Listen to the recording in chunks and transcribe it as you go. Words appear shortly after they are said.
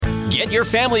Get your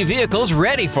family vehicles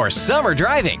ready for summer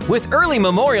driving with early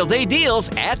Memorial Day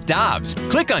deals at Dobbs.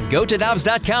 Click on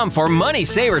GoToDobbs.com for money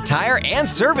saver tire and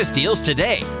service deals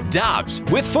today. Dobbs,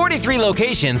 with 43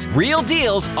 locations, real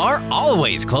deals are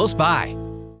always close by.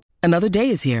 Another day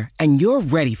is here, and you're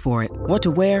ready for it. What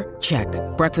to wear? Check.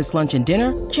 Breakfast, lunch, and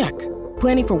dinner? Check.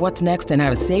 Planning for what's next and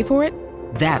how to save for it?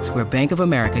 That's where Bank of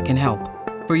America can help.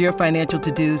 For your financial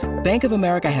to-dos, Bank of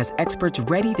America has experts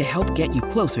ready to help get you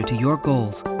closer to your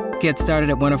goals. Get started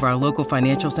at one of our local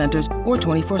financial centers or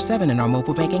 24/7 in our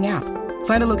mobile banking app.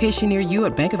 Find a location near you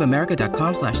at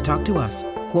bankofamerica.com/talktous.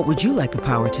 What would you like the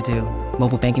power to do?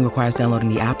 Mobile banking requires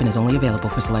downloading the app and is only available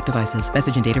for select devices.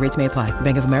 Message and data rates may apply.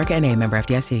 Bank of America N.A., member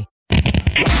FDIC.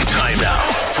 Time now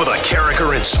for the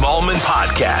Carricker and Smallman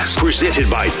podcast,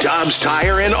 presented by Dobbs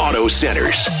Tire and Auto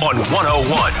Centers on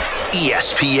 101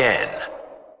 ESPN.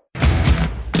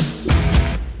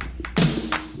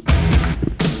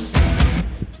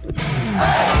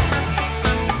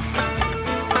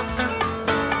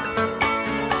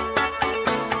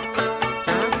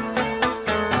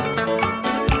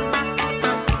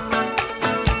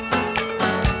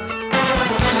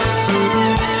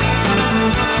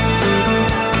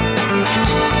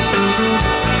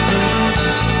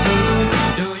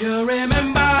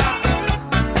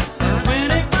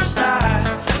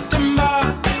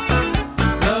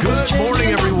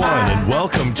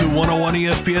 Welcome to 101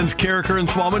 ESPN's Carricker and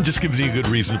Smallman. Just gives you a good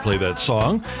reason to play that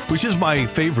song, which is my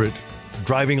favorite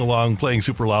driving along playing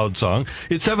super loud song.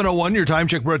 It's 7:01. Your time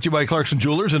check brought to you by Clarkson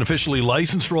Jewelers, an officially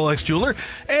licensed Rolex jeweler.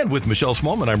 And with Michelle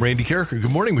Smallman, I'm Randy Carricker.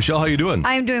 Good morning, Michelle. How you doing?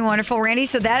 I'm doing wonderful, Randy.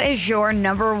 So that is your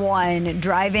number one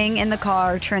driving in the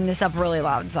car, turn this up really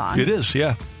loud song. It is,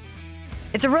 yeah.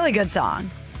 It's a really good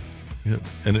song. Yeah,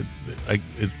 and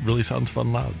it really sounds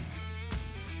fun loud.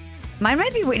 Mine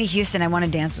might be Whitney Houston, I Want to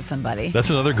Dance with Somebody.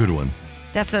 That's another good one.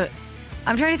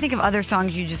 I'm trying to think of other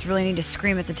songs you just really need to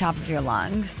scream at the top of your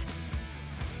lungs.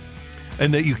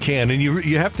 And that you can, and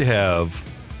you have to have,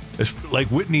 like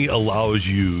Whitney allows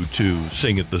you to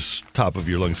sing at the top of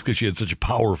your lungs because she had such a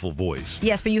powerful voice.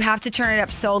 Yes, but you have to turn it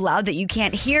up so loud that you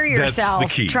can't hear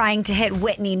yourself trying to hit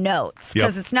Whitney notes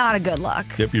because it's not a good look.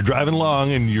 Yep, you're driving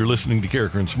along and you're listening to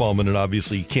Carricker and Smallman, and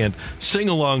obviously you can't sing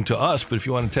along to us, but if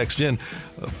you want to text in,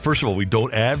 first of all, we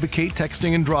don't advocate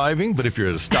texting and driving, but if you're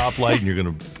at a stoplight and you're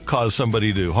going to cause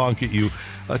somebody to honk at you,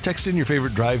 text in your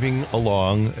favorite driving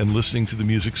along and listening to the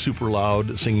music super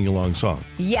loud, singing along song.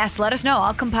 Yes, let us know.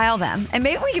 I'll compile them. And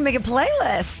maybe we can make a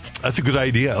playlist. That's a good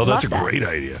idea. Oh, that's a great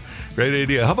idea. Great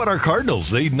idea. How about our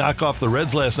Cardinals? They knock off the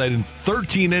Reds last night in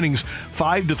 13 innings,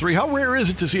 5-3. How rare is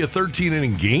it to see a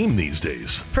 13-inning game these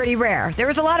days? Pretty rare. There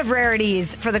was a lot of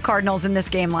rarities for the Cardinals in this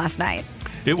game last night.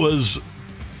 It was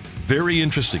very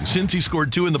interesting. Since he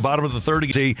scored 2 in the bottom of the third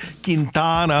against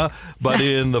Quintana, but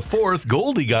in the fourth,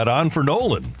 Goldie got on for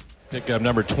Nolan. Pick up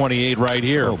number 28 right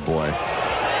here. Oh, boy.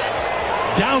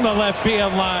 Down the left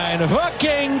field line.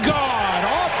 Hooking gone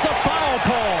off the foul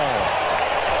pole.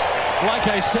 Like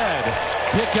I said,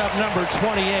 pick up number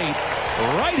 28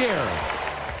 right here.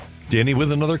 Danny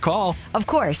with another call. Of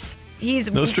course.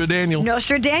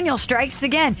 Nostradaniel strikes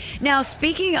again. Now,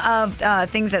 speaking of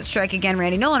things that strike again,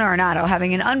 Randy, Nolan Arenado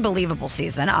having an unbelievable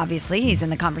season. Obviously, he's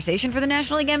in the conversation for the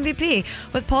National League MVP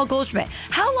with Paul Goldschmidt.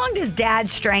 How long does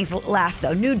dad's strength last,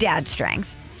 though? New dad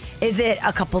strength. Is it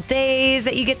a couple days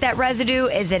that you get that residue?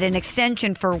 Is it an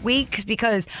extension for weeks?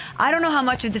 Because I don't know how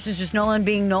much of this is just Nolan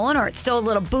being Nolan, or it's still a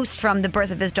little boost from the birth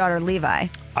of his daughter, Levi.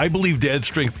 I believe dad's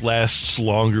strength lasts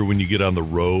longer when you get on the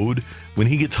road. When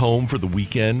he gets home for the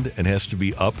weekend and has to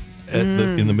be up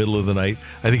in the middle of the night,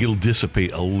 I think it'll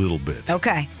dissipate a little bit.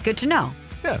 Okay, good to know.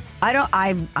 Yeah.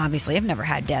 I obviously have never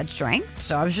had dad strength,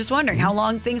 so I was just wondering how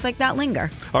long things like that linger.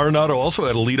 Arenado also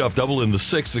had a leadoff double in the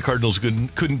 6th. The Cardinals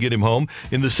couldn't get him home.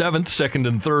 In the 7th, 2nd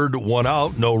and 3rd, 1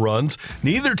 out, no runs.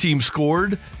 Neither team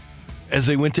scored as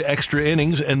they went to extra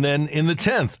innings, and then in the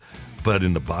 10th. But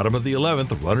in the bottom of the 11th,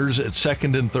 the runners at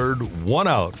 2nd and 3rd, 1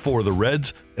 out for the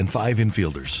Reds and 5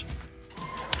 infielders.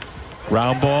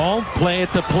 Ground ball, play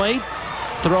at the plate,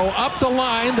 throw up the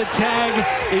line, the tag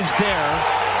is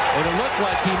there. And it looked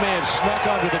like he may have snuck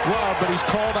under the glove, but he's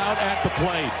called out at the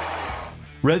plate.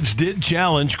 Reds did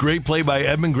challenge. Great play by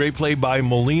Edman, great play by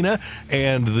Molina,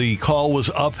 and the call was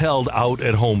upheld out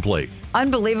at home plate.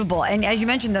 Unbelievable. And as you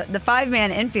mentioned, the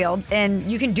 5-man infield, and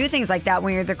you can do things like that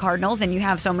when you're the Cardinals and you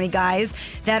have so many guys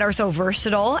that are so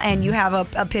versatile, and you have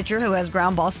a pitcher who has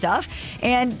ground ball stuff.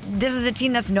 And this is a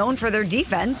team that's known for their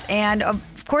defense, and of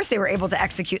course they were able to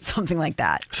execute something like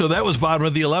that. So that was bottom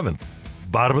of the 11th.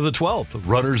 Bottom of the 12th,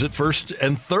 runners at 1st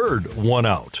and 3rd, 1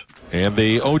 out. And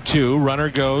the 0-2, runner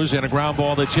goes, and a ground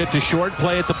ball that's hit to short,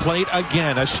 play at the plate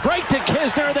again. A strike to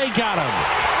Kisner, they got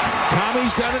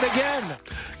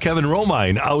Kevin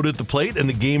Romine out at the plate, and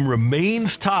the game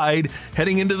remains tied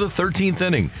heading into the 13th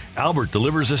inning. Albert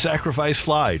delivers a sacrifice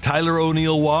fly. Tyler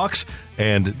O'Neill walks,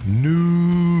 and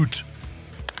Newt.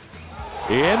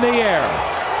 In the air,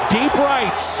 deep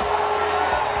right.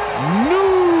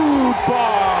 Newt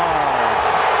Bar.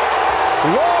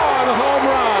 Long home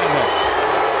run.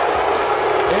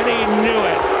 And he knew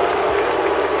it.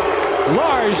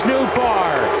 Lars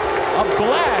Nootbaar, a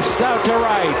blast out to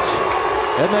right.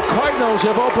 And the Cardinals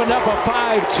have opened up a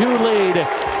 5-2 lead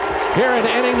here in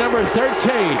inning number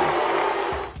 13.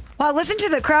 Wow, listen to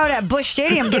the crowd at Busch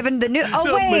Stadium giving the new. Oh,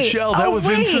 No, wait. Michelle, that was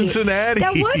in Cincinnati.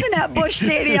 That wasn't at Busch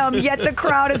Stadium, yet the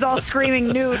crowd is all screaming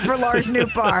Newt for Lars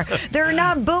Nootbaar. They're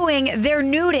not booing, they're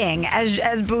newting,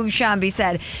 as Boog Shambi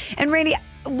said. And Randy,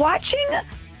 watching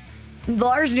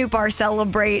Lars Nootbaar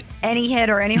celebrate any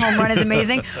hit or any home run is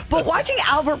amazing, but watching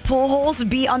Albert Pujols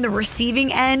be on the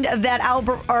receiving end of that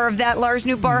Lars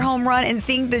Nootbaar home run and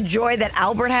seeing the joy that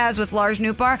Albert has with Lars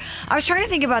Nootbaar, I was trying to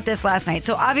think about this last night.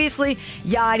 So obviously,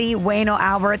 Yadi, Waino,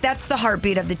 Albert, that's the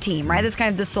heartbeat of the team, right? That's kind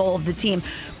of the soul of the team.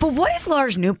 But what is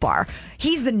Lars Nootbaar?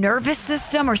 He's the nervous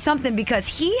system or something, because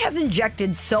he has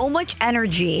injected so much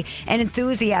energy and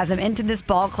enthusiasm into this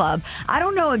ball club. I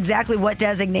don't know exactly what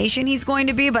designation he's going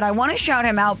to be, but I want to shout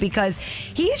him out because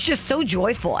he's just so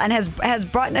joyful and has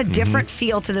brought a different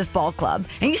feel to this ball club.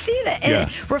 And you see it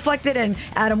reflected in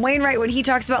Adam Wainwright when he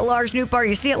talks about Lars Nootbaar.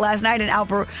 You see it last night in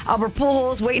Albert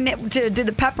Pujols waiting to do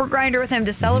the pepper grinder with him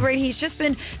to celebrate. He's just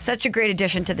been such a great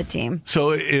addition to the team. So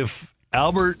if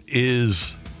Albert and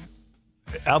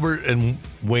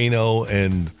Waino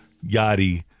and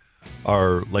Yadi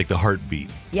are like the heartbeat.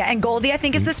 Yeah, and Goldie, I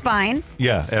think, is the spine.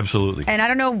 Yeah, absolutely. And I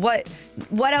don't know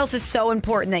what else is so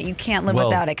important that you can't live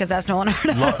without it, because that's Nolan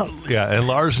Arenado. And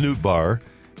Lars Nootbaar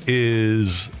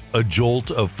is a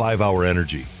jolt of 5-hour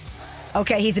energy.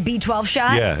 Okay, he's a B12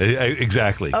 shot? Yeah,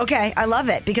 exactly. Okay, I love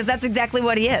it, because that's exactly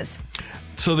what he is.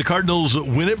 So the Cardinals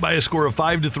win it by a score of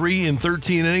 5-3 in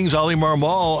 13 innings. Oli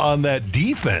Marmol on that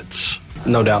defense.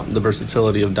 No doubt, the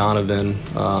versatility of Donovan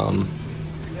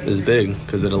is big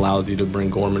because it allows you to bring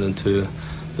Gorman into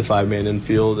the 5-man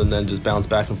infield and then just bounce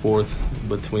back and forth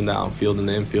between the outfield and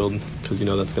the infield, because you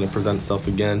know that's going to present itself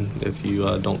again if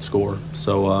you don't score.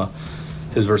 So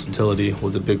his versatility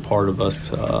was a big part of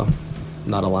us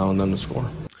not allowing them to score.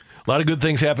 A lot of good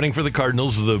things happening for the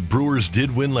Cardinals. The Brewers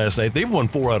did win last night. They've won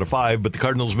 4 out of 5, but the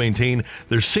Cardinals maintain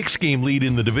their 6-game lead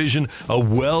in the division. A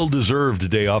well-deserved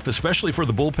day off, especially for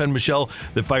the bullpen, Michelle,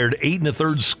 that fired 8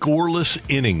 1/3 scoreless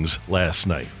innings last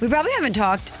night. We probably haven't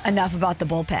talked enough about the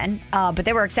bullpen, but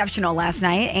they were exceptional last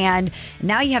night, and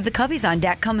now you have the Cubbies on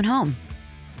deck coming home.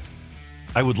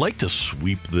 I would like to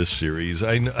sweep this series.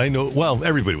 I know, well,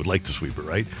 everybody would like to sweep it,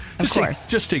 right? Of course.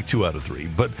 Just take 2 out of 3.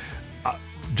 But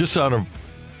just on a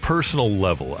personal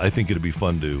level, I think it'd be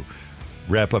fun to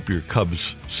wrap up your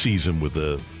Cubs season with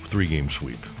a 3-game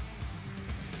sweep.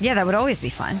 Yeah, that would always be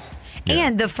fun. Yeah.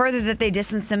 And the further that they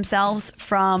distance themselves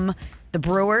from the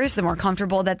Brewers, the more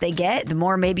comfortable that they get, the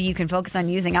more maybe you can focus on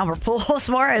using Albert Pujols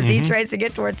more as he tries to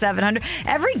get towards 700.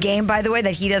 Every game, by the way,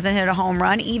 that he doesn't hit a home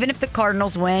run, even if the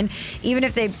Cardinals win, even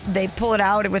if they pull it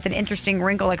out with an interesting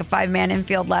wrinkle like a 5-man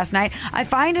infield last night, I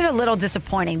find it a little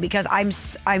disappointing because I'm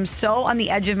so on the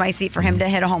edge of my seat for him to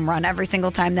hit a home run every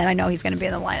single time that I know he's going to be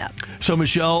in the lineup. So,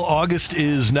 Michelle, August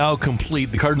is now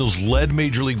complete. The Cardinals led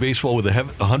Major League Baseball with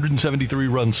 173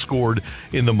 runs scored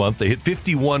in the month. They hit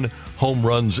 51 home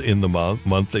runs in the month.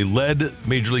 They led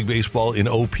Major League Baseball in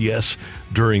OPS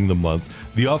during the month.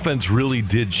 The offense really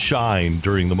did shine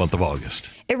during the month of August.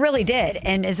 It really did.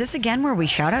 And is this again where we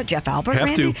shout out Jeff Albert? Have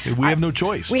Randy? to. We have no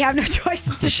choice. We have no choice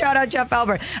to shout out Jeff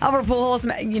Albert. Albert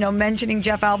Pujols, mentioning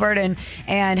Jeff Albert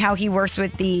and how he works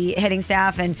with the hitting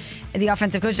staff and the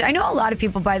offensive coaches. I know a lot of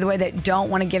people, by the way, that don't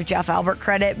want to give Jeff Albert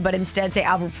credit, but instead say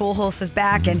Albert Pujols is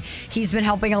back and he's been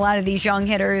helping a lot of these young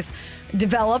hitters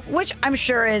develop, which I'm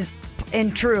sure is in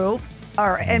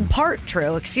part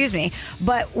true,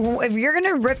 but if you're going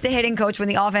to rip the hitting coach when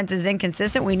the offense is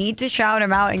inconsistent, we need to shout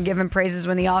him out and give him praises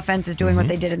when the offense is doing what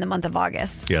they did in the month of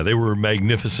August. Yeah, they were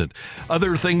magnificent.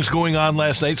 Other things going on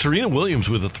last night, Serena Williams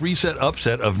with a 3-set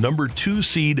upset of number 2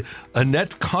 seed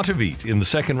Anett Kontaveit in the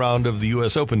second round of the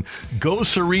U.S. Open. Go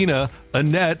Serena.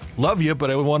 Anett, love you, but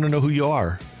I want to know who you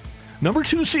are. Number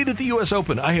 2 seed at the U.S.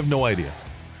 Open, I have no idea.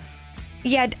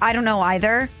 Yeah, I don't know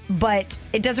either, but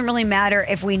it doesn't really matter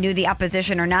if we knew the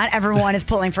opposition or not. Everyone is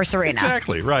pulling for Serena.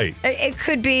 Exactly, right. It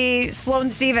could be Sloane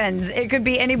Stephens. It could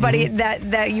be anybody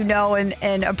that you know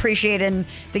and appreciate in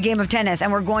the game of tennis,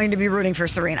 and we're going to be rooting for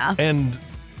Serena. And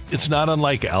it's not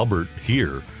unlike Albert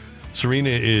here. Serena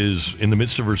is in the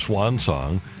midst of her swan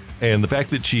song. And the fact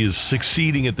that she is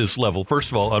succeeding at this level, first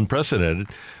of all, unprecedented,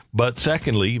 but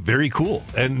secondly, very cool.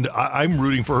 And I'm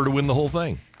rooting for her to win the whole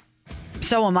thing.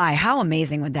 So am I. How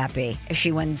amazing would that be if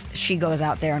she wins? She goes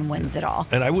out there and wins it all.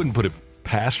 And I wouldn't put it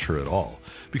past her at all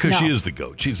because she is the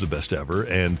GOAT. She's the best ever.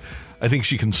 And I think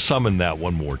she can summon that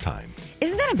one more time.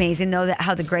 Isn't that amazing, though, that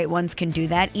how the great ones can do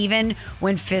that, even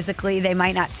when physically they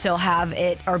might not still have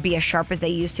it or be as sharp as they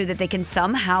used to, that they can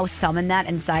somehow summon that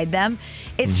inside them?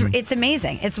 It's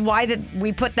amazing. It's why that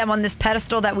we put them on this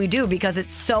pedestal that we do, because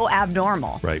it's so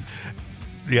abnormal. Right.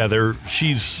 Yeah,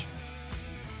 she's,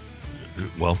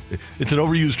 well, it's an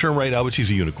overused term right now, but she's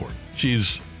a unicorn.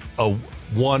 She's a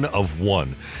one of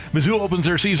one. Mizzou opens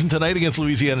their season tonight against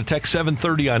Louisiana Tech,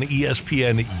 7:30 on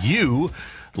ESPNU.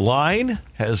 Line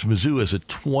has Mizzou as a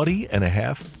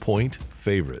 20.5-point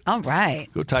favorite. All right.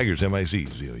 Go Tigers, MIZ.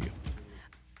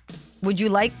 Would you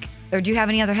like, or do you have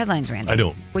any other headlines, Randy? I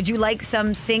don't. Would you like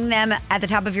some Sing Them at the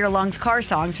Top of Your Lungs car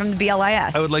songs from the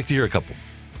BLIS? I would like to hear a couple.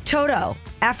 Toto,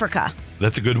 Africa.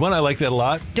 That's a good one. I like that a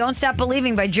lot. Don't Stop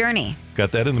Believing by Journey.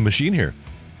 Got that in the machine here.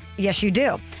 Yes, you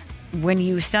do. When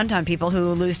you stunt on people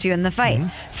who lose to you in the fight.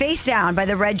 Face Down by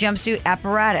the Red Jumpsuit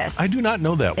Apparatus. I do not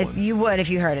know that one. You would if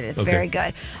you heard it. It's okay. Very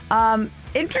good.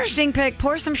 Interesting pick,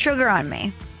 Pour Some Sugar on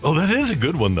Me. Oh, that is a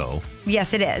good one, though.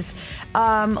 Yes, it is.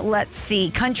 Let's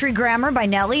see. Country Grammar by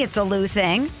Nelly. It's a Lou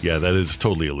thing. Yeah, that is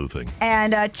totally a Lou thing.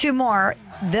 And two more.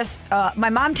 My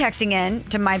mom texting in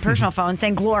to my personal phone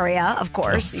saying Gloria, of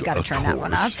course. You got to turn that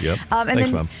one up. Yep. And Thanks,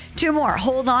 then Mom. two more.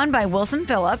 Hold On by Wilson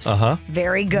Phillips.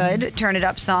 Very good. Turn it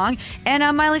up song. And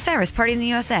Miley Cyrus, Party in the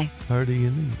USA. Party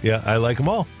in the... Yeah, I like them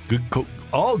all.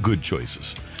 All good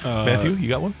choices. Matthew, you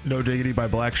got one? No Diggity by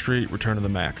Blackstreet, Return of the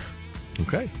Mac.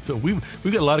 Okay, so we've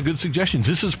got a lot of good suggestions.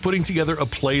 This is putting together a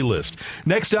playlist.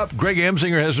 Next up, Greg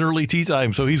Amsinger has an early tea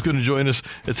time, so he's going to join us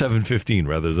at 7:15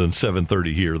 rather than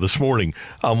 7:30 here this morning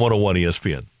on 101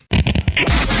 ESPN.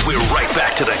 We're right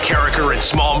back to the Carricker and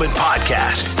Smallman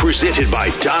podcast, presented by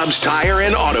Dobbs Tire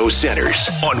and Auto Centers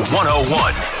on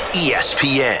 101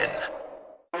 ESPN.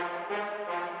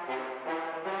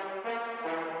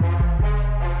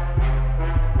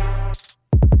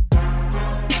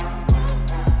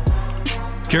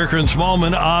 Carricker and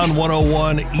Smallman on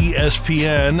 101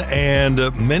 ESPN.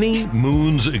 And many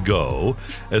moons ago,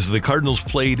 as the Cardinals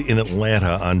played in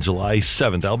Atlanta on July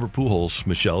 7th, Albert Pujols,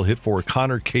 Michelle, hit for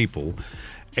Connor Capel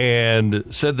and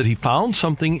said that he found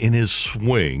something in his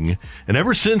swing. And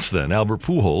ever since then, Albert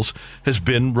Pujols has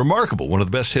been remarkable, one of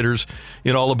the best hitters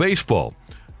in all of baseball.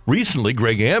 Recently,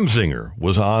 Greg Amsinger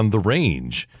was on the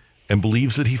range and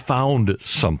believes that he found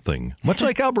something, much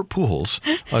like Albert Pujols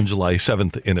on July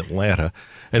 7th in Atlanta.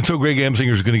 And so Greg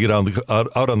Amsinger is going to get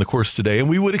out on the course today, and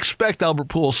we would expect Albert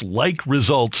Pujols-like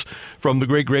results from the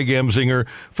great Greg Amsinger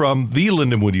from the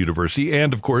Lindenwood University,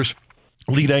 and, of course,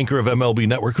 lead anchor of MLB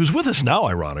Network, who's with us now,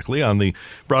 ironically, on the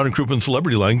Brown and Crouppen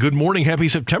Celebrity Line. Good morning. Happy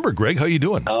September, Greg. How you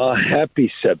doing?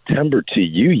 Happy September to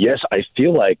you. Yes, I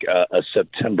feel like a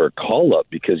September call-up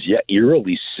because,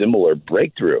 eerily similar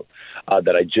breakthrough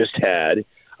that I just had.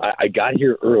 I got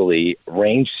here early,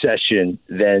 range session,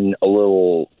 then a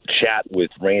little chat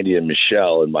with Randy and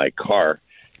Michelle in my car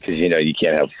because, you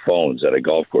can't have phones at a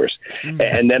golf course. Mm-hmm.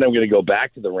 And then I'm going to go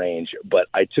back to the range, but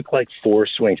I took like 4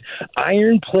 swings.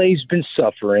 Iron play's been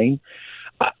suffering.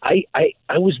 I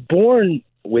was born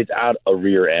without a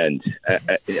rear end.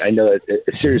 I know that,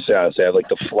 seriously, honestly, I have like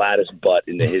the flattest butt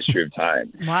in the history of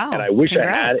time. Wow. And I wish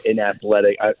Congrats. I had an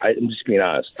athletic, I'm just being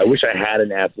honest. I wish I had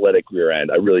an athletic rear end.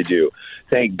 I really do.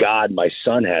 Thank God my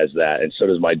son has that, and so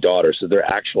does my daughter. So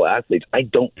they're actual athletes. I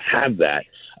don't have that.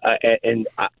 And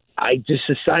I just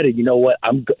decided, you know what,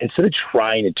 instead of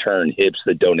trying to turn hips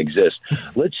that don't exist,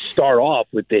 let's start off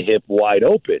with the hip wide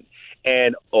open.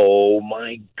 And oh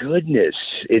my goodness,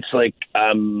 it's like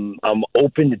I'm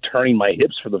open to turning my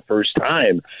hips for the first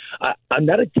time. I'm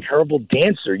not a terrible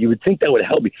dancer. You would think that would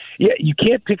help me. Yeah, you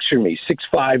can't picture me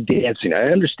 6'5" dancing.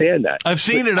 I understand that. I've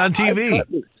seen it on TV.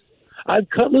 I've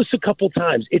cut loose a couple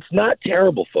times. It's not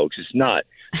terrible, folks. It's not.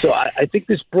 So I think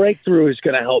this breakthrough is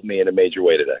going to help me in a major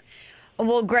way today.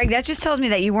 Well, Greg, that just tells me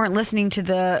that you weren't listening to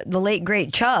the late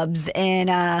great Chubbs and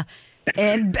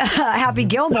Happy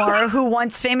Gilmore, who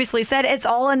once famously said, "It's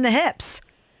all in the hips."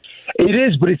 It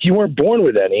is, but if you weren't born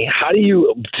with any, how do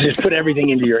you just put everything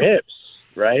into your hips,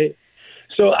 right?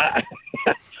 So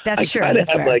That's true. I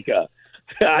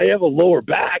have a lower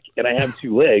back and I have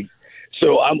 2 legs,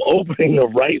 so I'm opening the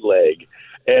right leg.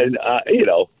 And,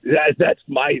 that's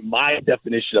my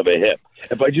definition of a hip.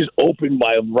 If I just open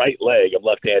my right leg, I'm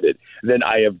left-handed, then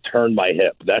I have turned my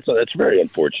hip. That's very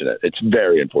unfortunate. It's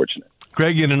very unfortunate.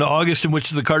 Greg, in an August in which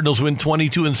the Cardinals went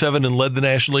 22-7 and led the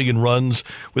National League in runs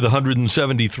with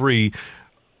 173,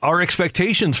 our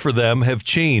expectations for them have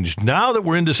changed. Now that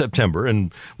we're into September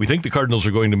and we think the Cardinals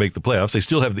are going to make the playoffs, they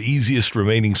still have the easiest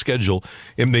remaining schedule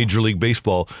in Major League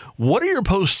Baseball. What are your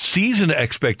postseason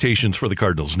expectations for the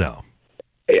Cardinals now?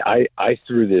 Hey, I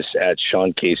threw this at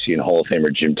Sean Casey and Hall of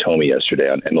Famer Jim Thome yesterday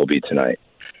on MLB Tonight.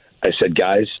 I said,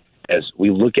 guys, as we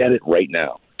look at it right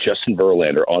now, Justin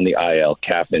Verlander on the IL,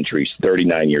 calf injury,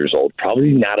 39 years old.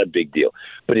 Probably not a big deal.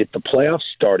 But if the playoffs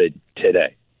started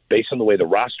today, based on the way the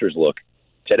rosters look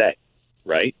today,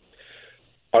 right,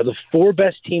 are the 4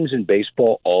 best teams in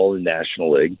baseball all in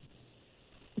National League?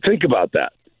 Think about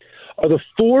that. Are the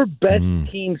 4 best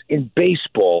teams in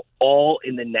baseball all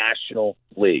in the National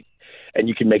League? And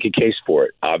you can make a case for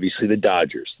it. Obviously, the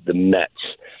Dodgers, the Mets,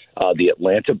 the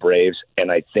Atlanta Braves,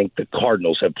 and I think the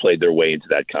Cardinals have played their way into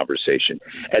that conversation.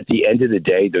 At the end of the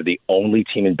day, they're the only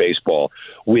team in baseball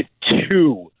with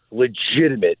 2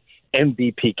 legitimate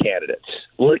MVP candidates.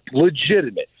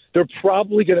 Legitimate. They're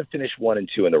probably going to finish 1 and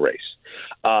 2 in the race.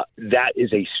 That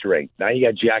is a strength. Now you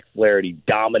got Jack Flaherty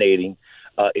dominating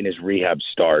in his rehab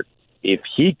start. If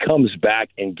he comes back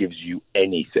and gives you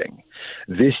anything,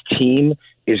 this team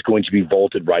is going to be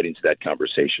vaulted right into that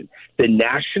conversation. The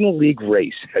National League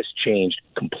race has changed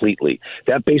completely.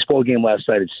 That baseball game last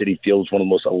night at Citi Field was one of the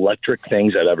most electric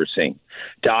things I've ever seen.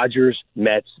 Dodgers,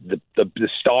 Mets, the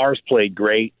Stars played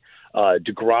great.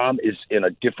 DeGrom is in a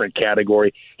different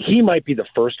category. He might be the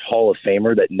first Hall of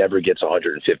Famer that never gets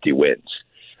 150 wins.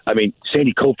 I mean,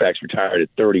 Sandy Koufax retired at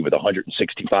 30 with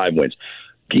 165 wins.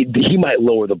 He might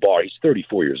lower the bar. He's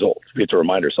 34 years old. We have to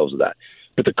remind ourselves of that.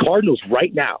 But the Cardinals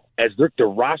right now, as their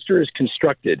roster is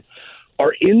constructed,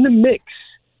 are in the mix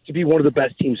to be one of the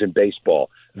best teams in baseball.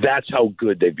 That's how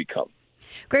good they've become.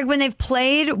 Greg, when they've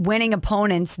played winning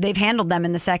opponents, they've handled them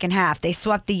in the second half. They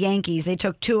swept the Yankees. They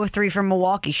took 2 of 3 from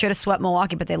Milwaukee. Should have swept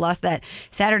Milwaukee, but they lost that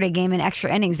Saturday game in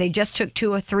extra innings. They just took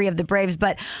 2 of 3 of the Braves.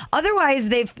 But otherwise,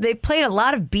 they've played a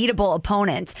lot of beatable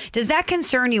opponents. Does that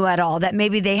concern you at all, that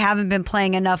maybe they haven't been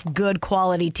playing enough good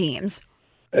quality teams?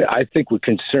 I think what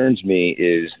concerns me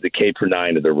is the K per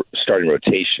 9 of the starting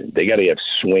rotation. They got to have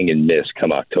swing and miss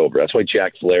come October. That's why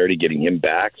Jack Flaherty, getting him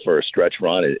back for a stretch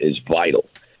run is vital.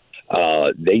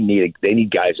 They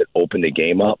need guys that open the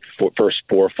game up for first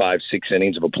 4, 5, 6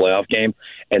 innings of a playoff game,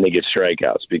 and they get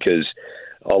strikeouts, because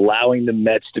allowing the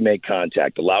Mets to make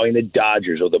contact, allowing the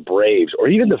Dodgers or the Braves or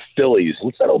even the Phillies,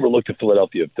 let's not overlook the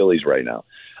Philadelphia Phillies right now,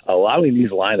 allowing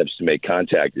these lineups to make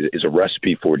contact is a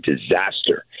recipe for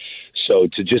disaster. So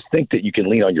to just think that you can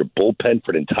lean on your bullpen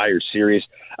for an entire series,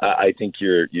 I think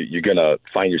you're going to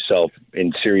find yourself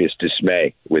in serious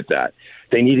dismay with that.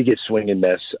 They need to get swing and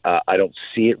miss. I don't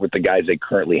see it with the guys they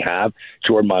currently have.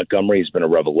 Jordan Montgomery has been a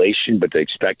revelation, but they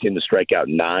expect him to strike out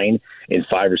 9 in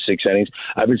 5 or 6 innings.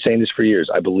 I've been saying this for years.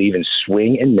 I believe in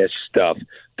swing and miss stuff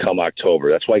come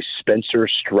October. That's why Spencer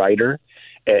Strider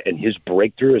and his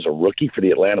breakthrough as a rookie for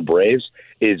the Atlanta Braves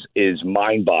is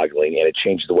mind-boggling, and it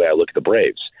changed the way I look at the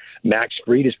Braves. Max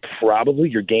Fried is probably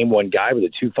your game 1 guy with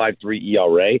a 2.53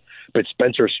 ERA, but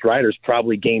Spencer Strider's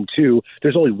probably game 2.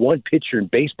 There's only one pitcher in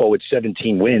baseball with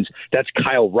 17 wins. That's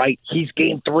Kyle Wright. He's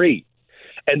game 3.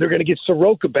 And they're going to get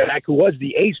Soroka back, who was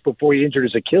the ace before he injured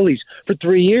his Achilles for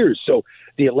 3 years. So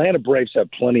the Atlanta Braves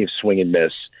have plenty of swing and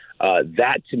miss.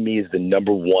 That, to me, is the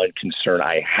number one concern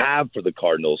I have for the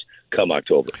Cardinals come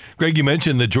October. Greg, you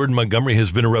mentioned that Jordan Montgomery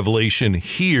has been a revelation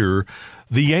here.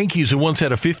 The Yankees, who once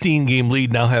had a 15-game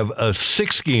lead, now have a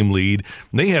 6-game lead.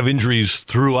 They have injuries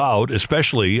throughout,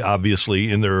 especially, obviously,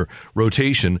 in their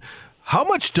rotation. How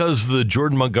much does the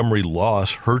Jordan Montgomery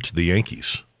loss hurt the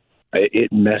Yankees? It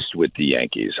messed with the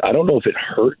Yankees. I don't know if it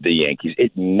hurt the Yankees.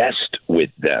 It messed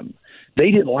with them.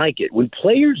 They didn't like it. When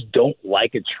players don't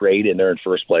like a trade and they're in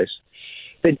first place,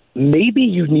 then maybe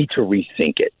you need to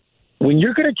rethink it. When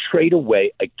you're going to trade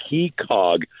away a key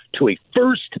cog to a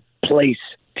first-place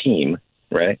team,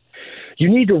 right, you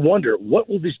need to wonder, what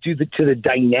will this do to the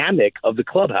dynamic of the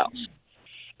clubhouse?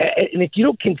 And if you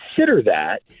don't consider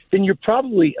that, then you're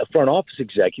probably a front office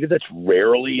executive that's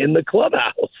rarely in the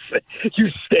clubhouse. You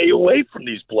stay away from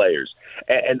these players.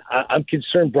 And I'm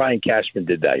concerned Brian Cashman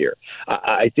did that here.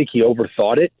 I think he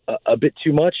overthought it a bit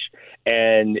too much,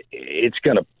 and it's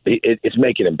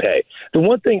making him pay. The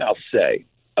one thing I'll say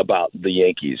about the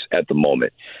Yankees at the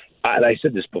moment, and I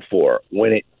said this before,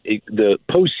 when the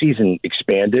postseason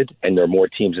expanded and there are more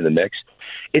teams in the mix,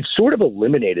 it sort of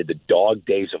eliminated the dog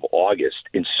days of August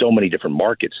in so many different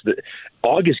markets. The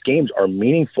August games are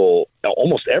meaningful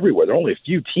almost everywhere. There are only a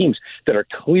few teams that are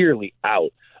clearly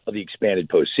out of the expanded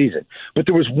postseason. But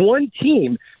there was one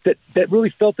team that really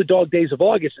felt the dog days of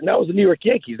August, and that was the New York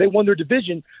Yankees. They won their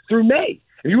division through May.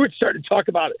 And you were starting to talk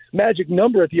about magic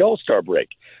number at the All-Star break.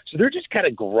 So they're just kind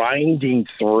of grinding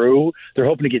through. They're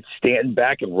hoping to get Stanton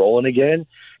back and rolling again.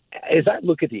 As I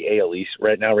look at the AL East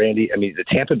right now, Randy, I mean, the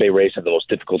Tampa Bay Rays have the most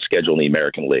difficult schedule in the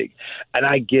American League. And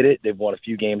I get it. They've won a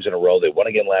few games in a row. They won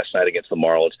again last night against the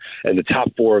Marlins. And the top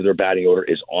four of their batting order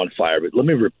is on fire. But let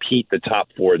me repeat the top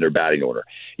four in their batting order.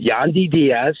 Yandy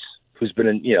Diaz, who's been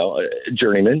a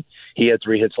journeyman. He had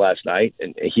 3 hits last night,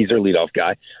 and he's their leadoff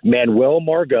guy. Manuel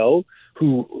Margot,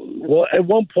 who, well, at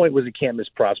one point was a can't-miss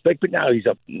prospect, but now he's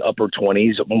upper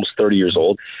 20s, almost 30 years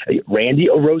old. Randy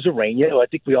Arozarena, who I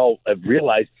think we all have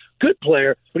realized, good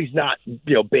player, but he's not,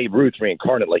 Babe Ruth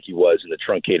reincarnate like he was in the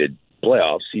truncated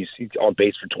playoffs. He's on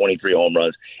base for 23 home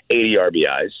runs, 80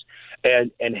 RBIs,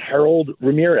 and Harold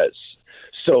Ramirez.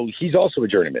 So he's also a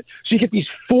journeyman. So you get these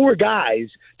 4 guys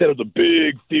that are the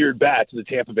big feared bats of the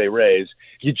Tampa Bay Rays.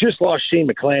 You just lost Shane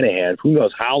McClanahan, who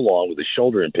knows how long, with a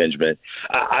shoulder impingement.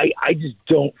 I just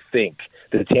don't think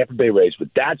that the Tampa Bay Rays,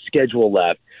 with that schedule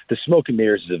left, the smoke and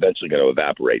mirrors is eventually going to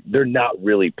evaporate. They're not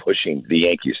really pushing the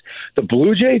Yankees. The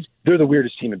Blue Jays, they're the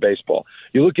weirdest team in baseball.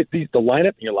 You look at the lineup,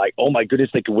 and you're like, oh, my goodness,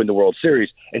 they could win the World Series,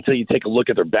 until you take a look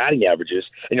at their batting averages,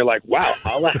 and you're like, wow,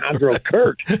 Alejandro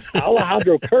Kirk.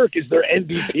 Alejandro Kirk is their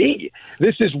MVP.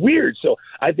 This is weird. So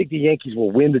I think the Yankees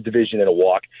will win the division in a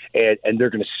walk, and they're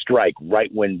going to strike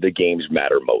right when the games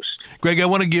matter most. Greg,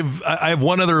 I have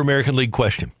one other American League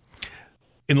question.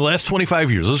 In the last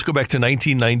 25 years, let's go back to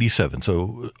 1997.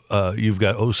 So you've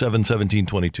got 07, 17,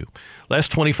 22. Last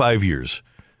 25 years,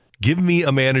 give me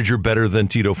a manager better than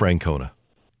Tito Francona.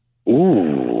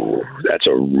 Ooh, that's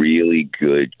a really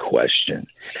good question.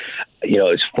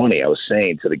 It's funny. I was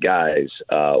saying to the guys,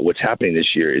 what's happening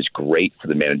this year is great for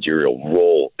the managerial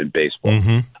role in baseball.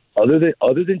 Mm-hmm.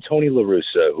 Other than Tony La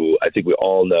Russa, who I think we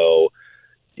all know,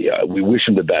 we wish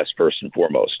him the best first and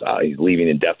foremost. He's leaving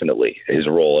indefinitely his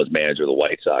role as manager of the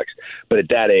White Sox. But at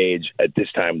that age, at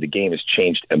this time, the game has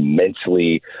changed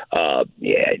immensely.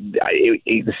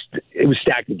 It was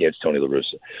stacked against Tony La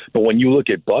Russa. But when you look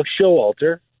at Buck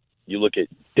Showalter, you look at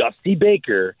Dusty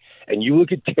Baker, and you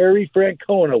look at Terry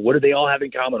Francona, what do they all have in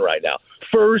common right now?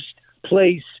 First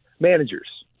place managers,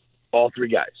 all 3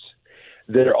 guys.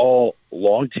 They're all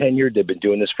long tenured. They've been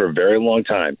doing this for a very long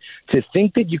time. To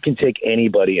think that you can take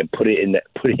anybody and put him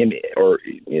or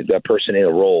that person in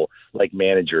a role like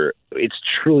manager, it's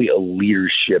truly a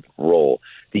leadership role.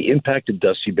 The impact of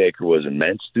Dusty Baker was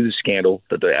immense through the scandal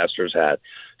that the Astros had.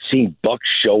 Seeing Buck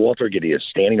Showalter getting a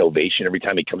standing ovation every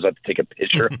time he comes out to take a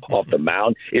picture off the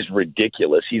mound is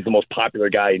ridiculous. He's the most popular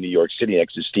guy in New York City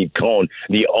next to Steve Cohen,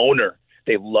 the owner.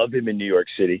 They love him in New York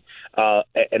City.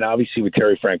 And obviously what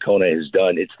Terry Francona has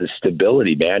done, it's the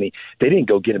stability, man. They didn't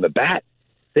go get him a bat.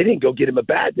 This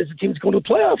is a team that's going to the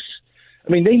playoffs.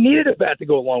 I mean, they needed a bat to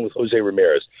go along with Jose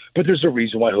Ramirez. But there's a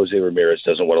reason why Jose Ramirez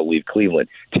doesn't want to leave Cleveland.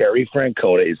 Terry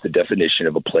Francona is the definition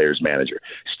of a player's manager.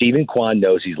 Stephen Kwan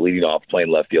knows he's leading off playing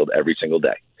left field every single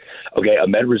day. Okay,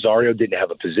 Ahmed Rosario didn't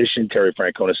have a position. Terry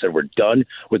Francona said, we're done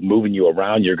with moving you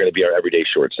around. You're going to be our everyday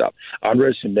shortstop.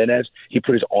 Andres Jimenez, he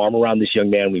put his arm around this young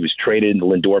man when he was traded in the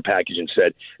Lindor package and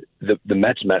said, the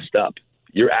Mets messed up.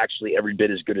 You're actually every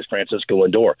bit as good as Francisco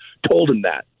Lindor. Told him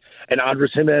that. And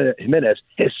Andres Jimenez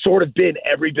has sort of been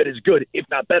every bit as good, if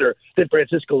not better, than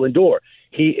Francisco Lindor.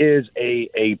 He is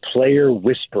a player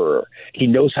whisperer. He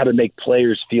knows how to make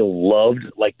players feel loved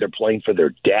like they're playing for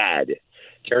their dad.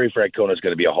 Terry Francona is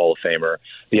going to be a Hall of Famer.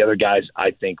 The other guys, I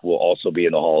think, will also be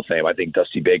in the Hall of Fame. I think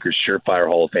Dusty Baker's surefire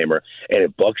Hall of Famer. And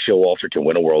if Buck Showalter can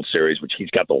win a World Series, which he's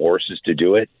got the horses to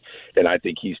do it, then I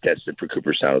think he's tested for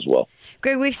Cooperstown as well.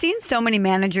 Greg, we've seen so many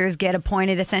managers get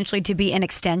appointed essentially to be an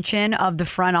extension of the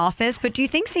front office. But do you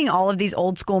think seeing all of these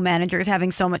old school managers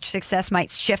having so much success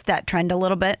might shift that trend a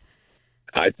little bit?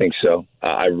 I think so.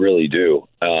 I really do.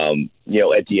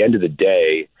 At the end of the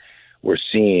day, we're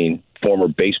seeing former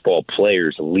baseball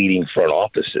players leading front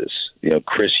offices.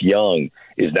 Chris Young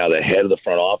is now the head of the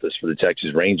front office for the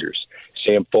Texas Rangers.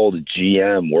 Sam Fuld, the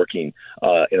GM, working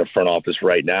in a front office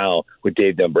right now with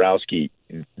Dave Dombrowski.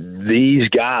 These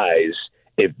guys,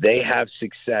 if they have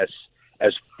success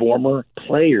as former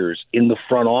players in the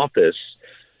front office,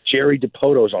 Jerry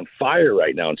Dipoto is on fire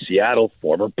right now in Seattle,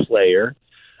 former player,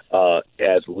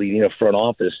 as leading a front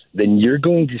office, then you're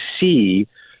going to see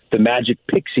the magic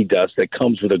pixie dust that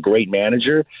comes with a great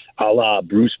manager, a la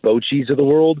Bruce Bochy's of the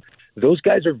world. Those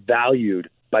guys are valued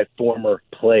by former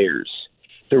players.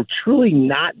 They're truly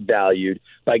not valued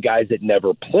by guys that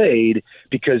never played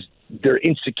because they're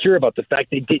insecure about the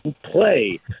fact they didn't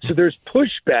play. So there's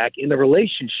pushback in the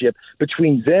relationship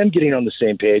between them getting on the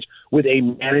same page with a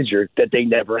manager that they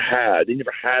never had. They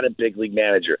never had a big league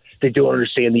manager. They don't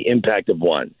understand the impact of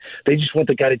one. They just want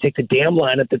the guy to take the damn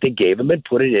lineup that they gave him and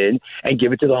put it in and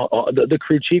give it to the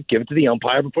crew chief, give it to the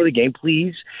umpire before the game.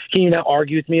 Please, can you not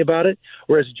argue with me about it?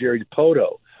 Whereas Jerry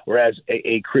Dipoto, whereas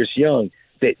a Chris Young,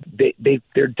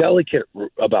 they're delicate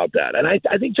about that. And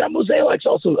I think John Mozeliak's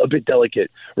also a bit delicate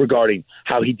regarding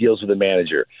how he deals with a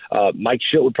manager. Mike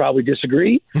Schilt would probably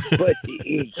disagree, but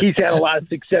he's had a lot of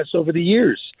success over the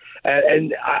years.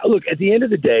 And look, at the end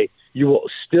of the day, you will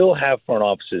still have front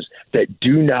offices that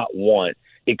do not want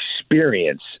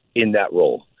experience in that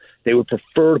role. They would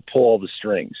prefer to pull all the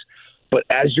strings. But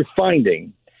as you're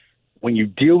finding, when you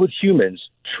deal with humans,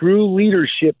 true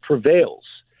leadership prevails.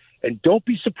 And don't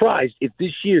be surprised if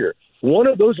this year one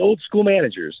of those old school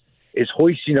managers is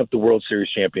hoisting up the World Series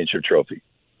championship trophy.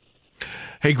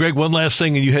 Hey, Greg, one last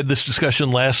thing, and you had this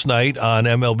discussion last night on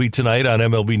MLB Tonight on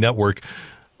MLB Network.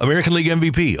 American League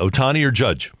MVP, Ohtani or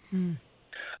Judge?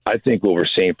 I think what we're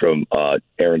seeing from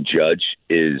Aaron Judge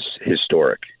is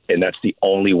historic, and that's the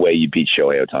only way you beat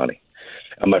Shohei Ohtani.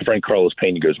 And my friend Carlos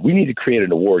Pena goes, we need to create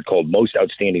an award called Most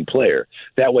Outstanding Player.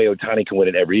 That way Ohtani can win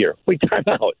it every year. Wait, time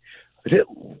out.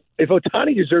 If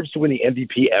Ohtani deserves to win the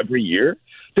MVP every year,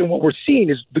 then what we're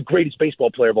seeing is the greatest baseball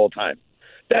player of all time.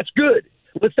 That's good.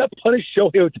 Let's not punish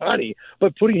Shohei Ohtani by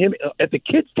putting him at the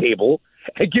kids' table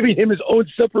and giving him his own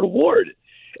separate award.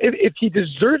 If he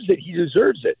deserves it, he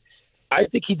deserves it. I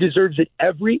think he deserves it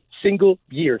every single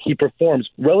year he performs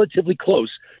relatively close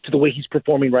to the way he's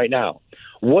performing right now.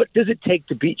 What does it take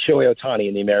to beat Shohei Ohtani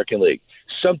in the American League?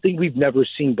 Something we've never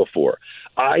seen before.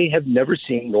 I have never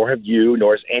seen, nor have you,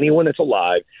 nor has anyone that's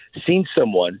alive, seen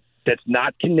someone that's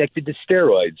not connected to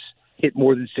steroids hit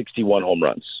more than 61 home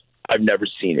runs. I've never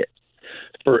seen it.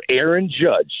 For Aaron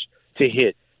Judge to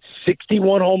hit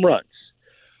 61 home runs,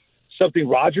 something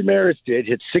Roger Maris did,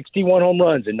 hit 61 home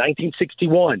runs in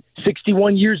 1961,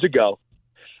 61 years ago,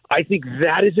 I think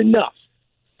that is enough.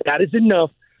 That is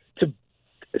enough to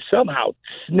somehow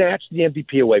snatch the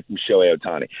MVP away from Shohei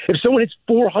Ohtani. If someone hits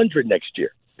 400 next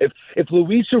year, if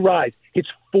Luis Arraez hits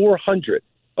 400,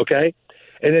 okay,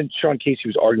 and then Sean Casey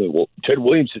was arguing, well, Ted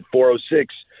Williams hit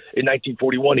 406 in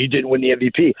 1941. He didn't win the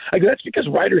MVP. I go, that's because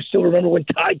writers still remember when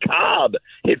Ty Cobb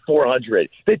hit 400.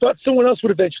 They thought someone else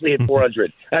would eventually hit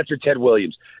 400 after Ted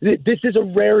Williams. This is a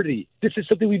rarity. This is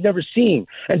something we've never seen.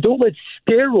 And don't let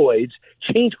steroids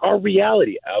change our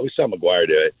reality. I always saw McGuire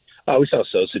do it. I always saw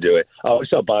Sosa do it. I always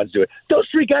saw Bonds do it. Those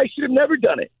three guys should have never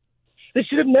done it. They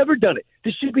should have never done it.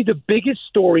 This should be the biggest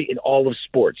story in all of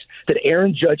sports, that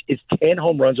Aaron Judge is 10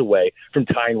 home runs away from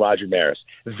tying Roger Maris.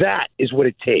 That is what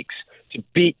it takes to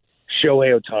beat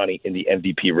Shohei Ohtani in the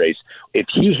MVP race. If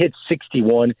he hits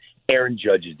 61, Aaron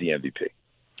Judge is the MVP.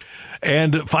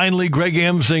 And finally, Greg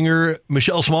Amsinger,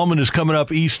 Michelle Smallman is coming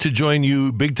up east to join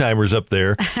you big timers up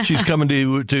there. She's coming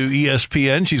to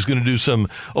ESPN. She's going to do some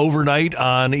overnight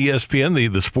on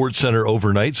ESPN, the Sports Center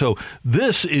overnight. So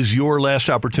this is your last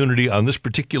opportunity on this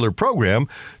particular program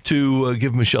to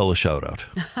give Michelle a shout out.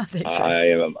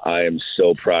 I am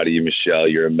so proud of you, Michelle.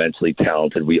 You're immensely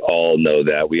talented. We all know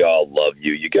that. We all love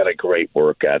you. You got a great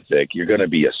work ethic. You're going to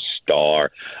be a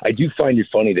star. I do find it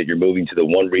funny that you're moving to the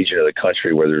one region of the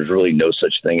country where there's really no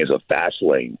such thing as a fast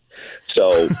lane.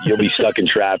 So you'll be stuck in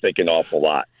traffic an awful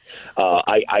lot.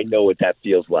 I know what that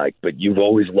feels like, but you've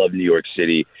always loved New York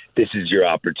City. This is your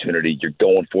opportunity. You're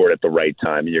going for it at the right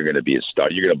time, and you're going to be a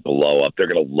star. You're going to blow up. They're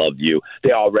going to love you.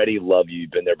 They already love you.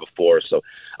 You've been there before. So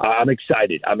I'm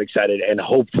excited. And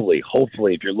hopefully,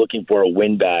 if you're looking for a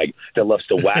windbag that loves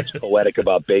to wax poetic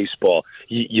about baseball,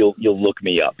 you'll look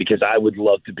me up, because I would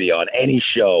love to be on any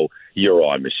show you're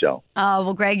on, Michelle.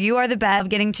 Well, Greg, you are the best of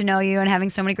getting to know you and having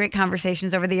so many great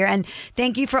conversations over the year. And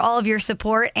thank you for all of your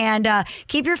support. And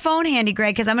keep your phone handy,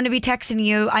 Greg, because I'm going to be texting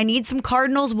you. I need some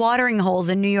Cardinals watering holes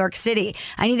in New York City.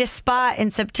 I need a spot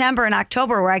in September and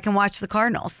October where I can watch the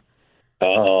Cardinals.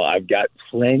 Oh, I've got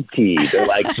plenty. They're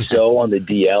like so on the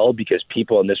DL because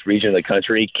people in this region of the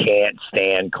country can't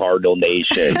stand Cardinal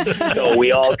Nation. So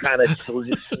we all kind of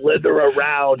slither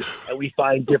around and we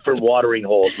find different watering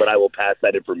holes, but I will pass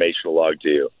that information along to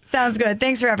you. Sounds good.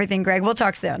 Thanks for everything, Greg. We'll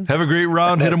talk soon. Have a great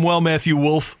round. Hit him well, Matthew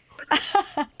Wolf.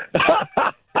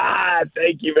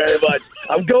 Thank you very much.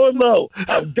 I'm going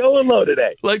low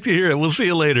today. Like to hear it. We'll see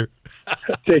you later.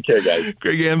 Take care, guys.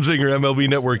 Greg Amsinger, MLB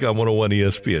Network on 101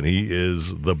 ESPN. He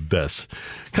is the best.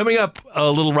 Coming up, a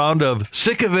little round of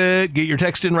Sick of It. Get your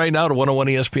text in right now to 101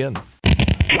 ESPN.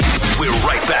 We're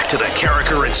right back to the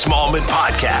Carricker and Smallman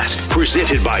podcast,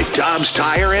 presented by Dobbs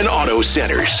Tire and Auto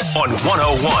Centers on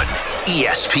 101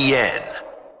 ESPN.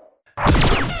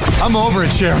 I'm over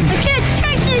it, Sharon. I can't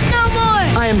take this no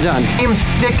more. I am done. I'm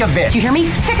sick of it. Do you hear me?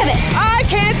 Sick of it. I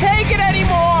can't take it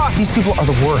anymore. These people are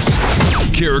the worst.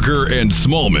 Carricker and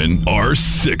Smallman are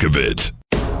sick of it.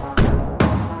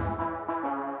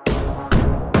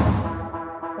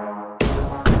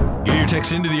 Get your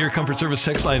text into the Air Comfort Service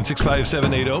text line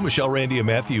 65780. Michelle, Randy, and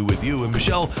Matthew with you. And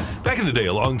Michelle, back in the day,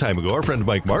 a long time ago, our friend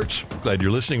Mike Martz, glad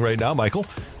you're listening right now, Michael,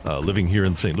 living here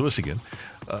in St. Louis again.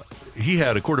 He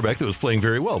had a quarterback that was playing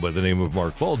very well by the name of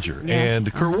Mark Bulger. Yes.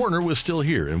 And Kurt Warner was still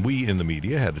here. And we in the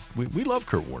media we love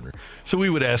Kurt Warner. So we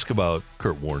would ask about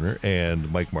Kurt Warner, and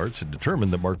Mike Martz had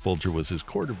determined that Mark Bulger was his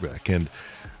quarterback. And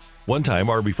one time,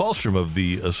 R.B. Falstrom of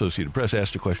the Associated Press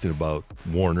asked a question about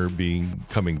Warner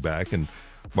coming back, and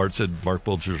Martz said, Mark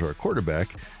Bulger's our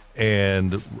quarterback.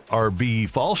 And R.B.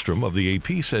 Falstrom of the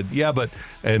AP said, yeah, but,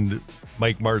 and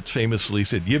Mike Martz famously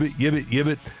said,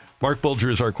 yibbit, Mark Bulger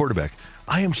is our quarterback.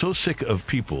 I am so sick of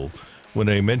people when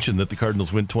I mention that the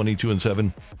Cardinals went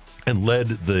 22-7 and led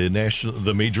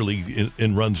the major league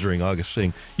in runs during August,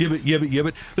 saying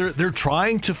yibbit. They're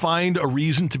trying to find a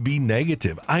reason to be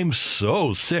negative. I'm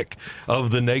so sick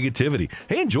of the negativity.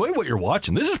 Hey, enjoy what you're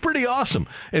watching. This is pretty awesome.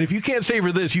 And if you can't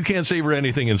savor this, you can't savor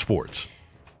anything in sports.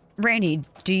 Randy,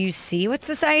 do you see what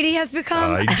society has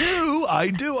become? I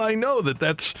do. I know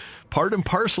that's part and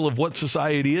parcel of what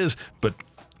society is, but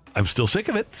I'm still sick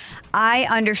of it. I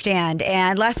understand.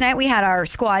 And last night we had our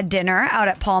squad dinner out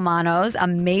at Paul Mano's.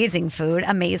 Amazing food,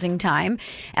 amazing time.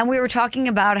 And we were talking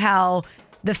about how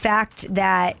the fact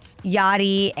that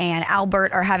Yachty and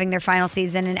Albert are having their final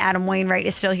season and Adam Wainwright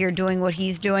is still here doing what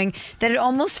he's doing, that it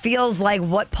almost feels like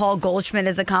what Paul Goldschmidt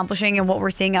is accomplishing and what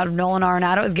we're seeing out of Nolan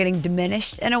Arenado is getting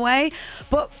diminished in a way.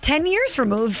 But 10 years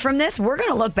removed from this, we're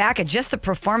going to look back at just the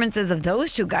performances of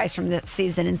those two guys from this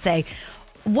season and say,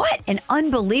 what an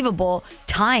unbelievable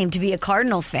time to be a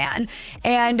Cardinals fan.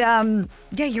 And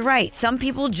yeah, you're right. Some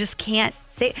people just can't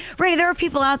say. Randy, there are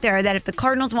people out there that if the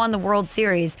Cardinals won the World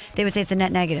Series, they would say it's a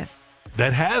net negative.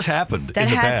 That has happened. That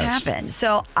has happened.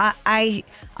 So I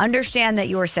understand that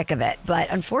you're sick of it. But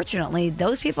unfortunately,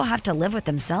 those people have to live with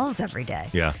themselves every day.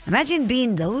 Yeah. Imagine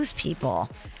being those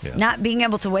people, not being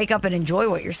able to wake up and enjoy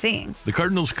what you're seeing. The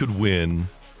Cardinals could win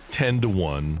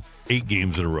 10-1, 8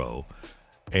 games in a row.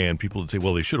 And people would say,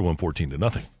 well, they should have won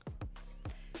 14-0.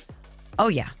 Oh,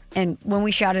 yeah. And when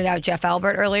we shouted out Jeff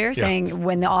Albert earlier, saying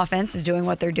when the offense is doing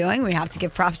what they're doing, we have to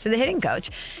give props to the hitting coach.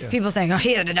 Yeah. People saying, oh,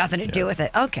 he had nothing to do with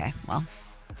it. Okay, well.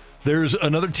 There's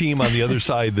another team on the other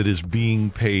side that is being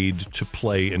paid to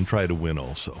play and try to win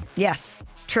also. Yes,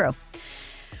 true.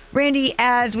 Randy,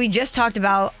 as we just talked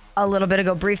about a little bit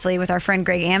ago briefly with our friend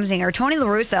Greg Amsinger, Tony La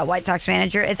Russa, White Sox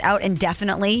manager, is out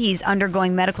indefinitely. He's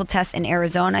undergoing medical tests in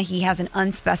Arizona. He has an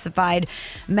unspecified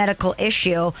medical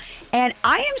issue. And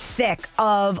I am sick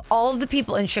of all of the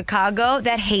people in Chicago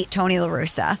that hate Tony La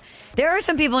Russa. There are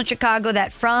some people in Chicago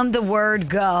that from the word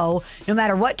go, no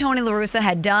matter what Tony La Russa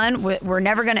had done, we're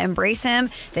never going to embrace him.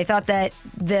 They thought that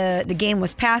the game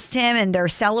was past him, and they're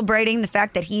celebrating the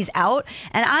fact that he's out.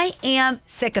 And I am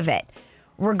sick of it.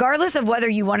 Regardless of whether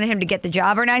you wanted him to get the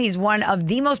job or not, he's one of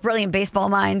the most brilliant baseball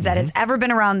minds that has ever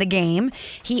been around the game.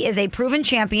 He is a proven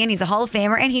champion. He's a Hall of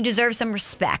Famer, and he deserves some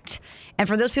respect. And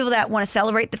for those people that want to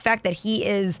celebrate the fact that he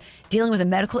is dealing with a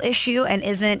medical issue and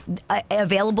isn't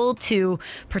available to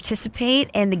participate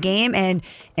in the game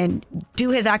and do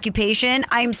his occupation,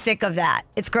 I'm sick of that.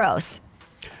 It's gross.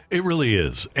 It really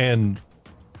is. And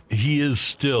he is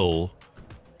still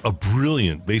a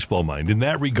brilliant baseball mind. In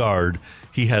that regard,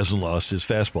 he hasn't lost his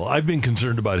fastball. I've been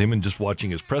concerned about him and just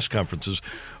watching his press conferences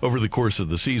over the course of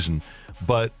the season.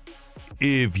 But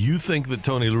if you think that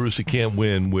Tony La Russa can't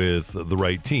win with the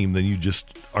right team, then you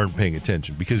just aren't paying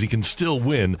attention, because he can still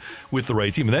win with the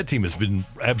right team. And that team has been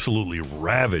absolutely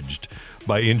ravaged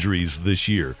by injuries this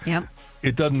year. Yep.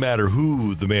 It doesn't matter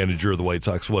who the manager of the White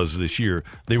Sox was this year.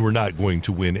 They were not going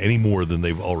to win any more than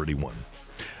they've already won.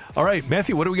 All right,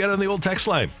 Matthew, what do we got on the old text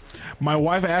line? My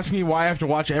wife asked me why I have to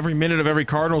watch every minute of every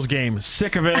Cardinals game.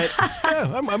 Sick of it.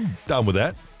 Yeah, I'm down with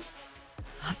that.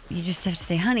 You just have to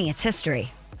say, honey, it's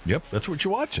history. Yep, that's what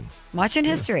you're watching. Watching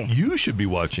history. You should be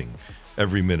watching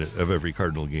every minute of every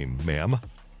Cardinal game, ma'am.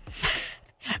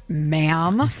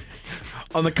 Ma'am.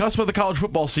 On the cusp of the college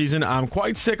football season, I'm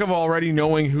quite sick of already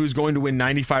knowing who's going to win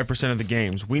 95% of the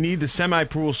games. We need the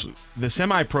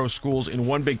semi-pro schools in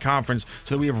one big conference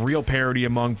so that we have real parity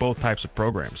among both types of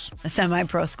programs. The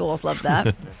semi-pro schools, love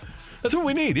that. That's what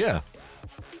we need, yeah.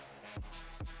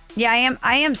 Yeah,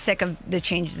 I am sick of the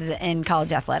changes in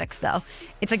college athletics, though.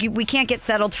 It's like we can't get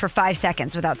settled for 5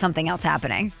 seconds without something else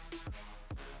happening.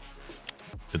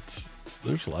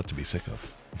 There's a lot to be sick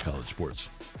of in college sports.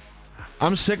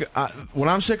 I'm sick. What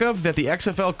I'm sick of, that the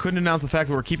XFL couldn't announce the fact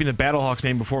that we're keeping the Battlehawks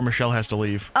name before Michelle has to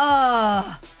leave.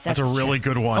 Oh, that's a really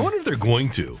good one. I wonder if they're going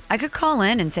to. I could call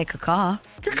in and say caw.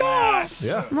 Caw!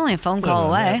 Yeah. I'm only a phone call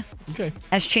away. Okay.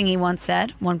 As Chingy once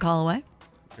said, one call away.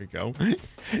 There you go.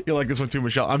 You like this one too,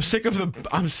 Michelle. I'm sick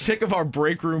of our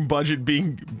break room budget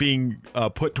being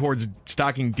put towards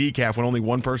stocking decaf when only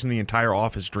one person in the entire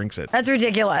office drinks it. That's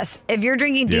ridiculous. If you're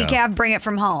drinking decaf, bring it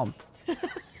from home.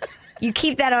 You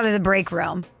keep that out of the break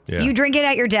room. Yeah. You drink it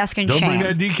at your desk and Don't shame. bring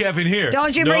that decaf in here.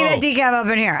 Don't you bring that decaf up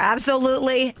in here.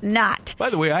 Absolutely not. By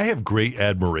the way, I have great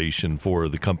admiration for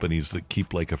the companies that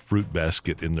keep like a fruit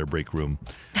basket in their break room.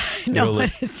 No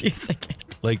one is using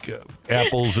it. Like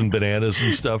apples and bananas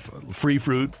and stuff. Free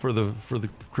fruit for the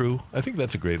crew. I think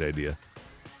that's a great idea.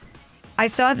 I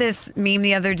saw this meme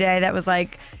the other day that was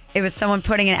like, it was someone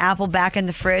putting an apple back in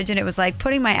the fridge, and it was like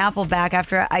putting my apple back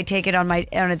after I take it on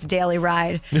its daily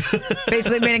ride.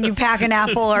 Basically meaning you pack an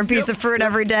apple or a piece of fruit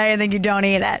every day and then you don't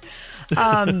eat it.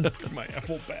 My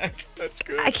apple back. That's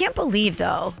good. I can't believe,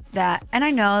 though, that, and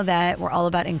I know that we're all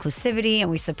about inclusivity and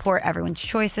we support everyone's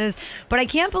choices, but I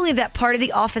can't believe that part of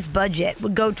the office budget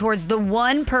would go towards the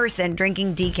one person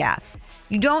drinking decaf.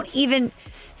 You don't even,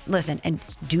 listen, and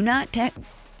do not text.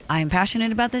 I am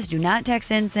passionate about this. Do not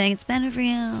text in saying it's better for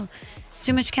you. It's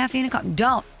too much caffeine and coffee.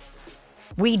 Don't.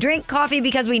 We drink coffee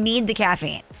because we need the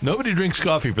caffeine. Nobody drinks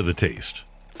coffee for the taste.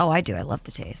 Oh, I do. I love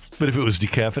the taste. But if it was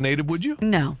decaffeinated, would you?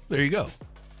 No. There you go.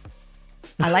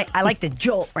 I like the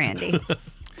jolt, Randy.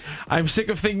 I'm sick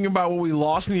of thinking about what we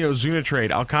lost in the Ozuna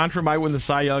trade. Alcantara might win the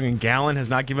Cy Young, and Gallen has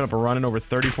not given up a run in over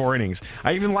 34 innings.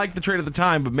 I even liked the trade at the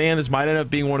time, but man, this might end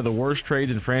up being one of the worst trades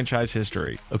in franchise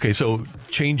history. Okay, so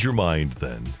change your mind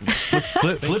then.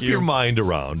 Flip your mind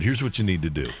around. Here's what you need to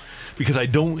do. Because I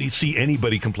don't see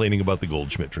anybody complaining about the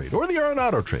Goldschmidt trade or the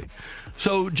Arenado trade.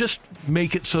 So just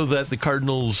make it so that the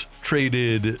Cardinals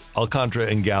traded Alcantara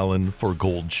and Gallen for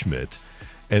Goldschmidt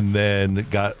and then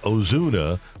got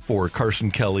Ozuna for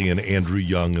Carson Kelly and Andrew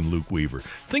Young and Luke Weaver.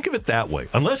 Think of it that way.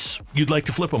 Unless you'd like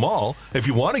to flip them all. If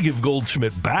you want to give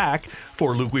Goldschmidt back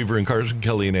for Luke Weaver and Carson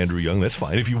Kelly and Andrew Young, that's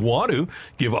fine. If you want to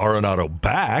give Arenado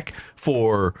back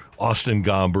for Austin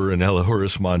Gomber and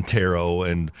Elehuris Montero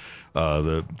and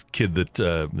the kid that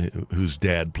whose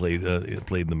dad played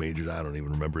in the majors, I don't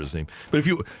even remember his name. But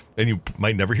you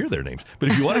might never hear their names. But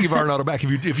if you want to give Arenado back,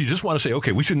 if you just want to say,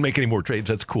 okay, we shouldn't make any more trades,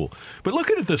 that's cool. But look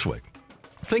at it this way.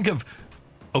 Think of,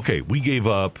 okay, we gave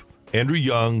up Andrew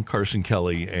Young, Carson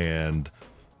Kelly, and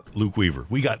Luke Weaver.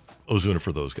 We got Ozuna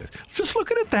for those guys. Just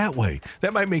look at it that way.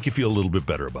 That might make you feel a little bit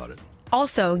better about it.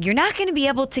 Also, you're not going to be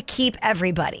able to keep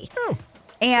everybody. No.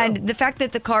 And the fact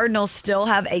that the Cardinals still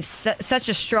have such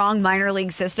a strong minor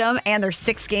league system, and they're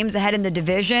 6 games ahead in the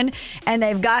division, and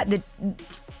they've got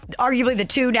arguably the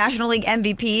 2 National League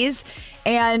MVPs,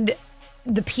 and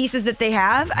the pieces that they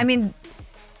have, I mean,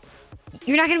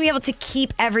 you're not going to be able to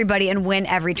keep everybody and win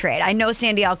every trade. I know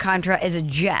Sandy Alcantara is a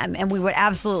gem, and we would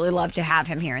absolutely love to have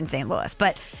him here in St. Louis.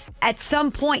 But at some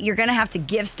point, you're going to have to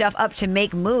give stuff up to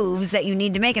make moves that you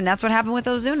need to make, and that's what happened with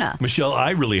Ozuna. Michelle,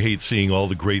 I really hate seeing all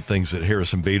the great things that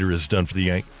Harrison Bader has done for the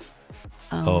Yankees.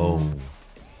 Oh.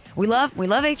 We love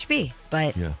HB,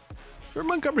 but yeah,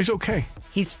 Montgomery's okay.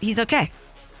 He's okay.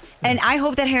 And I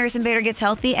hope that Harrison Bader gets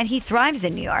healthy and he thrives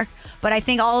in New York. But I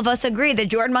think all of us agree that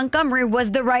Jordan Montgomery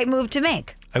was the right move to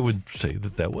make. I would say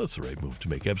that was the right move to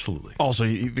make, absolutely. Also,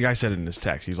 the guy said it in his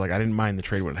text. He was like, I didn't mind the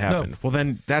trade when it happened. No. Well,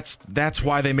 then that's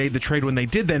why they made the trade when they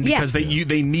did then, because they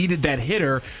needed that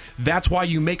hitter. That's why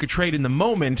you make a trade in the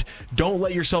moment. Don't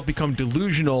let yourself become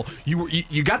delusional.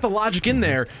 You got the logic in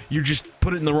there. You just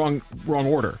put it in the wrong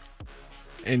order.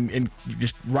 And you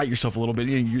just write yourself a little bit.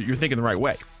 You're thinking the right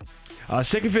way.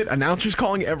 Sick of it. Announcers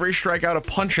calling every strikeout a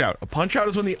punch out. A punch out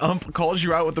is when the ump calls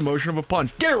you out with the motion of a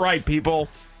punch. Get it right, people.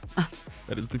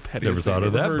 That is the pettiest Never thought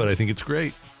of that, but I think it's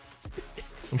great.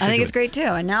 I think it's great too.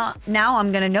 And now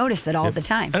I'm going to notice it all the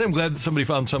time. And I'm glad that somebody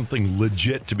found something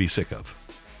legit to be sick of.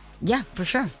 Yeah, for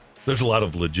sure. There's a lot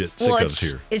of legit sick-ofs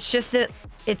here. It's just that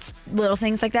it's little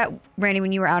things like that. Randy,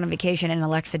 when you were out on vacation and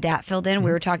Alexa Dat filled in,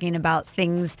 we were talking about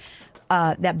things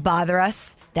that bother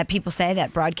us, that people say,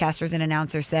 that broadcasters and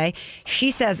announcers say.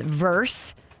 She says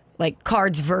verse, like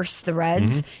Cards verse the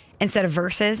Reds, instead of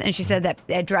verses. And she said that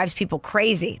it drives people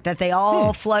crazy, that they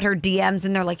all flood her DMs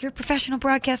and they're like, you're a professional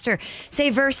broadcaster, say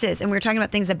verses. And we were talking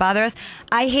about things that bother us.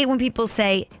 I hate when people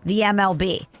say the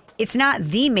MLB. It's not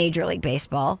the Major League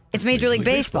Baseball. It's Major League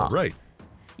Baseball. Right.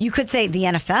 You could say the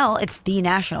NFL, it's the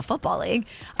National Football League.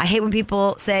 I hate when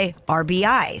people say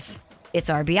RBIs. It's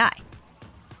RBI.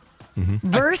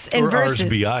 Verse and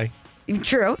versus. RSBI.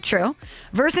 True.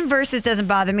 Verse and versus doesn't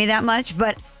bother me that much,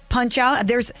 but punch out,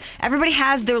 everybody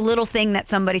has their little thing that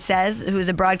somebody says who's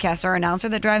a broadcaster or announcer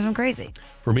that drives them crazy.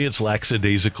 For me, it's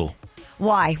lackadaisical.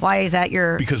 Why? Why is that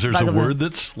your Because there's a word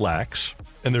that's lax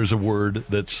and there's a word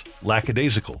that's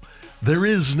lackadaisical. There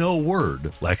is no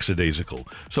word lackadaisical.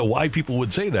 So why people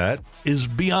would say that is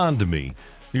beyond me.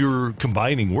 You're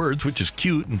combining words, which is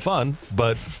cute and fun,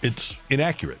 but it's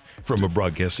inaccurate from a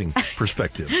broadcasting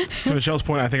perspective. To Michelle's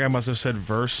point, I think I must have said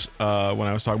verse when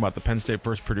I was talking about the Penn State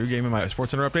versus Purdue game in my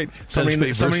SportsCenter update.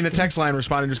 Somebody in the text line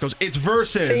responded and just goes, "It's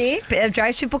versus." See, it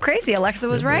drives people crazy. Alexa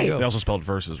was right. They also spelled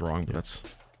versus wrong, but that's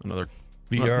another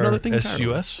thing.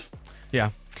 VRSUS?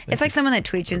 Yeah. It's like someone that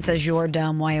tweets you and says, "You're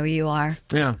dumb, YOUR."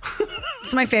 Yeah.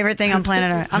 It's my favorite thing on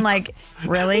planet Earth. I'm like,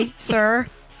 really, sir?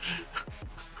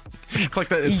 It's like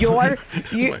that.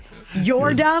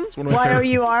 You're dumb,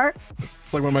 YOUR.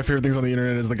 Like one of my favorite things on the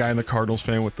internet is the guy in the Cardinals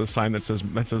fan with the sign that says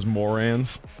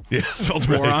morons. Yeah, spells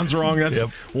morons wrong. That's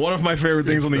one of my favorite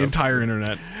things on the entire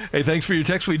internet. Hey, thanks for your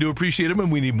text. We do appreciate them,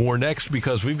 and we need more next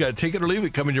because we've got Take It or Leave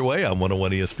It coming your way on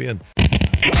 101 ESPN.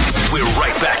 We're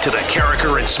right back to the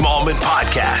Carricker and Smallman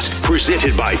podcast,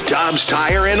 presented by Dobbs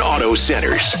Tire and Auto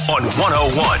Centers on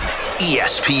 101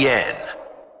 ESPN.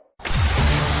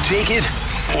 Take it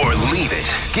or leave it.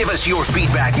 Give us your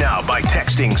feedback now by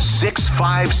texting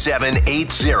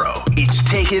 65780. It's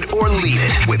Take It or Leave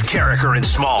It with Carricker and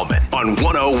Smallman on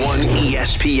 101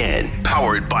 ESPN.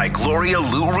 Powered by Gloria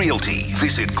Lou Realty.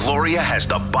 Visit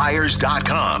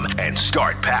GloriaHasTheBuyers.com and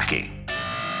start packing.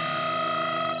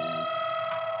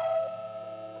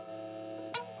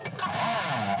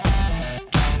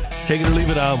 Take It or Leave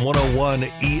It on 101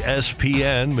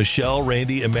 ESPN. Michelle,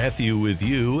 Randy, and Matthew with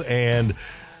you. And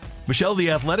Michelle,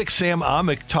 the Athletic Sam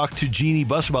Amick talked to Jeannie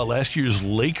Buss about last year's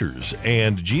Lakers.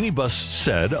 And Jeannie Buss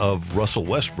said of Russell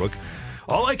Westbrook,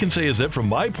 "All I can say is that from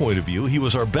my point of view, he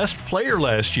was our best player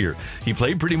last year. He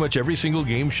played pretty much every single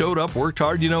game, showed up, worked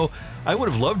hard. You know, I would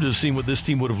have loved to have seen what this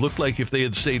team would have looked like if they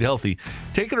had stayed healthy.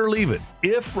 Take it or leave it.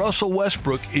 If Russell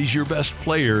Westbrook is your best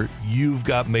player, you've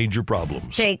got major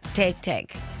problems." Take.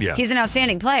 Yeah. He's an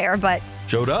outstanding player, but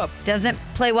showed up. Doesn't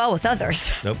play well with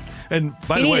others. Nope. And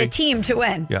by you the way, need a team to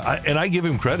win. Yeah, I give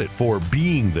him credit for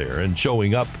being there and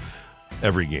showing up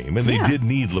every game. And they did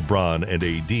need LeBron and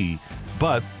AD,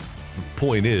 but the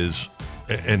point is,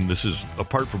 and this is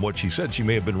apart from what she said, she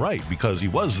may have been right because he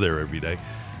was there every day.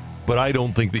 But I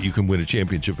don't think that you can win a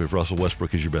championship if Russell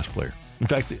Westbrook is your best player. In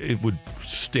fact, it would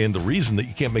stand to reason that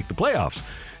you can't make the playoffs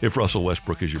if Russell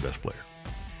Westbrook is your best player.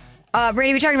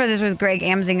 Brady, we talked about this with Greg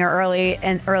Amsinger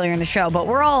earlier in the show, but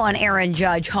we're all on Aaron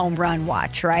Judge home run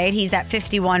watch, right? He's at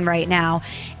 51 right now.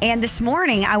 And this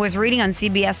morning, I was reading on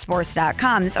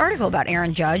CBSSports.com this article about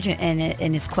Aaron Judge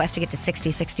and his quest to get to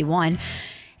 60-61.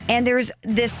 And there's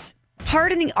this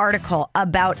part in the article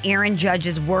about Aaron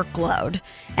Judge's workload.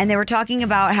 And they were talking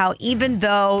about how even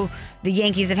though the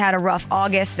Yankees have had a rough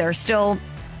August, they're still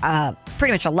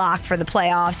pretty much a lock for the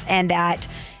playoffs, and that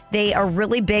they are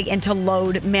really big into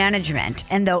load management.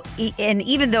 And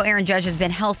even though Aaron Judge has been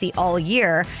healthy all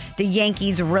year, the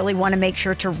Yankees really want to make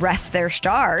sure to rest their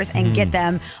stars and get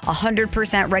them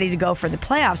 100% ready to go for the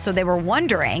playoffs. So they were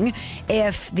wondering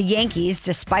if the Yankees,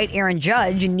 despite Aaron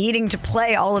Judge needing to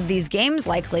play all of these games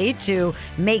likely to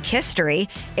make history,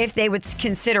 if they would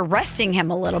consider resting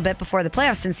him a little bit before the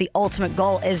playoffs, since the ultimate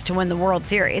goal is to win the World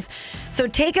Series. So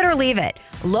take it or leave it.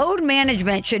 Load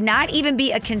management should not even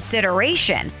be a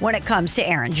consideration when it comes to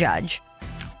Aaron Judge.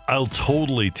 I'll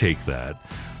totally take that.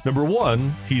 Number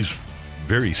one, he's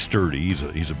very sturdy.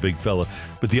 He's a big fella.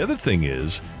 But the other thing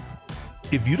is,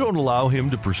 if you don't allow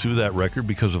him to pursue that record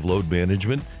because of load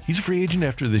management, he's a free agent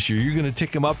after this year. You're going to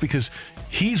tick him up because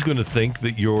he's going to think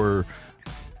that you're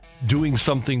doing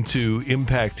something to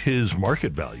impact his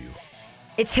market value.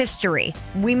 It's history.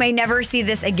 We may never see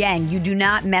this again. You do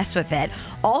not mess with it.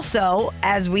 Also,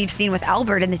 as we've seen with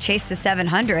Albert in the chase to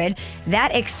 700,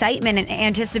 that excitement and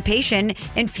anticipation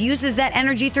infuses that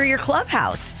energy through your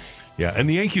clubhouse. Yeah, and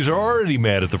the Yankees are already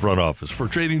mad at the front office for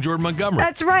trading Jordan Montgomery.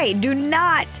 That's right. Do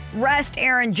not rest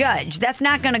Aaron Judge. That's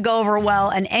not going to go over well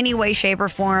in any way, shape, or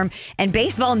form. And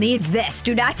baseball needs this.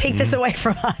 Do not take this away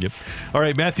from us. Yep. All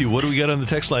right, Matthew, what do we got on the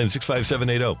text line?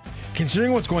 65780.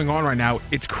 Considering what's going on right now,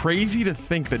 it's crazy to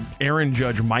think that Aaron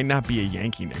Judge might not be a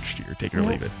Yankee next year. Take it or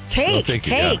leave it. Take.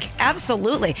 Yeah.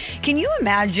 Absolutely. Can you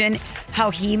imagine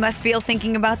how he must feel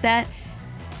thinking about that?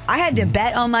 I had to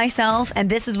bet on myself, and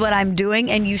this is what I'm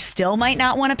doing, and you still might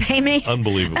not want to pay me.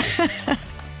 Unbelievable.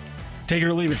 Take it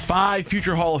or leave it. 5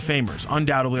 future Hall of Famers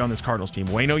undoubtedly on this Cardinals team.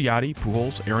 Waino, Yadi,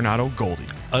 Pujols, Arenado, Goldie.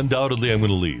 Undoubtedly, I'm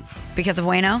going to leave. Because of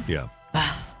Waino? Yeah.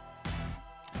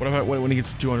 What about when he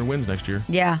gets to 200 wins next year?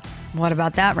 Yeah. What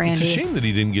about that, Randy? It's a shame that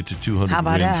he didn't get to 200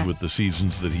 wins with the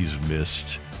seasons that he's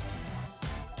missed.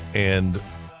 And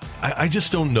I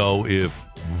just don't know if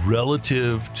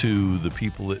relative to the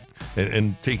people that,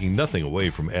 and taking nothing away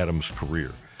from Adams'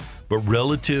 career, but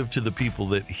relative to the people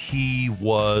that he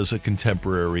was a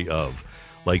contemporary of,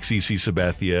 like CC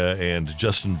Sabathia and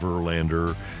Justin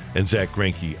Verlander and Zach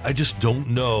Greinke, I just don't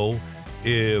know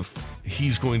if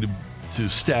he's going to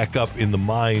stack up in the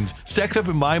minds, stacks up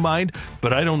in my mind,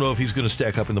 but I don't know if he's going to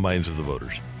stack up in the minds of the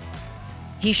voters.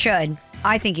 He should.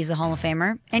 I think he's a Hall of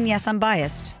Famer. And yes, I'm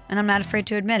biased, and I'm not afraid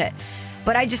to admit it.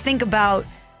 But I just think about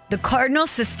the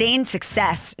Cardinals' sustained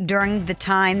success during the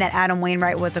time that Adam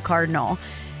Wainwright was a Cardinal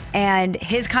and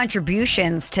his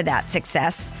contributions to that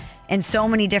success in so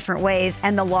many different ways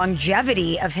and the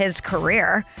longevity of his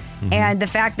career and the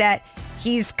fact that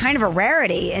he's kind of a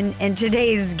rarity in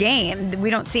today's game. We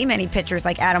don't see many pitchers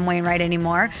like Adam Wainwright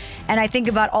anymore. And I think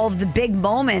about all of the big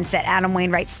moments that Adam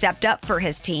Wainwright stepped up for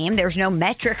his team. There's no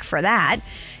metric for that.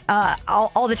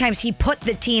 All the times he put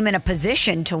the team in a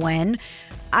position to win.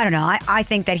 I don't know. I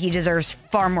think that he deserves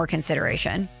far more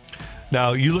consideration.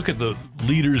 Now, you look at the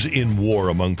leaders in WAR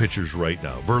among pitchers right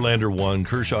now. Verlander 1,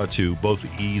 Kershaw 2, both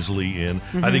easily in.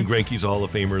 I think Greinke's a Hall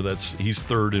of Famer. He's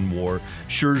 3rd in WAR.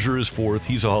 Scherzer is 4th.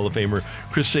 He's a Hall of Famer.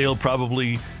 Chris Sale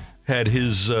probably had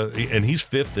his, and he's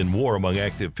 5th in WAR among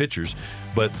active pitchers,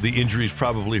 but the injuries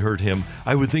probably hurt him.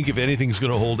 I would think if anything's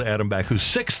going to hold Adam back, who's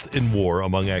 6th in WAR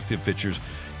among active pitchers,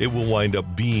 it will wind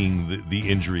up being the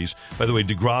injuries. By the way,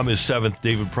 DeGrom is 7th,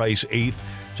 David Price 8th,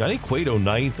 Johnny Cueto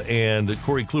 9th, and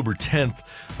Corey Kluber 10th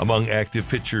among active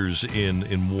pitchers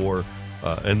in WAR.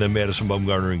 And then Madison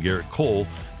Bumgarner and Garrett Cole,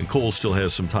 and Cole still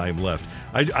has some time left.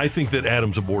 I think that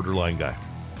Adam's a borderline guy.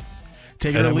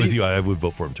 And I'm with you. I would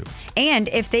vote for him too. And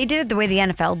if they did it the way the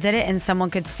NFL did it and someone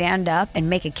could stand up and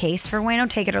make a case for Waino,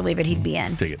 take it or leave it, he'd be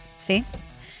in. Take it. See?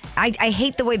 I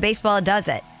hate the way baseball does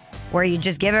it, where you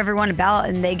just give everyone a ballot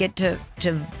and they get to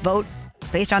vote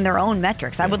based on their own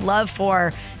metrics. I would love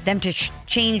for them to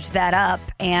change that up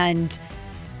and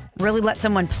really let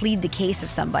someone plead the case of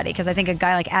somebody, because I think a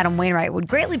guy like Adam Wainwright would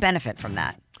greatly benefit from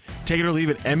that. Take it or leave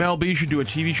it. MLB should do a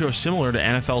TV show similar to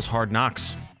NFL's Hard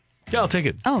Knocks. Yeah, I'll take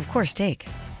it. Oh, of course, take.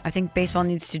 I think baseball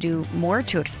needs to do more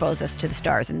to expose us to the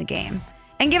stars in the game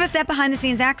and give us that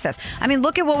behind-the-scenes access. I mean,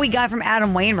 look at what we got from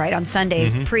Adam Wainwright on Sunday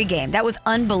pregame. That was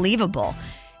unbelievable.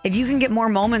 If you can get more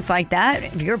moments like that,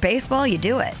 if you're baseball, you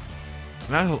do it.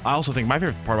 And I also think my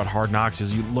favorite part about Hard Knocks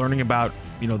is you learning about,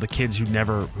 the kids who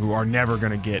are never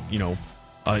going to get,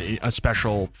 a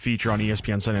special feature on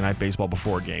ESPN Sunday Night Baseball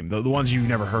before a game. The ones you've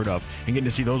never heard of, and getting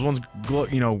to see those ones,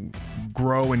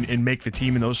 grow and make the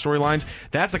team in those storylines.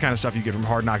 That's the kind of stuff you get from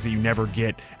Hard Knocks that you never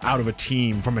get out of a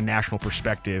team from a national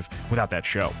perspective without that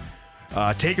show.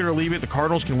 Take it or leave it. The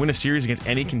Cardinals can win a series against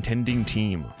any contending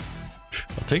team.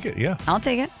 I'll take it, yeah. I'll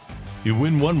take it. You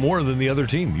win one more than the other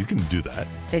team. You can do that.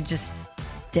 They just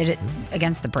did it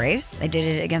against the Braves. They did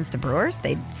it against the Brewers.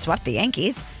 They swept the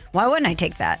Yankees. Why wouldn't I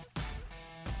take that?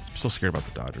 I'm still scared about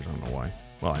the Dodgers. I don't know why.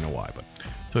 Well, I know why, but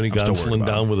Tony Gonsolin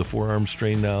down with a forearm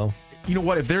strain now. You know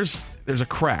what? If there's a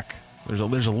crack, there's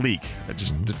a leak.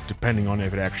 Just depending on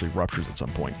if it actually ruptures at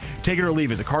some point. Take it or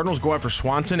leave it. The Cardinals go after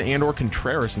Swanson and or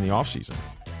Contreras in the offseason.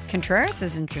 Contreras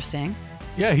is interesting.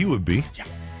 Yeah, he would be. Yeah.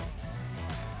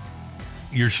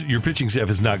 Your pitching staff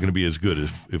is not going to be as good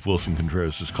if Wilson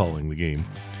Contreras is calling the game.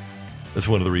 That's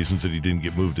one of the reasons that he didn't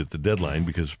get moved at the deadline,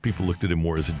 because people looked at him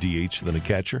more as a DH than a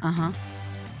catcher.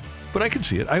 But I can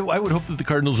see it. I would hope that the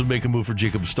Cardinals would make a move for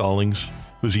Jacob Stallings,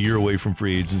 who's a year away from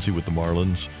free agency with the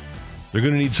Marlins. They're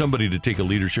going to need somebody to take a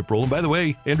leadership role. And by the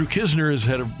way, Andrew Kisner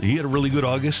had a really good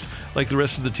August, like the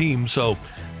rest of the team. So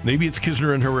maybe it's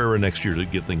Kisner and Herrera next year to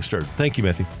get things started. Thank you,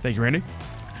 Matthew. Thank you, Randy.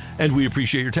 And we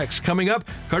appreciate your text. Coming up,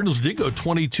 Cardinals did go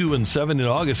 22-7 in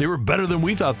August. They were better than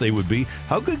we thought they would be.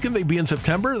 How good can they be in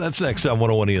September? That's next on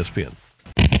 101 ESPN.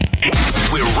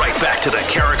 We're right back to the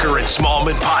Carricker and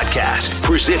Smallman podcast,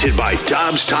 presented by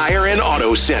Dobbs Tire and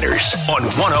Auto Centers on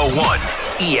 101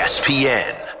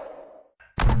 ESPN.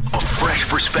 A fresh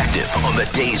perspective on the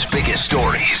day's biggest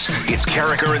stories. It's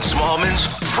Carricker and Smallman's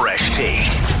Fresh Take.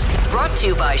 Brought to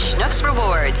you by Schnucks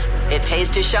Rewards. It pays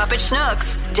to shop at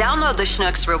Schnucks. Download the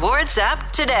Schnucks Rewards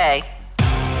app today.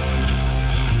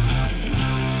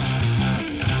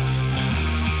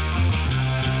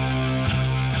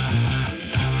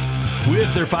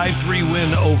 With their 5-3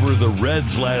 win over the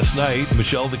Reds last night,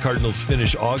 Michelle, the Cardinals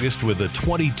finished August with a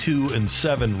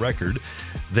 22-7 record.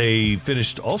 They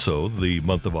finished also the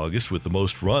month of August with the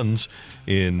most runs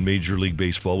in Major League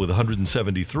Baseball with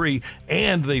 173,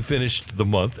 and they finished the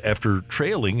month after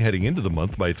trailing heading into the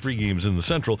month by 3 games in the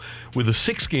Central with a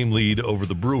 6-game lead over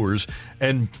the Brewers.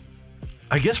 And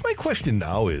I guess my question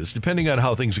now is, depending on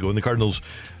how things go, and the Cardinals,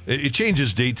 it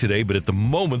changes day to day, but at the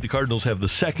moment, the Cardinals have the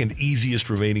second easiest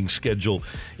remaining schedule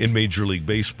in Major League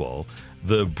Baseball.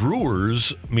 The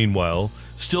Brewers, meanwhile,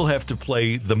 still have to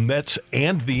play the Mets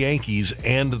and the Yankees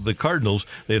and the Cardinals.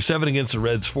 They have 7 against the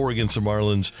Reds, 4 against the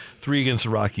Marlins, 3 against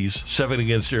the Rockies, 7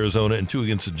 against Arizona, and 2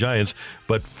 against the Giants,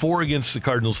 but 4 against the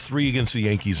Cardinals, 3 against the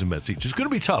Yankees and Mets each. It's going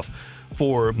to be tough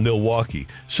for Milwaukee.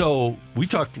 So we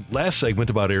talked last segment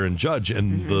about Aaron Judge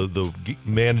and the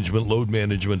management, load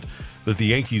management that the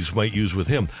Yankees might use with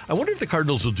him. I wonder if the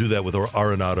Cardinals will do that with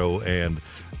Arenado and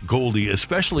Goldie,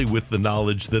 especially with the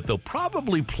knowledge that they'll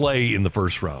probably play in the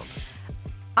first round.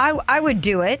 I would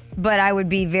do it, but I would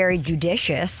be very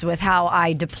judicious with how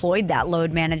I deployed that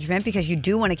load management because you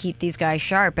do want to keep these guys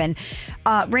sharp. And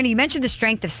Randy, you mentioned the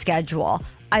strength of schedule.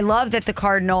 I love that the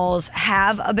Cardinals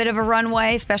have a bit of a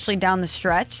runway, especially down the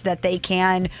stretch, that they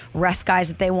can rest guys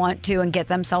if they want to and get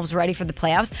themselves ready for the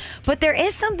playoffs. But there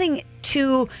is something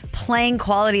to playing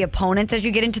quality opponents as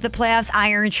you get into the playoffs.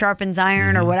 Iron sharpens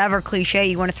iron, or whatever cliche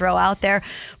you want to throw out there.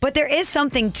 But there is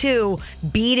something to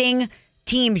beating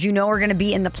teams you know are going to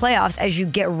be in the playoffs as you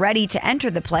get ready to enter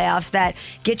the playoffs that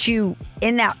gets you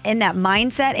in that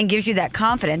mindset and gives you that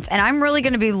confidence. And I'm really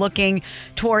going to be looking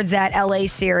towards that LA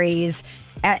series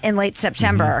in late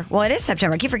September. Well, it is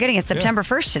September. I keep forgetting it's September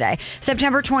 1st today.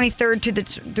 September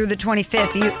 23rd through the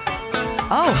 25th.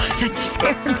 That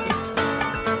scared me.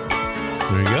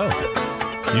 There you go.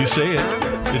 You say it.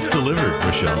 It's delivered,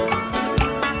 Michelle.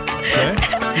 Okay?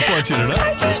 Just want you to know.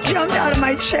 I just jumped out of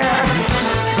my chair.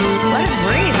 Let it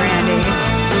breathe, Randy.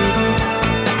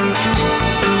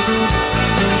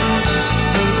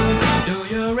 Do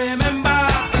you remember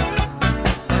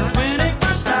when it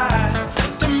first started?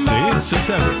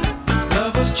 September.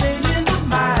 Love was changing the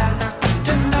minds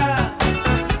tonight.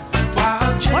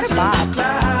 What a bob.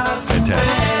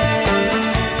 Fantastic.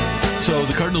 So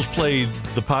the Cardinals played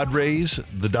the Padres,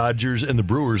 the Dodgers, and the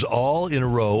Brewers all in a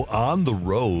row on the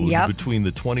road between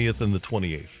the 20th and the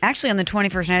 28th. Actually, on the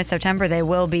 21st night of September, they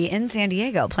will be in San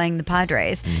Diego playing the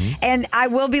Padres. And I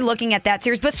will be looking at that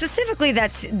series, but specifically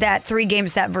that 3-game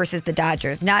set versus the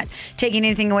Dodgers. Not taking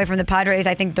anything away from the Padres.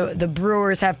 I think the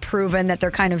Brewers have proven that they're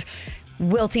kind of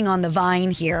wilting on the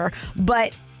vine here.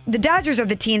 But the Dodgers are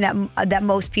the team that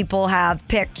most people have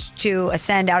picked to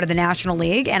ascend out of the National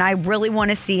League, and I really want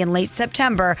to see in late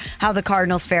September how the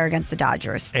Cardinals fare against the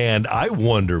Dodgers. And I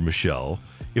wonder, Michelle,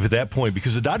 if at that point,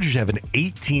 because the Dodgers have an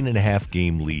 18.5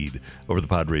 game lead over the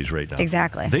Padres right now.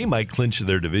 Exactly. They might clinch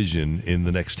their division in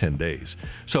the next 10 days.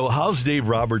 So how's Dave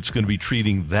Roberts going to be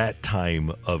treating that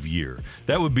time of year?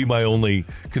 That would be my only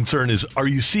concern is, are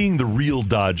you seeing the real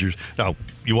Dodgers? Now,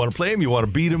 you want to play them, you want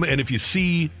to beat them, and if you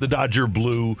see the Dodger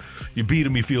blue, you beat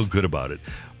them, you feel good about it.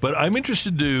 But I'm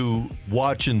interested to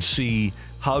watch and see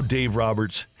how Dave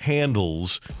Roberts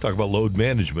handles, talk about load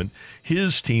management,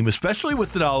 his team, especially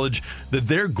with the knowledge that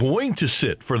they're going to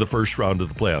sit for the first round of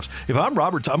the playoffs. If I'm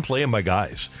Roberts, I'm playing my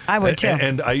guys. I would too.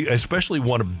 And I especially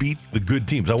want to beat the good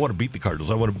teams. I want to beat the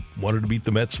Cardinals. I wanted to beat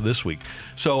the Mets this week.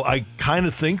 So I kind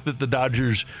of think that the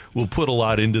Dodgers will put a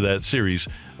lot into that series.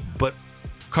 But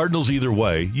Cardinals either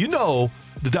way, the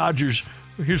Dodgers,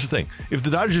 here's the thing. If the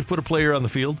Dodgers put a player on the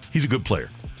field, he's a good player.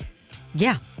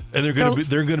 Yeah. And they're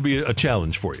going to be a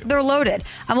challenge for you. They're loaded.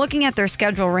 I'm looking at their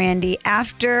schedule, Randy.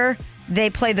 After they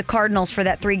play the Cardinals for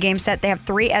that 3-game set, they have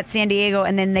 3 at San Diego,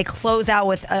 and then they close out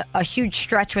with a huge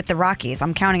stretch with the Rockies.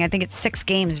 I'm counting. I think it's 6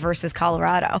 games versus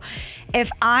Colorado. If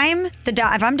I'm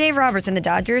Dave Roberts and the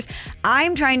Dodgers,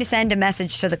 I'm trying to send a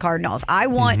message to the Cardinals. I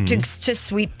want to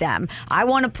sweep them. I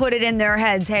want to put it in their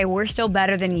heads, hey, we're still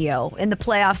better than you, and the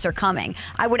playoffs are coming.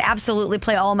 I would absolutely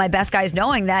play all of my best guys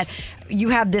knowing that you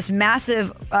have this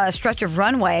massive stretch of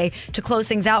runway to close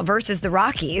things out versus the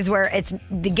Rockies, where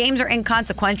the games are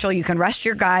inconsequential. You can rest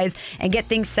your guys and get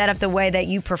things set up the way that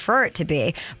you prefer it to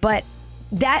be. But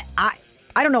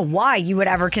I don't know why you would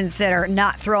ever consider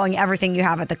not throwing everything you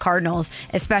have at the Cardinals,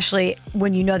 especially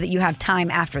when you know that you have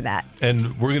time after that.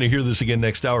 And we're going to hear this again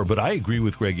next hour, but I agree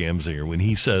with Greg Amsinger when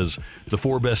he says the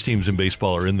 4 best teams in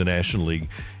baseball are in the National League.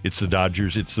 It's the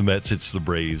Dodgers, it's the Mets, it's the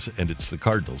Braves, and it's the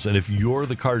Cardinals. And if you're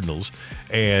the Cardinals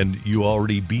and you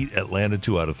already beat Atlanta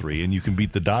 2 out of 3, and you can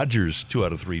beat the Dodgers 2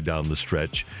 out of 3 down the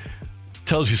stretch,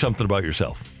 tells you something about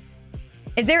yourself.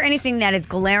 Is there anything that is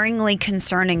glaringly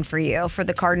concerning for you for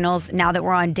the Cardinals now that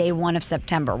we're on day 1 of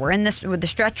September? We're in this with the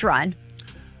stretch run.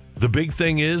 The big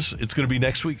thing is it's going to be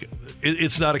next week.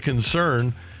 It's not a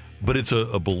concern, but it's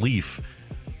a belief.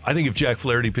 I think if Jack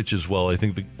Flaherty pitches well, I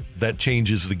think that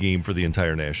changes the game for the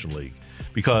entire National League,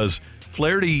 because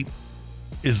Flaherty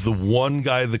is the one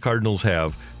guy the Cardinals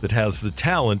have that has the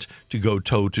talent to go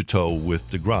toe-to-toe with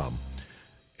DeGrom.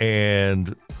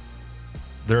 And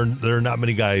there are not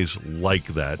many guys like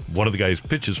that. One of the guys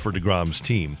pitches for DeGrom's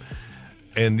team.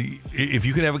 And if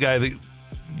you can have a guy that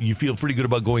you feel pretty good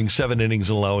about going 7 innings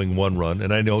and allowing 1 run,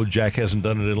 and I know Jack hasn't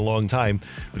done it in a long time,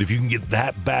 but if you can get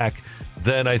that back,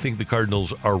 then I think the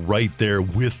Cardinals are right there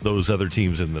with those other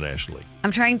teams in the National League. I'm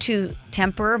trying to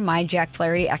temper my Jack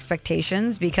Flaherty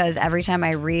expectations because every time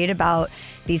I read about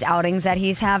these outings that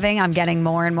he's having, I'm getting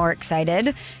more and more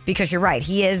excited because you're right.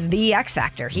 He is the X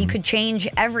factor. He could change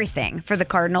everything for the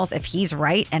Cardinals if he's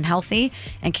right and healthy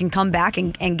and can come back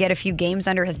and get a few games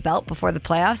under his belt before the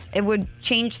playoffs. It would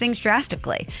change things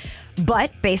drastically.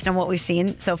 But based on what we've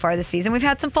seen so far this season, we've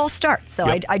had some false starts. So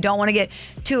I don't want to get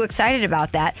too excited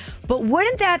about that. But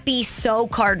wouldn't that be so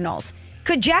Cardinals?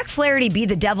 Could Jack Flaherty be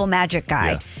the devil magic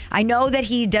guy? Yeah. I know that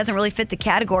he doesn't really fit the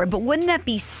category, but wouldn't that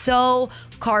be so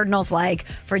Cardinals-like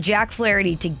for Jack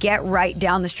Flaherty to get right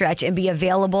down the stretch and be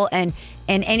available and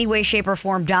in any way, shape, or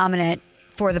form dominant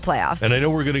for the playoffs? And I know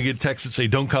we're going to get texts that say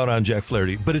don't count on Jack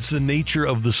Flaherty, but it's the nature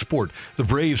of the sport. The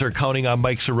Braves are counting on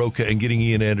Mike Soroka and getting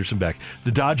Ian Anderson back.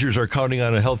 The Dodgers are counting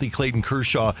on a healthy Clayton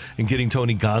Kershaw and getting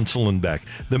Tony Gonsolin back.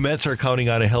 The Mets are counting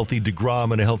on a healthy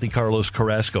DeGrom and a healthy Carlos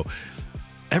Carrasco.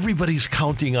 Everybody's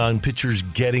counting on pitchers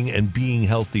getting and being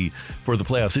healthy for the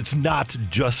playoffs. It's not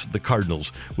just the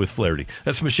Cardinals with Flaherty.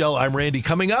 That's Michelle. I'm Randy.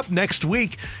 Coming up next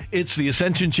week, it's the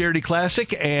Ascension Charity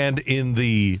Classic, and in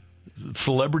the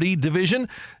Celebrity division,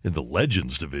 in the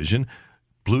Legends division,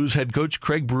 Blues head coach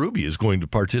Craig Berube is going to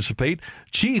participate.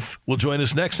 Chief will join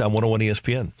us next on 101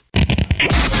 ESPN.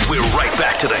 We're right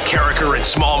back to the Carricker and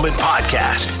Smallman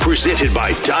podcast, presented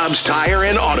by Dobbs Tire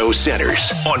and Auto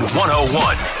Centers on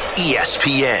 101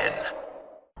 ESPN.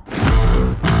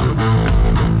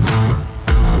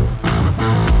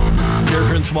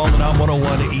 Carricker and Smallman on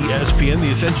 101 ESPN. The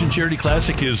Ascension Charity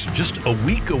Classic is just a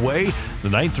week away, the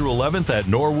 9th through 11th at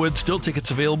Norwood. Still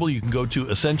tickets available. You can go to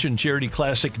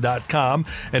ascensioncharityclassic.com.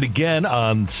 And again,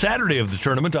 on Saturday of the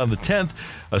tournament, on the 10th,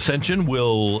 Ascension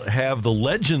will have the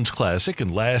Legends Classic,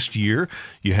 and last year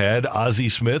you had Ozzie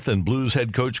Smith and Blues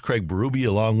head coach Craig Berube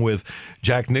along with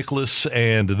Jack Nicklaus,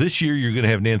 and this year you're going to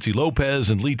have Nancy Lopez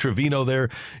and Lee Trevino there.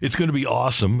 It's going to be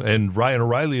awesome, and Ryan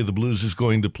O'Reilly of the Blues is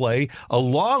going to play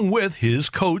along with his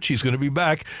coach. He's going to be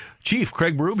back, Chief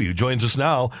Craig Berube, who joins us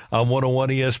now on 101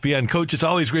 ESPN. Coach, it's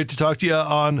always great to talk to you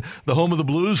on the home of the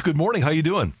Blues. Good morning. How you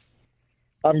doing?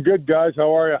 I'm good, guys.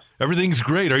 How are you? Everything's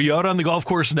great. Are you out on the golf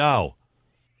course now?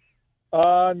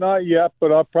 Not yet,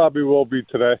 but I probably will be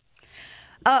today.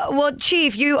 Well,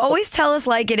 Chief, you always tell us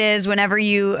like it is whenever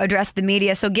you address the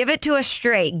media, so give it to us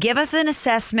straight. Give us an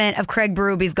assessment of Craig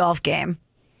Berube's golf game.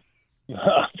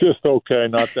 Just okay,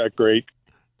 not that great.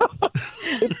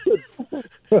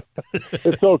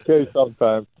 It's okay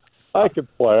sometimes. I can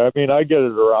play. I mean, I get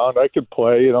it around. I can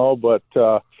play, but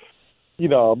I'm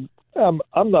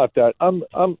not that. I'm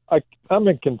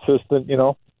inconsistent,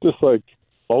 just like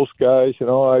most guys,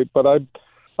 but I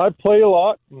play a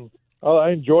lot and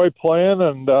I enjoy playing,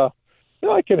 and I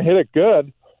can hit it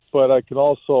good, but I can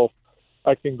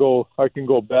go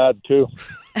bad too.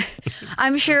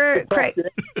 I'm sure, Craig.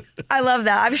 I love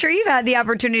that. I'm sure you've had the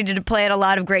opportunity to play at a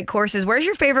lot of great courses. Where's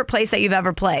your favorite place that you've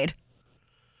ever played?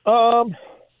 Well,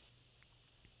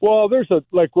 there's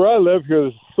where I live here,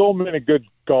 there's so many good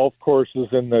golf courses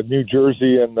in the New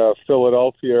Jersey and the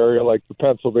Philadelphia area, like the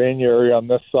Pennsylvania area on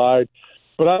this side.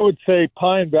 But I would say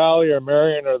Pine Valley or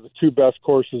Marion are the two best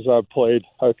courses I've played,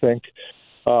 I think.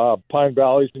 Pine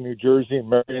Valley's in New Jersey and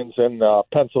Marion's in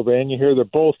Pennsylvania here. They're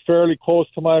both fairly close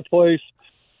to my place.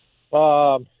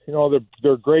 They're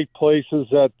great places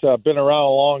that have been around a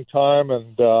long time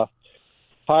and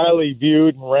highly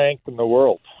viewed and ranked in the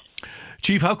world.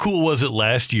 Chief, how cool was it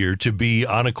last year to be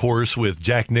on a course with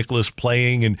Jack Nicklaus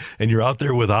playing, and you're out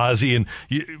there with Ozzie, and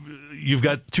you've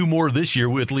got two more this year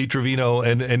with Lee Trevino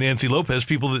and Nancy Lopez,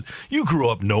 people that you grew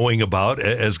up knowing about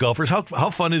as golfers.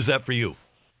 How fun is that for you?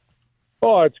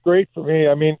 Oh, it's great for me.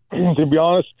 I mean, to be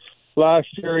honest, last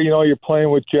year, you're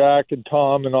playing with Jack and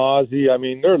Tom and Ozzie. I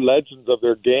mean, they're legends of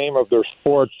their game, of their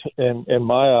sports in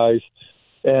my eyes,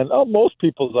 and most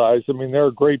people's eyes. I mean,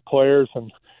 they're great players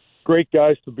and great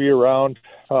guys to be around.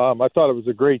 I thought it was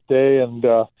a great day, and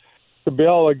to be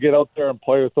able to get out there and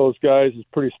play with those guys is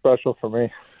pretty special for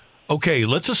me. Okay,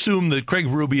 let's assume that Craig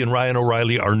Ruby and Ryan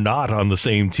O'Reilly are not on the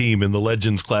same team in the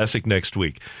Legends Classic next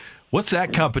week. What's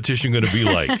that competition going to be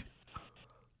like?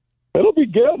 It'll be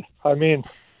good. I mean,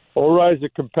 O'Reilly's a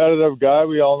competitive guy.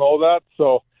 We all know that.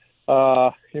 So,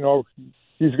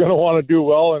 he's going to want to do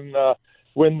well and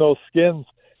win those skins.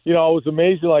 It was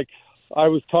amazing. Like, I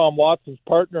was Tom Watson's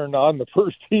partner, and on the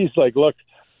first tee, he's like, look,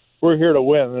 we're here to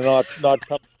win and not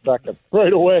come second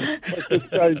right away. Like, this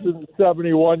guy's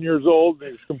 71 years old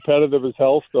and he's competitive as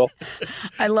hell still.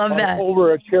 I love that.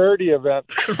 Over a charity event.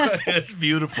 That's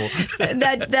beautiful.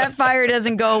 that fire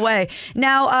doesn't go away.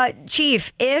 Now,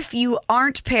 Chief, if you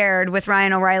aren't paired with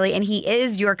Ryan O'Reilly and he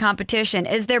is your competition,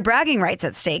 is there bragging rights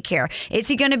at stake here? Is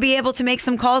he going to be able to make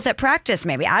some calls at practice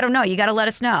maybe? I don't know. You got to let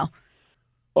us know.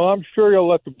 Well, I'm sure he'll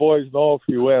let the boys know if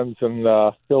he wins, and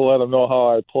he'll let them know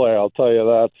how I play. I'll tell you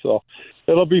that. So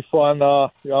it'll be fun.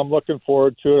 I'm looking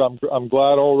forward to it. I'm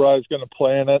glad O'Reilly's going to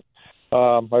play in it.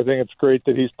 I think it's great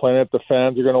that he's playing it. The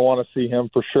fans are going to want to see him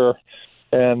for sure,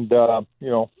 and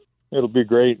it'll be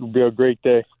great. It'll be a great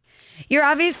day. You're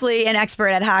obviously an expert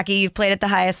at hockey. You've played at the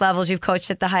highest levels. You've coached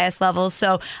at the highest levels.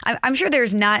 So I'm sure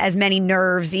there's not as many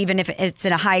nerves, even if it's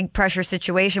in a high-pressure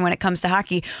situation when it comes to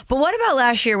hockey. But what about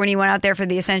last year when you went out there for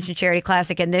the Ascension Charity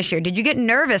Classic and this year? Did you get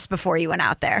nervous before you went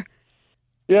out there?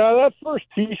 Yeah, that first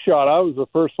tee shot, I was the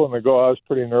first one to go. I was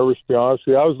pretty nervous, to be honest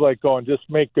with you. I was like going, just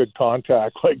make good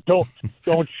contact. Like, don't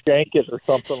shank it or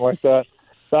something like that.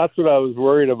 That's what I was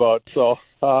worried about. So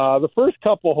the first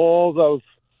couple holes,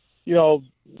 I was,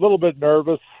 a little bit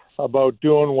nervous about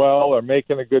doing well or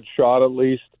making a good shot at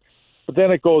least. But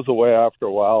then it goes away after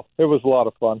a while. It was a lot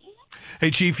of fun.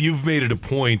 Hey, Chief, you've made it a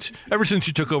point, ever since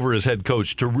you took over as head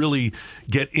coach, to really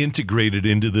get integrated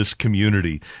into this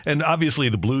community. And obviously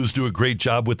the Blues do a great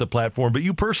job with the platform, but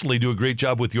you personally do a great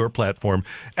job with your platform.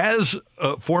 As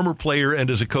a former player and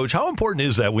as a coach, how important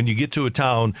is that when you get to a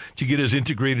town to get as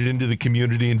integrated into the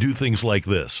community and do things like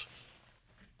this?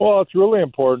 Well, it's really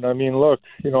important. I mean, look,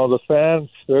 the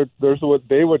fans,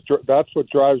 that's what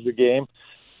drives the game.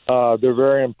 They're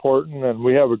very important, and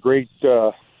we have a great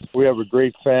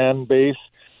fan base.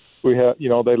 We have,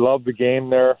 they love the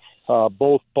game there,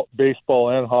 both baseball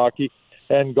and hockey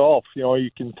and golf.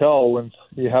 You can tell when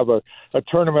you have a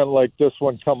tournament like this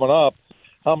one coming up,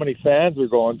 how many fans are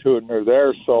going to it and they're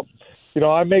there. So,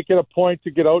 I make it a point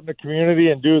to get out in the community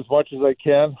and do as much as I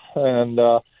can,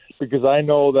 and because I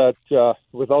know that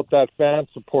without that fan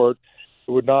support,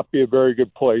 it would not be a very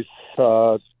good place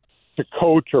to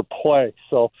coach or play.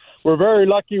 So we're very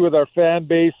lucky with our fan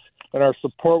base and our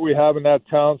support we have in that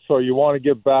town. So you want to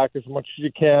give back as much as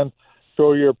you can.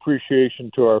 Show your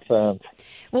appreciation to our fans.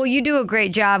 Well, you do a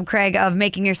great job, Craig, of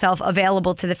making yourself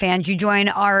available to the fans. You join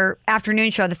our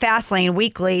afternoon show, The Fast Lane,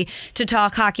 weekly to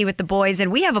talk hockey with the boys. And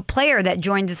we have a player that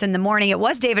joins us in the morning. It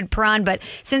was David Perron, but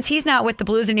since he's not with the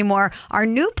Blues anymore, our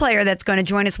new player that's going to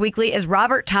join us weekly is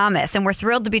Robert Thomas. And we're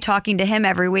thrilled to be talking to him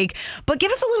every week. But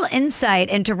give us a little insight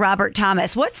into Robert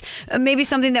Thomas. What's maybe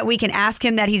something that we can ask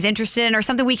him that he's interested in or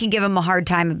something we can give him a hard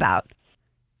time about?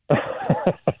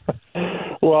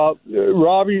 Well,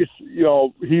 Robbie's,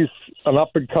 he's an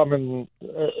up-and-coming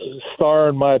star,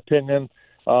 in my opinion.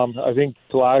 I think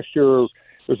last year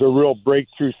was a real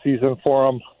breakthrough season for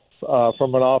him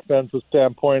from an offensive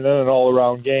standpoint and an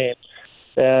all-around game.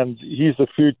 And he's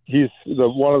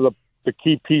one of the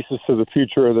key pieces to the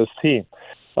future of this team.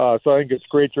 So I think it's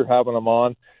great you're having him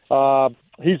on.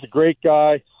 He's a great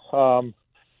guy.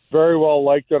 Very well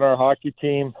liked on our hockey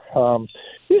team.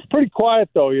 He's pretty quiet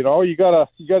though, you gotta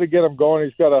get him going.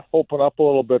 He's gotta open up a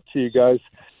little bit to you guys.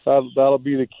 That'll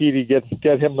be the key to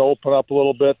get him to open up a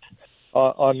little bit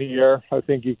on the air. I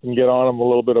think you can get on him a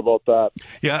little bit about that.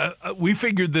 Yeah, we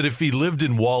figured that if he lived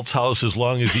in Walt's house as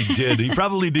long as he did, he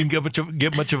probably didn't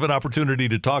get much of an opportunity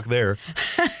to talk there.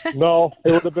 No,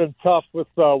 it would have been tough with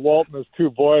Walt and his two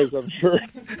boys, I'm sure.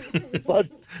 But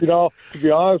to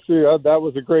be honest with you, that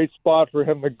was a great spot for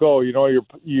him to go. You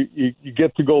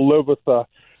get to go live with a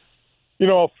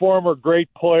former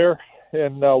great player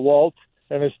in Walt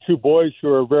and his two boys who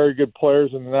are very good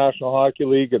players in the National Hockey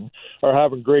League and are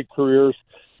having great careers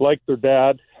like their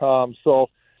dad. So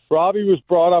Robbie was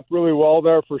brought up really well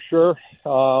there for sure.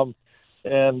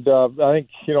 And I think,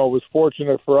 it was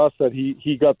fortunate for us that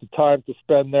he got the time to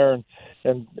spend there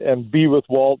and be with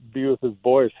Walt, be with his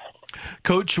boys.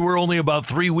 Coach, we're only about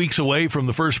 3 weeks away from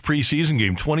the first preseason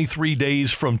game. 23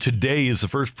 days from today is the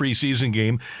first preseason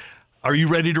game. Are you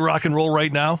ready to rock and roll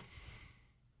right now?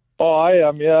 Oh, I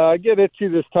am. Yeah, I get itchy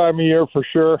this time of year for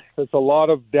sure. It's a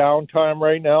lot of downtime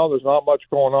right now. There's not much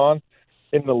going on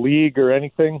in the league or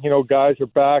anything. Guys are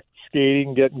back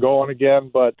skating, getting going again,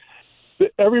 but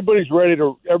everybody's ready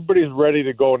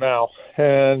to go now,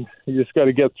 and you just got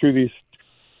to get through these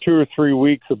 2 or 3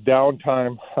 weeks of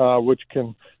downtime, which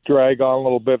can drag on a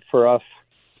little bit for us.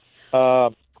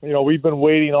 We've been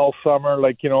waiting all summer,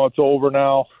 it's over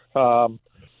now.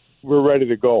 We're ready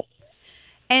to go.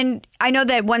 And I know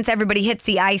that once everybody hits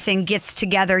the ice and gets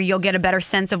together, you'll get a better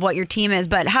sense of what your team is.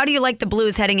 But how do you like the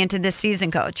Blues heading into this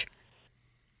season, Coach?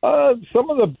 Some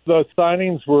of the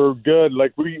signings were good.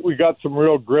 Like we got some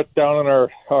real grit down in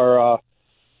our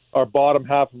bottom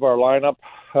half of our lineup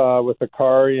with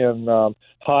Akari and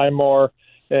Highmore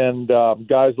and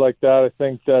guys like that. I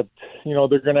think that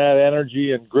they're going to add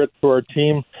energy and grit to our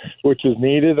team, which is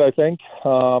needed. I think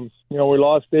we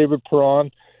lost David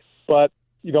Perron, but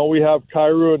we have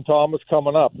Kyrou and Thomas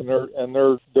coming up, and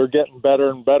they're getting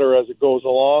better and better as it goes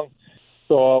along.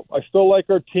 So I still like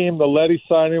our team. The Leddy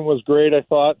signing was great, I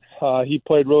thought. He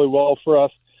played really well for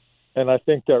us, and I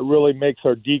think that really makes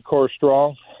our D-core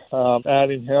strong,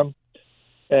 adding him.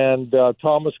 And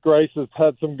Thomas Greiss has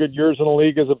had some good years in the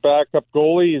league as a backup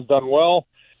goalie. He's done well,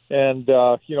 and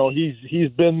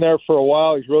he's been there for a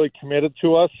while. He's really committed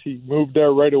to us. He moved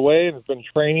there right away and has been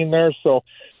training there, so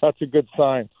that's a good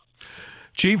sign.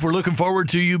 Chief, we're looking forward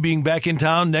to you being back in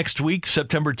town next week,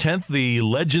 September 10th, the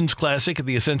Legends Classic at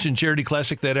the Ascension Charity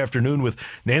Classic that afternoon with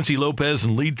Nancy Lopez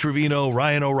and Lee Trevino,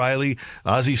 Ryan O'Reilly,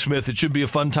 Ozzie Smith. It should be a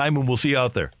fun time, and we'll see you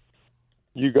out there.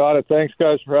 You got it. Thanks,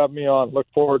 guys, for having me on. Look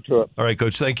forward to it. All right,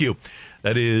 Coach, thank you.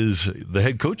 That is the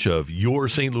head coach of your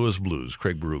St. Louis Blues,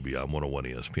 Craig Berube, on 101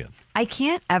 ESPN. I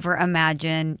can't ever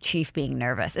imagine Chief being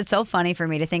nervous. It's so funny for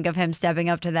me to think of him stepping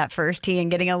up to that first tee and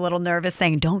getting a little nervous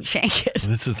saying, don't shank it.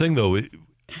 That's the thing, though.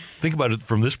 Think about it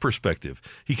from this perspective.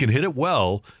 He can hit it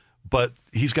well, but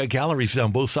he's got galleries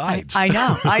down both sides. I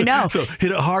know. So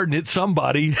hit it hard and hit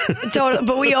somebody. Totally.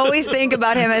 But we always think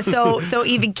about him as so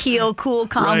even keel, cool,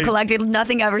 calm, right. Collected.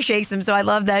 Nothing ever shakes him. So I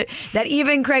love that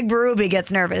even Craig Berube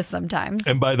gets nervous sometimes.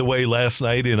 And by the way, last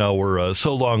night in our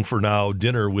So Long For Now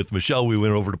dinner with Michelle, we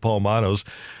went over to Paul Manos.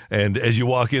 And as you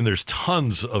walk in, there's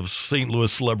tons of St. Louis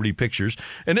celebrity pictures.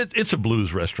 And it's a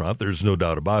blues restaurant. There's no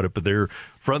doubt about it. But they're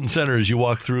front and center as you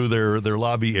walk through their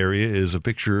lobby area is a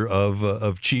picture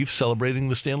of Chief celebrating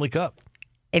the Stanley Cup.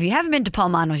 If you haven't been to Paul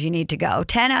Manos, you need to go.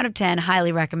 10 out of 10,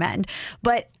 highly recommend.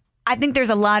 But I think there's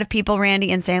a lot of people,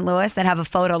 Randy, in St. Louis that have a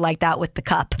photo like that with the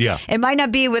cup. Yeah. It might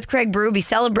not be with Craig Berube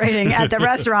celebrating at the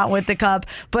restaurant with the cup,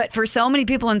 but for so many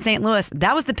people in St. Louis,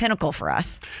 that was the pinnacle for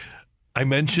us. I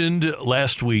mentioned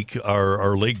last week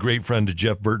our late great friend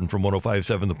Jeff Burton from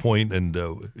 105.7 The Point, and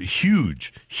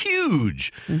huge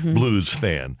Blues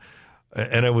fan.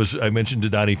 And I mentioned to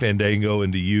Donnie Fandango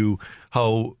and to you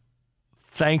how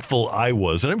thankful I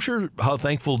was, and I'm sure how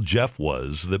thankful Jeff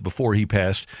was that before he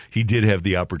passed, he did have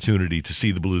the opportunity to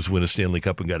see the Blues win a Stanley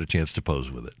Cup and got a chance to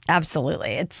pose with it.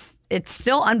 Absolutely. It's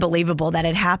still unbelievable that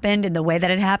it happened in the way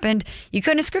that it happened. You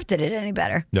couldn't have scripted it any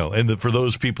better. No, and for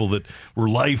those people that were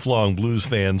lifelong Blues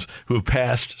fans who have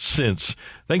passed since,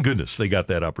 thank goodness they got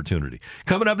that opportunity.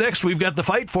 Coming up next, we've got the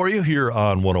fight for you here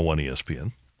on 101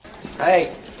 ESPN.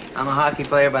 Hey, I'm a hockey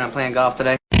player, but I'm playing golf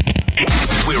today.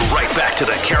 We're right back to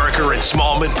the Carricker and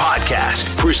Smallman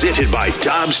podcast, presented by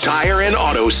Dobbs Tire and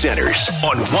Auto Centers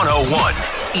on 101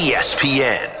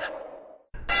 ESPN.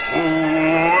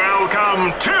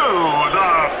 Welcome to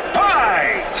the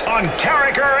fight on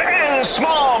Carricker and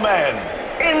Smallman.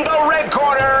 In the red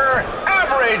corner,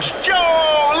 Average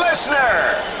Joe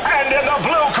Listener. And in the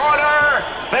blue corner,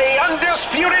 the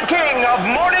undisputed king of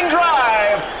morning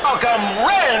drive, welcome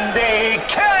Randy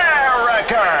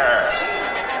Carricker.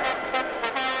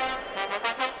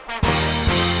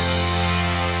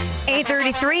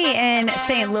 8:33 in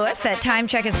St. Louis. That time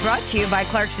check is brought to you by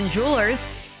Clarkson Jewelers,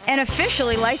 an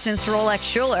officially licensed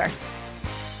Rolex jeweler.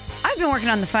 I've been working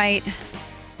on the fight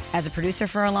as a producer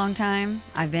for a long time.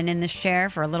 I've been in this chair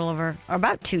for a little over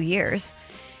about 2 years.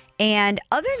 And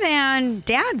other than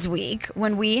Dad's Week,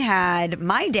 when we had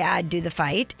my dad do the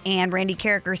fight and Randy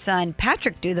Carricker's son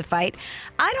Patrick do the fight,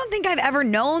 I don't think I've ever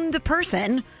known the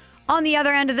person on the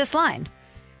other end of this line.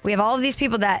 We have all of these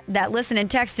people that listen and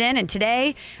text in, and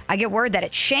today I get word that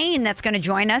it's Shane that's going to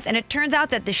join us, and it turns out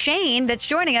that the Shane that's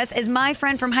joining us is my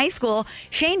friend from high school,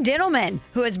 Shane Diddleman,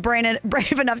 who is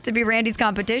brave enough to be Randy's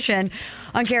competition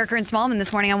on Carricker and Smallman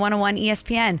this morning on 101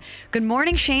 ESPN. Good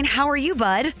morning, Shane. How are you,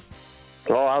 bud?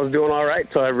 Well, I was doing all right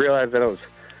until I realized that I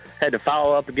had to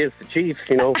follow up against the Chiefs,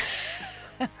 you know.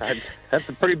 That's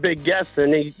a pretty big guess,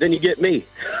 and then you get me.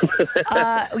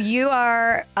 You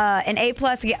are an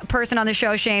A-plus person on the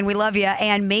show, Shane. We love you.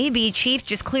 And maybe Chief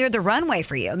just cleared the runway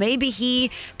for you. Maybe he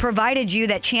provided you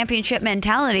that championship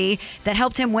mentality that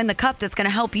helped him win the cup that's going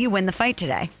to help you win the fight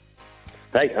today.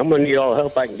 Hey, I'm going to need all the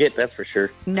help I can get, that's for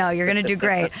sure. No, you're going to do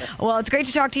great. Well, it's great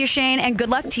to talk to you, Shane, and good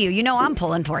luck to you. You know I'm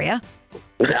pulling for you.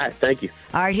 Thank you.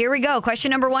 All right, here we go.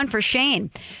 Question number 1 for Shane.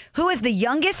 Who is the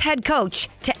youngest head coach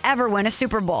to ever win a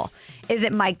Super Bowl? Is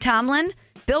it Mike Tomlin,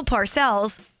 Bill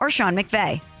Parcells, or Sean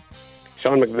McVay?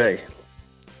 Sean McVay.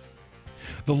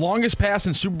 The longest pass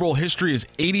in Super Bowl history is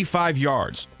 85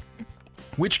 yards.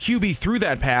 Which QB threw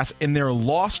that pass in their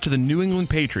loss to the New England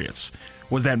Patriots?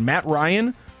 Was that Matt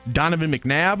Ryan, Donovan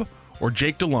McNabb, or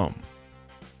Jake Delhomme?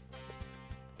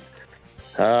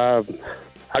 I'll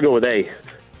go with A.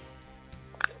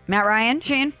 Matt Ryan,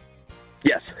 Shane?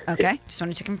 Yes. Okay, just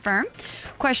wanted to confirm.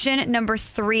 Question number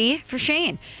 3 for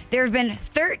Shane. There have been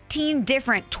 13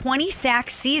 different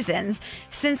 20-sack seasons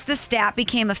since the stat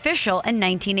became official in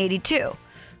 1982.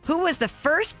 Who was the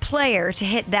first player to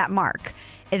hit that mark?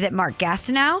 Is it Mark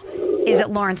Gastineau? Is it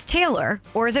Lawrence Taylor?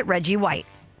 Or is it Reggie White?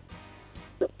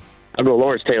 I'll go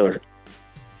Lawrence Taylor.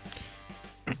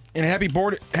 And happy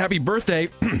birthday.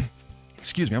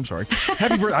 Excuse me, I'm sorry.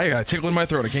 Happy birthday. I got a tickle in my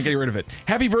throat. I can't get rid of it.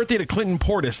 Happy birthday to Clinton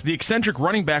Portis. The eccentric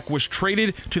running back was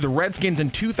traded to the Redskins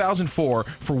in 2004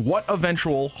 for what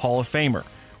eventual Hall of Famer?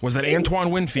 Was that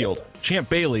Antoine Winfield, Champ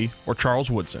Bailey, or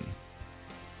Charles Woodson?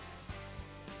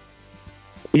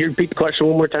 Can you repeat the question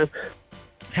one more time?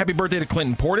 Happy birthday to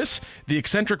Clinton Portis. The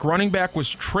eccentric running back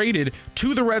was traded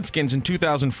to the Redskins in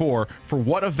 2004 for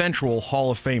what eventual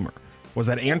Hall of Famer? Was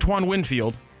that Antoine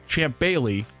Winfield, Champ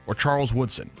Bailey, or Charles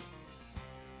Woodson?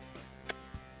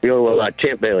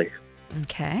 Champ Bailey.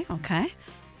 Okay.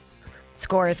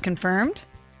 Score is confirmed.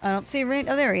 I don't see right.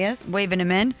 Oh, there he is, waving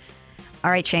him in.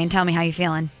 All right, Shane, tell me how you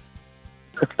feeling.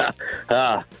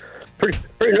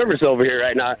 Pretty nervous over here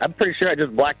right now. I'm pretty sure I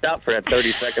just blacked out for that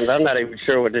 30 seconds. I'm not even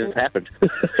sure what just happened.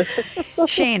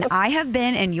 Shane, I have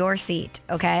been in your seat,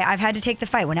 okay? I've had to take the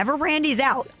fight. Whenever Randy's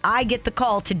out, I get the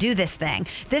call to do this thing.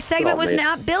 This segment was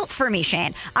not built for me,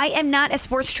 Shane. I am not a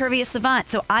sports trivia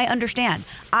savant, so I understand.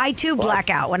 I, too,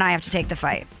 black out when I have to take the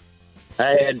fight.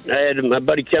 I had my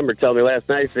buddy Kemmer tell me last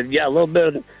night. He said, "Yeah, a little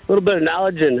bit of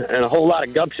knowledge and a whole lot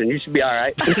of gumption. You should be all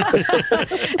right."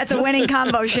 That's a winning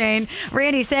combo, Shane.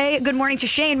 Randy, say good morning to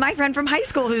Shane, my friend from high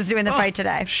school, who's doing the fight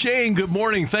today. Shane, good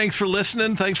morning. Thanks for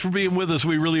listening. Thanks for being with us.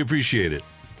 We really appreciate it.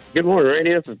 Good morning,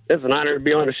 Randy. It's an honor to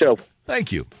be on the show.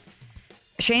 Thank you.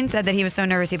 Shane said that he was so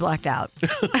nervous he blacked out.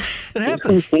 It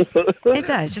happens. It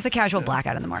does. Just a casual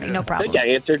blackout in the morning. No problem. I think I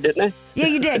answered, didn't I? Yeah,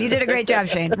 you did. You did a great job,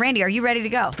 Shane. Randy, are you ready to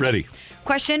go? Ready.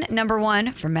 Question number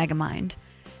 1 for Megamind.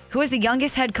 Who is the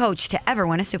youngest head coach to ever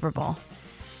win a Super Bowl?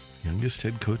 Youngest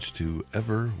head coach to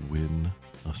ever win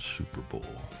a Super Bowl.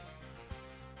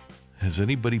 Has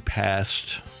anybody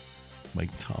passed Mike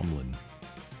Tomlin?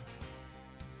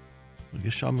 I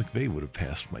guess Sean McVay would have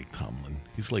passed Mike Tomlin.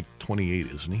 He's like 28,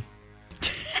 isn't he?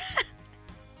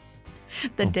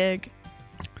 Dig.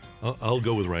 I'll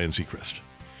go with Ryan Seacrest.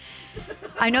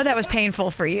 I know that was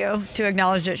painful for you to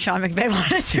acknowledge that Sean McVay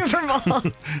won a Super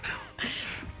Bowl.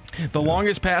 The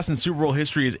longest pass in Super Bowl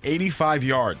history is 85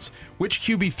 yards. Which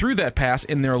QB threw that pass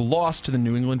in their loss to the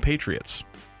New England Patriots?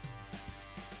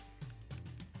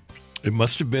 It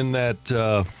must have been that,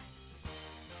 well,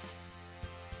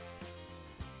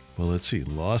 let's see,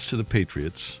 lost to the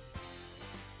Patriots.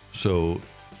 So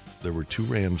there were 2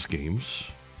 Rams games.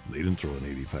 They didn't throw an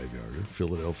 85-yarder.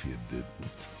 Philadelphia didn't.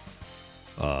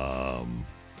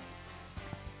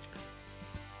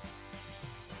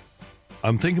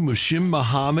 I'm thinking Muhsin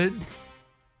Muhammad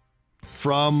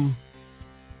from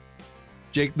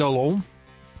Jake Delhomme,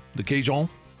 the Cajun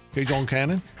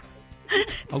Cannon.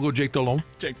 I'll go Jake Delhomme.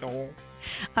 Jake Delhomme.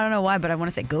 I don't know why, but I want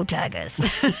to say go Tigers.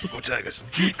 Go Tigers.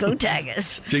 Go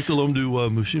Tigers. Jake Delhomme to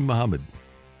Muhsin Muhammad,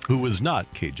 who was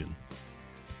not Cajun.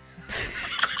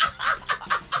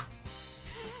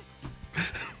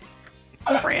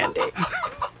 Randy.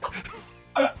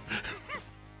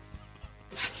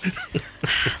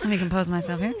 Let me compose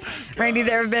myself here. Randy,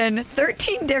 there have been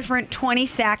 13 different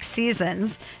 20-sack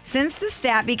seasons since the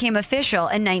stat became official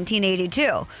in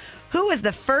 1982. Who was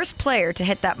the first player to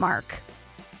hit that mark?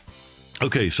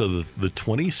 Okay, so the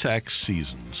 20-sack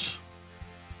seasons.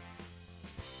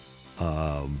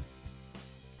 So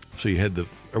you had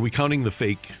are we counting the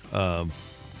fake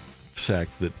sack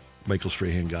that Michael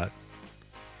Strahan got?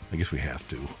 I guess we have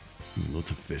to.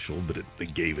 It's official, but they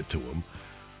gave it to him.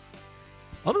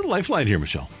 I'll do the lifeline here,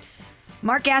 Michelle.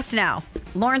 Mark Gastineau,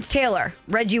 Lawrence Taylor,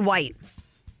 Reggie White.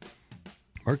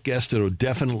 Mark Gastineau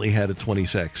definitely had a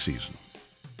 20-sack season.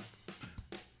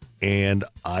 And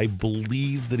I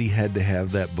believe that he had to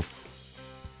have that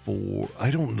before.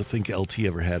 I don't think LT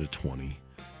ever had a 20.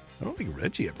 I don't think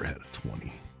Reggie ever had a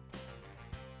 20.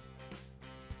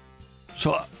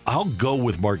 So I'll go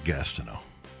with Mark Gastineau.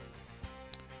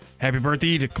 Happy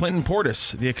birthday to Clinton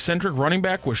Portis. The eccentric running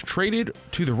back was traded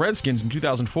to the Redskins in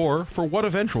 2004 for what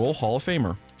eventual Hall of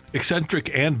Famer?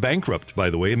 Eccentric and bankrupt, by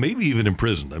the way, and maybe even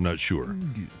imprisoned. I'm not sure.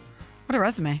 What a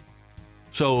resume.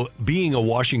 So, being a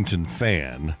Washington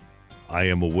fan, I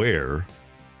am aware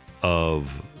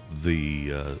of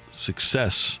the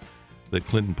success that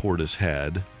Clinton Portis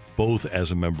had, both as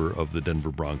a member of the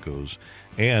Denver Broncos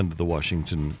and the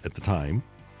Washington, at the time,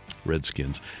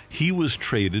 Redskins. He was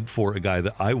traded for a guy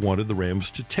that I wanted the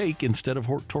Rams to take instead of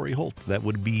Torrey Holt. That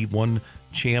would be one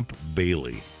Champ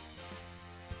Bailey.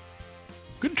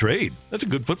 Good trade. That's a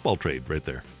good football trade right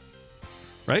there.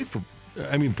 Right?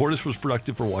 Portis was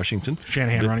productive for Washington.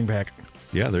 Shanahan running back.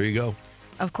 Yeah, there you go.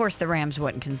 Of course, the Rams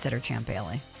wouldn't consider Champ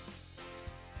Bailey.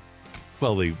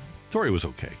 Well, Torrey was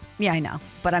okay. Yeah, I know,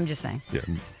 but I'm just saying. Yeah,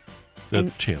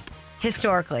 that's Champ.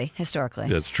 Historically.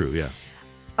 That's true, yeah.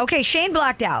 Okay, Shane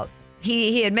blacked out.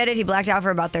 He admitted he blacked out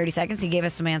for about 30 seconds. He gave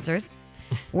us some answers.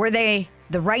 Were they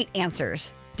the right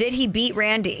answers? Did he beat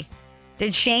Randy?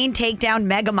 Did Shane take down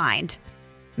Megamind?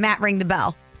 Matt, ring the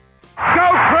bell. Go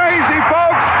crazy,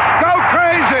 folks! Go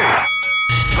crazy!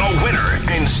 The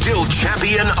winner and still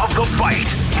champion of the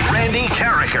fight, Randy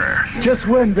Carricker. Just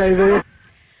win, baby.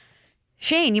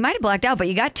 Shane, you might have blacked out, but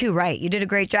you got 2 right. You did a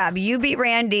great job. You beat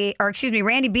Randy,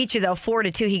 Randy beat you, though,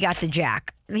 4-2. He got the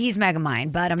jack. He's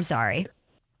Megamind, but I'm sorry.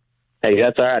 Hey,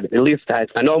 that's all right. At least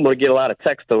I know I'm going to get a lot of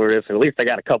text over this, and at least I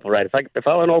got a couple right. If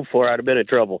I went over 4, I'd have been in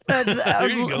trouble.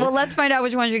 Well, let's find out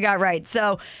which ones you got right.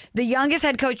 So, the youngest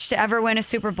head coach to ever win a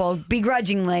Super Bowl,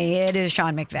 begrudgingly, it is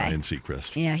Sean McVay. Ryan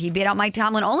Seacrest. Yeah, he beat out Mike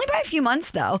Tomlin only by a few months,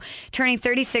 though, turning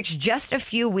 36 just a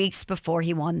few weeks before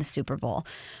he won the Super Bowl.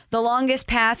 The longest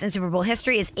pass in Super Bowl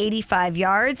history is 85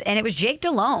 yards, and it was Jake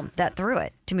Delhomme that threw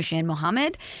it to Muhsin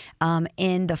Muhammad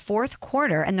in the fourth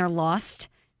quarter, and they're lost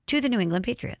to the New England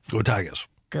Patriots. Go Tigers.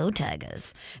 Go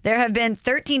Tigers. There have been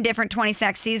 13 different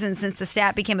 20-sack seasons since the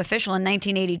stat became official in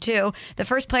 1982. The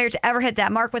first player to ever hit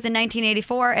that mark was in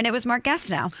 1984, and it was Mark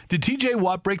Gastineau. Did T.J.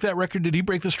 Watt break that record? Did he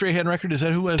break the Strahan record? Is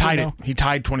that who has tied it now? He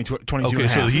tied 22 Okay,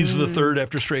 so he's the third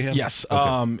after Strahan? Yes.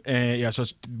 Okay. So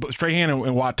Strahan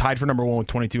and Watt tied for number 1 with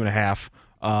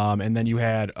 22.5. And then you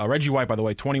had Reggie White, by the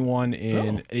way, 21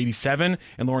 in 87,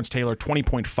 and Lawrence Taylor,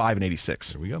 20.5 in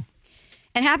 86. There we go.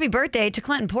 And happy birthday to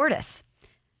Clinton Portis.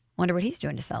 Wonder what he's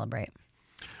doing to celebrate.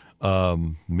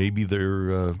 Maybe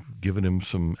they're giving him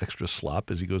some extra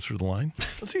slop as he goes through the line.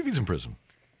 Let's see if he's in prison.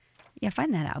 Yeah,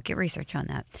 find that out. Get research on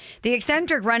that. The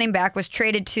eccentric running back was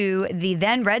traded to the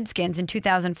then Redskins in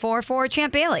 2004 for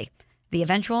Champ Bailey, the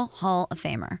eventual Hall of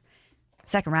Famer.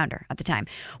 Second rounder at the time.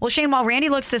 Well, Shane, while Randy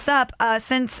looks this up,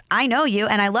 since I know you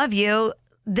and I love you,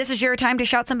 this is your time to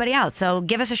shout somebody out. So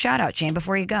give us a shout out, Shane,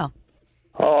 before you go.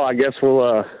 Oh, I guess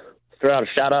we'll throw out a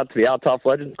shout out to the Althoff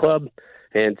Legends Club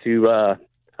and to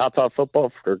Althoff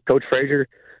Football for Coach Frazier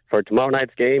for tomorrow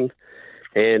night's game.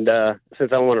 And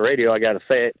since I'm on the radio, I got to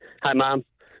say it. Hi, Mom.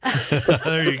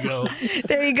 There you go.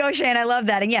 There you go, Shane. I love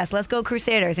that. And yes, let's go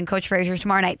Crusaders and Coach Frazier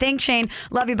tomorrow night. Thanks, Shane.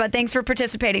 Love you, bud. Thanks for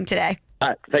participating today. All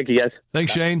right. Thank you, guys.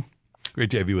 Thanks, Shane.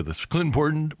 Great to have you with us.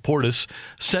 Clinton Portis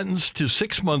sentenced to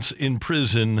 6 months in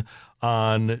prison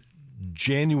on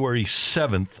January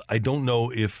 7th. I don't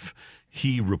know if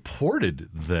he reported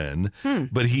then,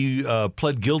 but he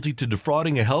pled guilty to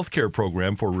defrauding a health care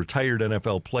program for retired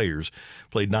NFL players,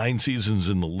 played 9 seasons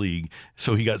in the league.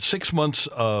 So he got 6 months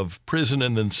of prison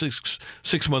and then six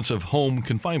months of home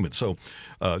confinement. So,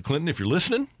 Clinton, if you're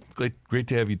listening, great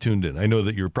to have you tuned in. I know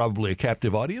that you're probably a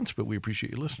captive audience, but we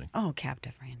appreciate you listening. Oh,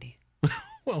 captive, Randy.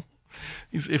 Well,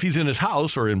 if he's in his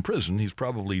house or in prison, he's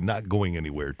probably not going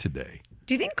anywhere today.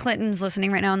 Do you think Clinton's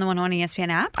listening right now on the 101 ESPN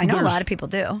app? I know a lot of people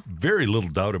do. Very little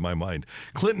doubt in my mind.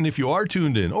 Clinton, if you are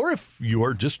tuned in, or if you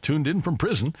are just tuned in from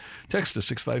prison, text us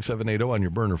 65780 on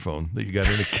your burner phone that you got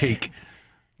in a cake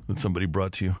that somebody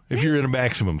brought to you, if you're in a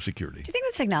maximum security. Do you think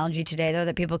with technology today, though,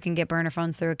 that people can get burner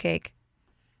phones through a cake?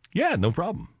 Yeah, no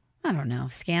problem. I don't know.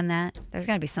 Scan that. There's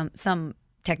got to be some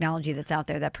technology that's out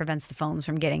there that prevents the phones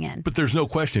from getting in. But there's no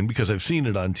question, because I've seen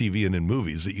it on TV and in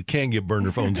movies, that you can get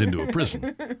burner phones into a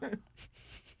prison.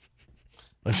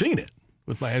 I've seen it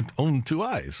with my own 2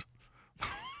 eyes.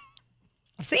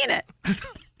 I've seen it.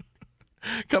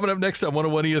 Coming up next on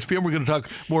 101 ESPN, we're going to talk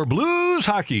more Blues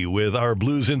hockey with our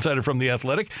Blues insider from The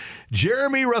Athletic,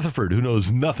 Jeremy Rutherford, who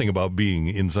knows nothing about being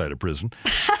inside a prison.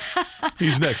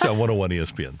 He's next on 101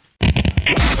 ESPN.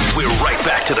 We're right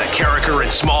back to the Carricker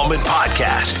and Smallman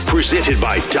podcast, presented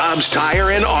by Dobbs Tire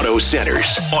and Auto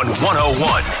Centers on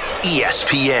 101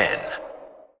 ESPN.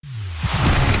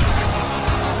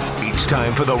 It's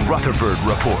time for the Rutherford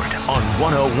Report on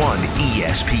 101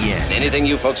 ESPN. Anything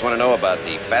you folks want to know about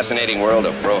the fascinating world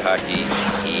of pro hockey,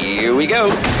 here we go.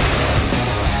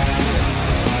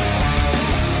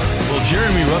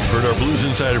 Jeremy Rutherford, our Blues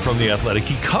insider from The Athletic,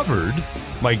 he covered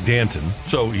Mike Danton,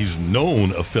 so he's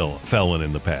known a felon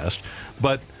in the past.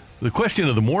 But the question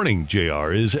of the morning,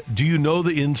 JR, is do you know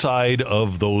the inside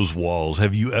of those walls?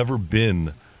 Have you ever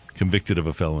been convicted of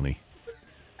a felony?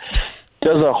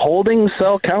 Does a holding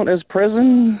cell count as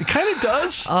prison? It kind of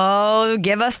does. Oh,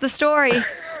 give us the story.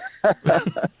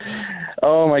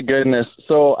 Oh, my goodness.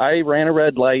 So I ran a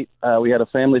red light. We had a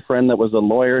family friend that was a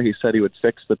lawyer. He said he would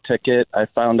fix the ticket. I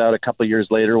found out a couple years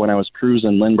later when I was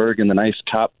cruising Lindbergh and the nice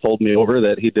cop pulled me over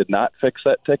that he did not fix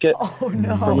that ticket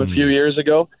from a few years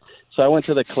ago. So I went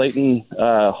to the Clayton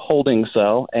holding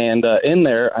cell, and in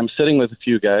there I'm sitting with a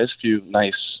few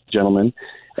nice gentlemen.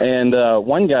 And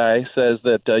one guy says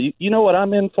that, you know what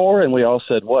I'm in for? And we all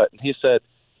said, what? And he said,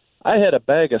 I had a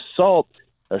bag of salt,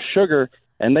 a sugar,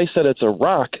 and they said it's a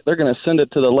rock. They're going to send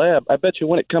it to the lab. I bet you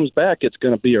when it comes back, it's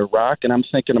going to be a rock. And I'm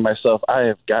thinking to myself, I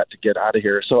have got to get out of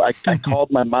here. So I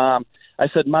called my mom. I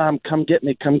said, Mom, come get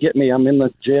me. I'm in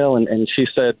the jail. And she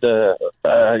said,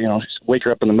 wake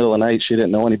her up in the middle of the night. She didn't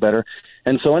know any better.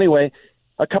 And so anyway,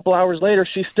 a couple hours later,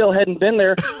 she still hadn't been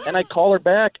there, and I call her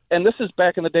back. And this is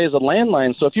back in the days of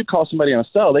landline, so if you call somebody on a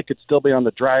cell, they could still be on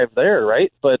the drive there,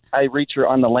 right? But I reach her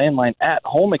on the landline at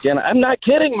home again. I'm not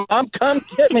kidding, Mom. Come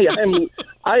get me.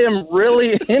 I am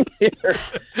really in here.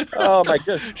 Oh, my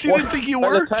goodness. She didn't think you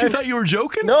were? She thought you were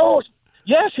joking? No.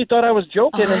 Yeah, she thought I was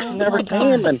joking, and she never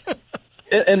came. And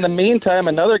in the meantime,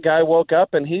 another guy woke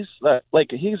up, and he's got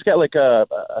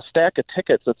a stack of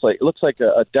tickets. It looks like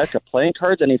a deck of playing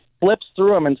cards, and he flips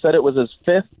through them and said it was his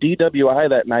 5th DWI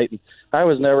that night. And I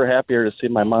was never happier to see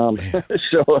my mom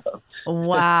show up.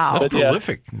 Wow, that's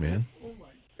prolific, man.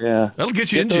 Yeah, that'll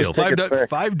get you in jail. 5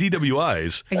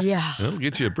 DWIs. Yeah, that'll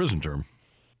get you a prison term.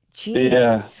 Jeez.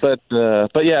 Yeah,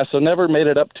 but yeah, so never made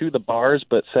it up to the bars,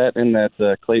 but sat in that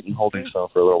Clayton holding cell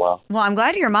for a little while. Well, I'm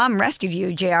glad your mom rescued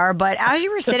you, JR, but as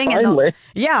you were sitting finally.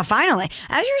 Finally.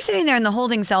 As you were sitting there in the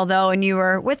holding cell, though, and you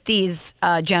were with these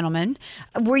gentlemen,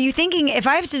 were you thinking, if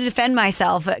I have to defend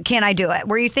myself, can I do it?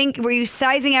 Were you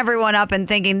sizing everyone up and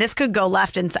thinking this could go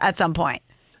left at some point?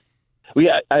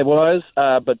 Yeah, I was,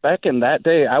 but back in that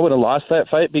day, I would have lost that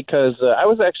fight because I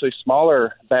was actually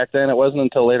smaller back then. It wasn't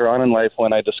until later on in life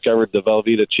when I discovered the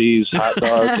Velveeta cheese hot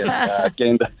dog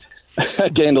and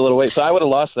gained a little weight. So I would have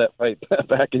lost that fight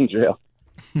back in jail.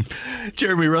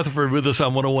 Jeremy Rutherford with us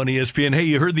on 101 ESPN. Hey,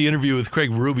 you heard the interview with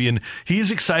Craig Berube, and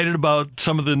he's excited about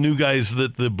some of the new guys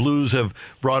that the Blues have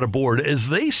brought aboard as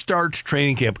they start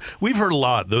training camp. We've heard a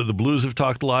lot. The Blues have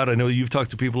talked a lot. I know you've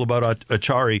talked to people about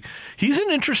Achari. He's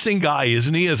an interesting guy,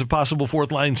 isn't he, as a possible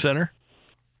fourth-line center?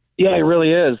 Yeah, he really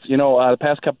is. You know, the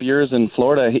past couple of years in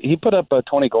Florida, he put up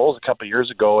 20 goals a couple of years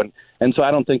ago, and so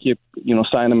I don't think you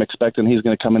sign him expecting he's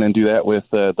going to come in and do that with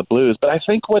the Blues. But I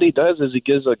think what he does is he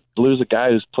gives the Blues a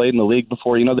guy who's played in the league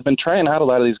before. You know, they've been trying out a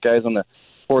lot of these guys on the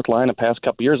fourth line the past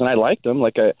couple of years, and I liked them.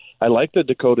 Like I liked the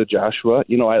Dakota Joshua.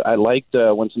 You know, I liked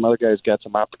when some other guys got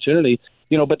some opportunity.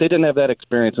 You know, but they didn't have that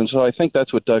experience, and so I think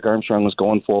that's what Doug Armstrong was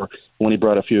going for when he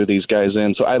brought a few of these guys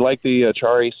in. So I like the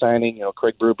Achari signing. You know,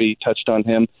 Craig Berube touched on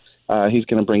him. He's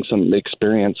going to bring some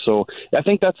experience. So I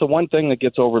think that's the one thing that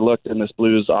gets overlooked in this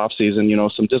Blues offseason. You know,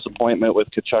 some disappointment with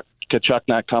Kachuk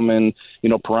not coming,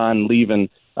 Perron leaving.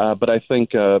 But I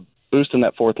think boosting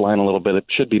that fourth line a little bit, it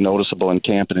should be noticeable in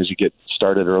camp and as you get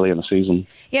started early in the season.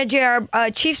 Yeah, JR,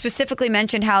 Chief specifically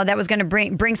mentioned how that was going to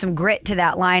bring some grit to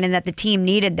that line and that the team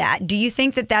needed that. Do you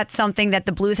think that that's something that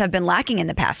the Blues have been lacking in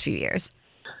the past few years?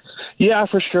 Yeah,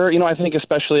 for sure. I think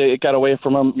especially it got away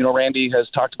from him. Randy has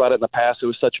talked about it in the past. It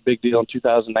was such a big deal in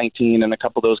 2019, and a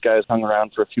couple of those guys hung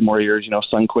around for a few more years.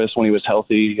 Sundqvist, when he was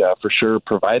healthy, for sure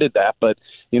provided that. But,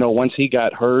 once he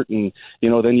got hurt and,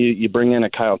 then you bring in a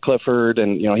Kyle Clifford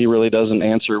and, he really doesn't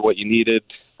answer what you needed.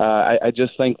 I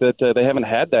just think that they haven't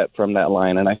had that from that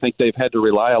line, and I think they've had to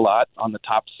rely a lot on the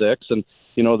top six. And,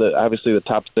 obviously the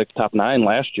top six, top nine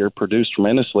last year produced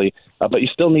tremendously, but you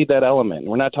still need that element.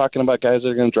 We're not talking about guys that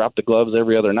are going to drop the gloves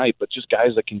every other night, but just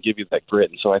guys that can give you that grit.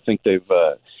 And so I think they've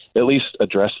at least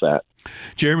addressed that.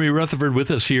 Jeremy Rutherford with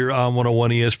us here on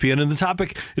 101 ESPN. And the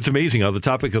topic, it's amazing how the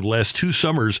topic of the last 2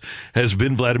 summers has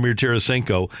been Vladimir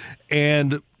Tarasenko.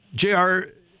 And JR,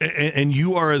 and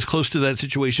you are as close to that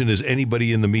situation as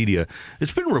anybody in the media.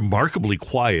 It's been remarkably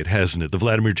quiet, hasn't it, the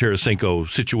Vladimir Tarasenko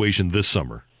situation this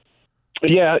summer?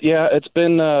 Yeah, it's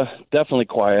been definitely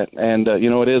quiet, and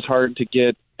it is hard to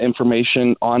get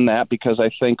information on that because I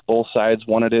think both sides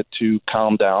wanted it to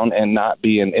calm down and not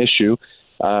be an issue.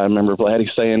 I remember Vladdy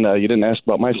saying, "You didn't ask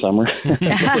about my summer."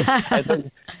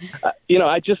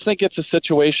 I just think it's a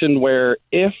situation where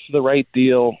if the right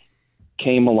deal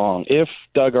came along, if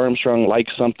Doug Armstrong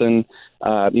likes something,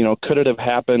 could it have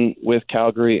happened with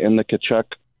Calgary in the Tkachuk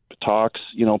talks?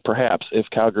 Perhaps if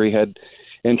Calgary had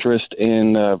interest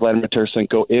in Vladimir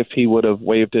Tarasenko, if he would have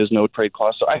waived his no-trade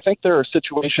clause. So I think there are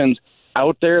situations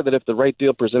out there that if the right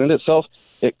deal presented itself,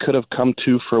 it could have come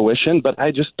to fruition. But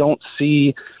I just don't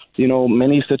see,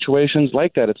 many situations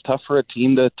like that. It's tough for a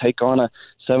team to take on a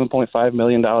 $7.5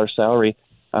 million salary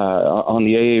on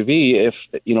the AAV if,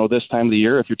 this time of the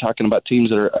year, if you're talking about teams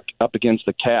that are up against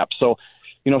the cap. So,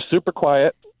 super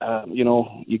quiet.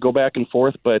 You go back and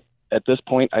forth, but at this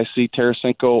point, I see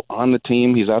Tarasenko on the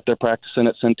team. He's out there practicing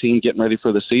at Centene, getting ready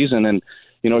for the season. And,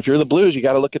 if you're the Blues, you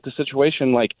got to look at the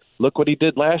situation like, look what he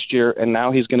did last year, and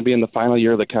now he's going to be in the final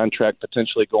year of the contract,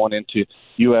 potentially going into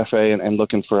UFA and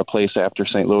looking for a place after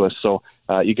St. Louis. So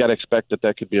you got to expect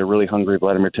that could be a really hungry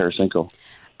Vladimir Tarasenko.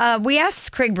 We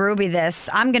asked Craig Berube this.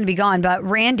 I'm going to be gone, but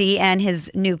Randy and his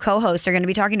new co-host are going to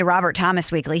be talking to Robert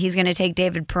Thomas weekly. He's going to take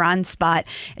David Perron's spot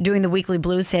doing the weekly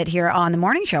Blues hit here on the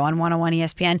morning show on 101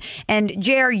 ESPN. And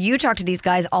JR, you talk to these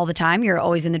guys all the time. You're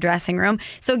always in the dressing room.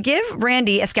 So give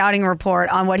Randy a scouting report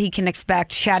on what he can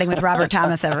expect chatting with Robert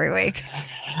Thomas every week.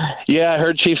 Yeah, I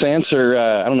heard Chief's answer.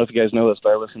 I don't know if you guys know this,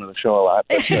 but I listen to the show a lot.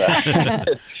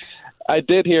 But, I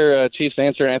did hear Chief's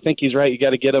answer, and I think he's right. You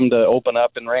got to get him to open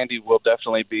up, and Randy will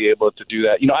definitely be able to do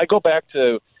that. I go back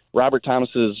to Robert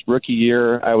Thomas's rookie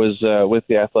year. I was with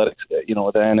the Athletics,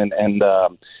 then, and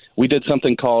we did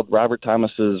something called Robert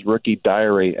Thomas's rookie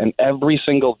diary, and every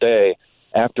single day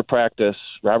after practice,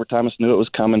 Robert Thomas knew it was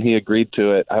coming. He agreed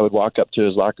to it. I would walk up to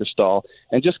his locker stall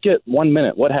and just get 1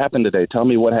 minute. What happened today? Tell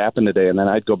me what happened today, and then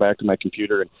I'd go back to my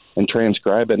computer and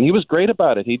transcribe it. And he was great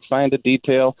about it. He'd find a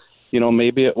detail.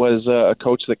 Maybe it was a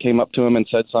coach that came up to him and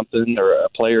said something, or a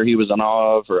player he was in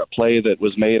awe of, or a play that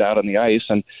was made out on the ice.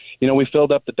 And, we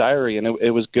filled up the diary, and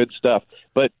it was good stuff.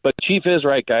 But Chief is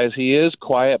right, guys. He is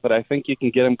quiet, but I think you can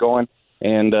get him going.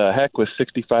 And, heck, with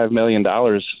 $65 million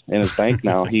in his bank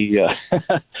now, he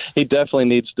definitely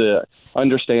needs to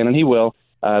understand, and he will,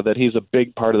 that he's a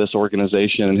big part of this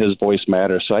organization and his voice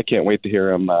matters. So I can't wait to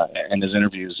hear him in his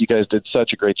interviews. You guys did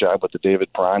such a great job with the David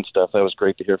Perron stuff. That was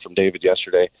great to hear from David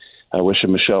yesterday. I wish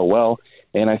him Michelle well.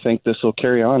 And I think this will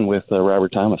carry on with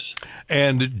Robert Thomas.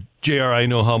 And, JR, I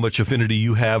know how much affinity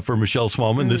you have for Michelle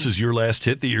Smallman. This is your last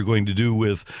hit that you're going to do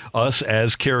with us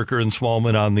as Carricker and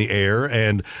Smallman on the air.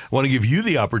 And I want to give you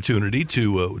the opportunity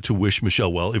to wish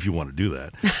Michelle well, if you want to do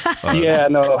that. Yeah,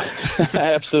 no,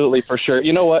 absolutely, for sure.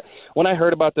 You know what? When I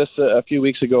heard about this a few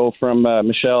weeks ago from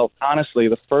Michelle, honestly,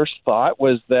 the first thought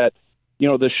was that,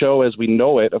 the show as we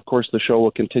know it, of course, the show will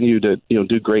continue to,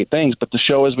 do great things, but the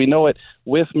show as we know it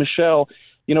with Michelle,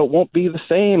 won't be the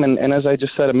same. And as I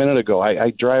just said a minute ago,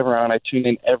 I drive around, I tune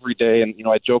in every day, and,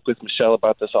 I joke with Michelle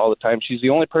about this all the time. She's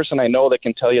the only person I know that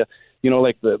can tell you,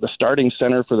 like the starting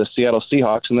center for the Seattle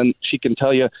Seahawks, and then she can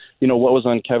tell you, what was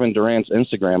on Kevin Durant's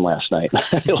Instagram last night.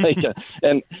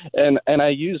 And I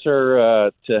use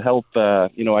her to help,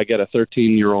 I get a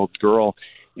 13-year-old girl,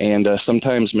 and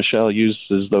sometimes Michelle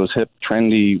uses those hip,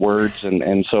 trendy words,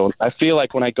 and so I feel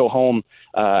like when I go home,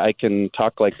 I can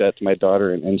talk like that to my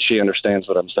daughter, and she understands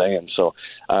what I'm saying. So,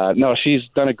 no, she's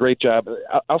done a great job.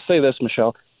 I'll say this,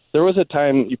 Michelle. There was a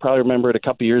time, you probably remember it a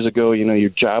couple years ago, your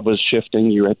job was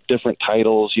shifting, you had different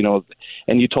titles,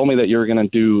 and you told me that you were going to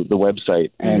do the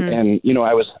website. And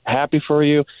I was happy for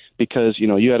you because,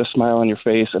 you had a smile on your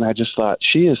face, and I just thought,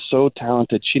 she is so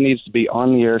talented. She needs to be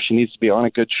on the air. She needs to be on a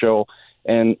good show.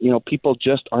 And, people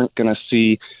just aren't going to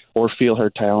see or feel her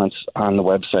talents on the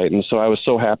website. And so I was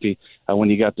so happy when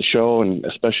you got the show, and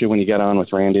especially when you got on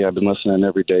with Randy. I've been listening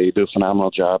every day. You do a phenomenal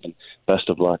job, and best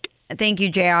of luck. Thank you,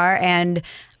 JR. And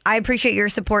I appreciate your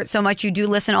support so much. You do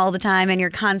listen all the time, and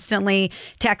you're constantly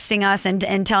texting us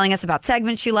and telling us about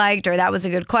segments you liked, or that was a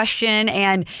good question.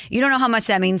 And you don't know how much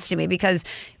that means to me, because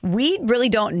we really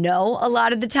don't know a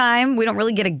lot of the time. We don't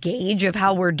really get a gauge of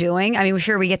how we're doing. I mean,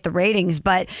 sure, we get the ratings,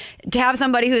 but to have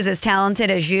somebody who's as talented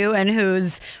as you and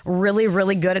who's really,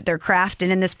 really good at their craft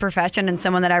and in this profession, and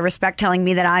someone that I respect telling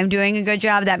me that I'm doing a good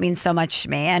job, that means so much to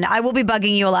me. And I will be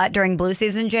bugging you a lot during Blue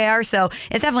season, JR, so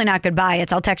it's definitely not goodbye.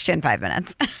 I'll text you in 5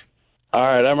 minutes. All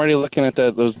right, I'm already looking at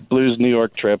those Blues New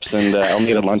York trips, and I'll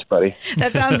need a lunch buddy.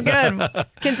 That sounds good.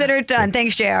 Consider it done.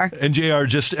 Thanks, JR. And JR,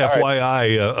 just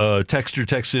FYI, a texter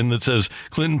texts in that says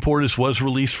Clinton Portis was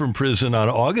released from prison on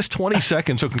August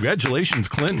 22nd. So congratulations,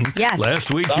 Clinton. Yes.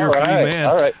 Last week, you're a free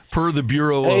man per the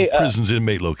Bureau of Prisons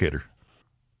Inmate Locator.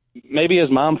 Maybe his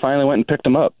mom finally went and picked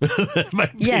him up.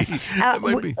 Yes.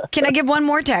 Can I give one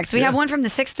more text? We have one from the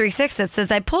 636 that says,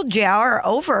 I pulled JR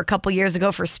over a couple years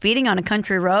ago for speeding on a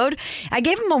country road. I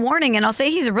gave him a warning, and I'll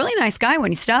say he's a really nice guy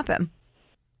when you stop him.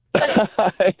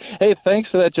 Hey, thanks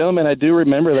for that, gentleman. I do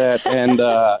remember that, and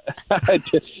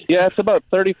it's about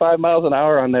 35 miles an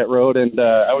hour on that road, and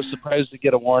I was surprised to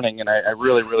get a warning, and I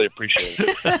really, really appreciate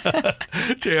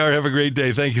it. JR, have a great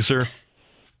day. Thank you, sir.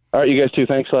 All right, you guys too.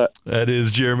 Thanks a lot. That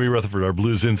is Jeremy Rutherford, our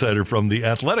Blues insider from The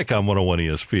Athletic on 101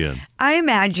 ESPN. I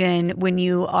imagine when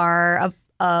you are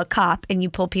a cop and you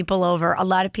pull people over, a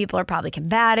lot of people are probably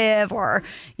combative or,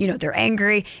 they're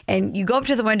angry. And you go up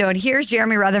to the window and here's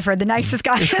Jeremy Rutherford, the nicest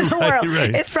guy in the world.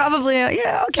 Right. It's probably,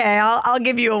 okay, I'll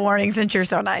give you a warning since you're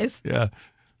so nice. Yeah.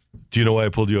 Do you know why I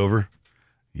pulled you over?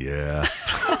 Yeah.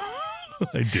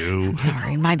 I do. I'm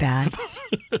sorry, my bad.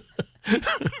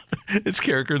 It's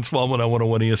Carricker and Smallman on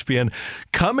 101 ESPN.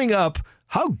 Coming up,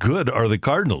 how good are the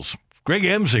Cardinals? Greg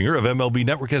Amsinger of MLB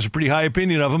Network has a pretty high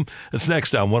opinion of them. That's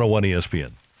next on 101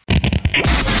 ESPN.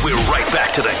 We're right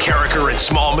back to the Carricker and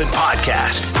Smallman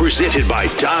podcast, presented by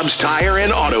Dobbs Tire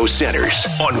and Auto Centers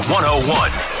on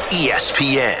 101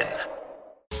 ESPN.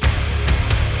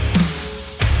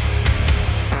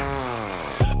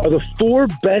 Are the four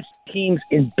best teams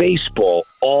in baseball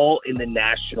all in the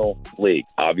National League?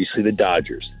 Obviously the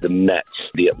Dodgers, the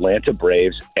Mets, the Atlanta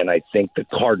Braves, and I think the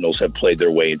Cardinals have played their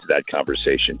way into that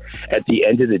conversation. At the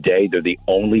end of the day, they're the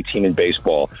only team in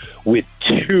baseball with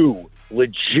two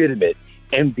legitimate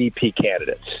MVP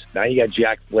candidates. Now you got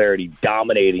Jack Flaherty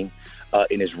dominating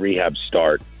in his rehab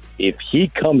start. If he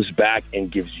comes back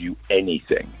and gives you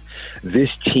anything, this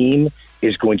team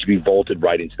is going to be vaulted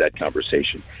right into that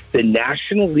conversation. The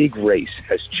National League race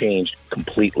has changed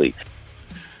completely.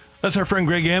 That's our friend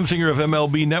Greg Amsinger of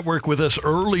MLB Network with us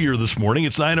earlier this morning.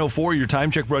 It's 9:04. Your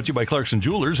time check brought to you by Clarkson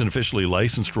Jewelers, an officially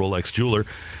licensed Rolex jeweler.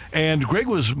 And Greg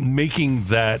was making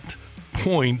that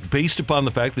point based upon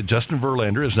the fact that Justin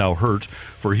Verlander is now hurt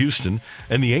for Houston,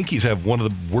 and the Yankees have one of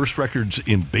the worst records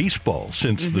in baseball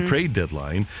since the trade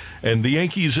deadline. And the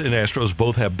Yankees and Astros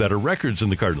both have better records than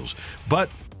the Cardinals.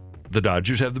 But the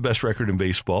Dodgers have the best record in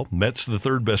baseball. Mets, the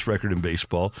third best record in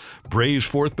baseball. Braves,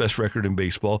 fourth best record in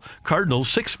baseball. Cardinals,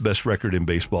 sixth best record in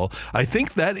baseball. I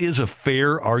think that is a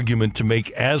fair argument to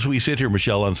make as we sit here,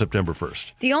 Michelle, on September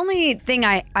 1st. The only thing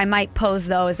I might pose,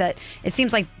 though, is that it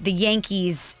seems like the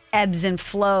Yankees' ebbs and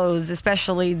flows,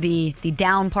 especially the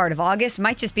down part of August,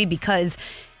 might just be because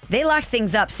they locked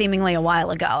things up seemingly a while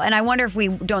ago. And I wonder if we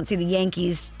don't see the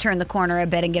Yankees turn the corner a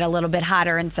bit and get a little bit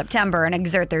hotter in September and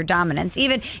exert their dominance.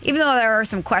 Even though there are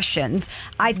some questions,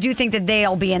 I do think that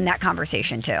they'll be in that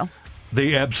conversation too.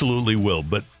 They absolutely will.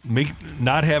 But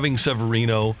not having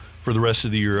Severino for the rest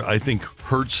of the year, I think,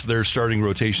 hurts their starting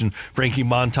rotation. Frankie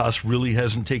Montas really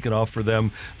hasn't taken off for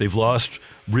them. They've lost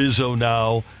Rizzo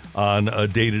now on a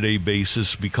day-to-day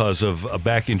basis because of a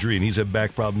back injury, and he's had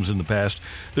back problems in the past.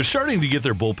 They're starting to get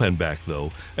their bullpen back,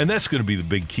 though, and that's going to be the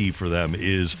big key for them.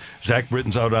 Is Zach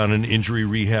Britton's out on an injury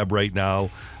rehab right now.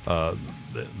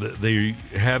 They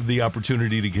have the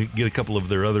opportunity to get a couple of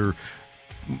their other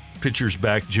pitchers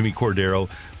back, Jimmy Cordero,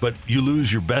 but you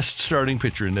lose your best starting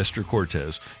pitcher in Nestor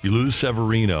Cortez. You lose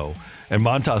Severino, and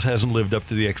Montas hasn't lived up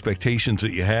to the expectations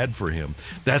that you had for him.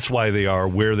 That's why they are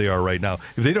where they are right now.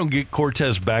 If they don't get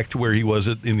Cortez back to where he was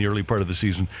in the early part of the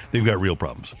season, they've got real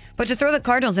problems. But to throw the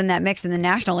Cardinals in that mix in the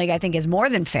National League, I think is more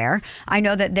than fair. I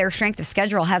know that their strength of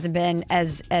schedule hasn't been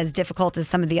as difficult as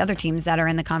some of the other teams that are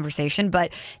in the conversation, but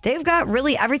they've got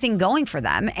really everything going for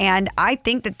them, and I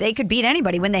think that they could beat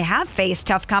anybody. When they have faced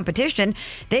tough competition,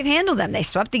 they've handled them. They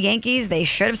swept the Yankees. They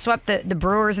should have swept the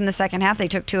Brewers in the second half. They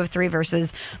took 2 of 3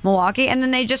 versus Milwaukee, and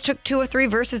then they just took 2 of 3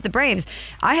 versus the Braves.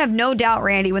 I have no doubt,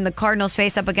 Randy, when the Cardinals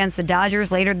face up against the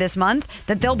Dodgers later this month,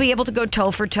 that they'll be able to go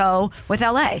toe for toe with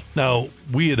LA. Now,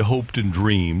 we had hoped and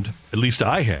dreamed, at least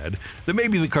I had, that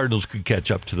maybe the Cardinals could catch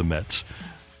up to the Mets.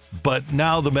 But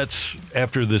now the Mets,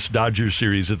 after this Dodgers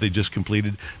series that they just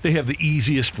completed, they have the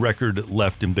easiest record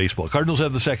left in baseball. Cardinals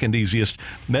have the second easiest.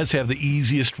 Mets have the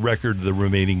easiest record the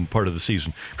remaining part of the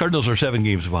season. Cardinals are 7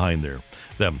 games behind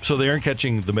them. So they aren't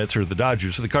catching the Mets or the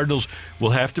Dodgers. So the Cardinals will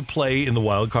have to play in the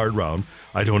wild card round.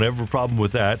 I don't have a problem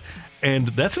with that. And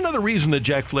that's another reason that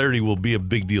Jack Flaherty will be a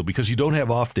big deal, because you don't have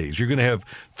off days. You're going to have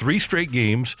 3 straight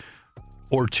games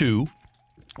or 2.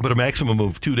 But a maximum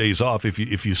of 2 days off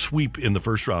if you sweep in the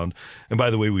first round. And by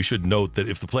the way, we should note that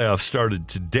if the playoffs started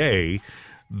today,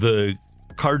 the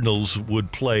Cardinals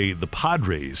would play the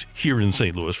Padres here in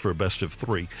St. Louis for a best of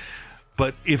 3.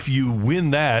 But if you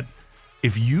win that,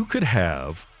 if you could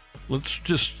have, let's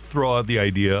just throw out the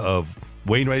idea of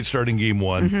Wainwright starting game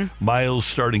 1, Miles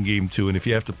starting game 2, and if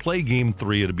you have to play game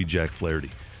 3, it'll be Jack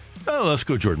Flaherty. Oh, let's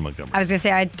go Jordan Montgomery. I was going to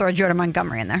say I'd throw Jordan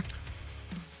Montgomery in there.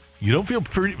 You don't feel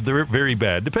very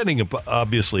bad, depending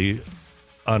obviously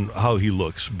on how he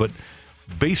looks. But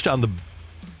based on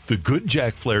the the good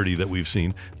Jack Flaherty that we've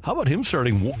seen, how about him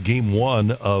starting game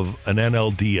 1 of an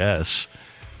NLDS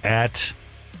at...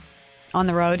 On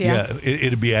the road, yeah. Yeah,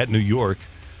 it'd be at New York.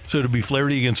 So it'd be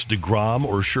Flaherty against DeGrom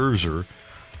or Scherzer,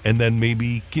 and then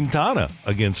maybe Quintana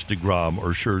against DeGrom or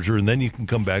Scherzer, and then you can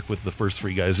come back with the first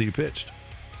 3 guys that you pitched.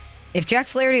 If Jack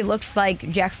Flaherty looks like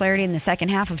Jack Flaherty in the second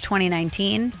half of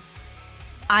 2019,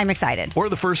 I'm excited. Or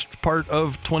the first part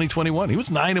of 2021. He was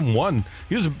 9-1.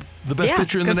 He was the best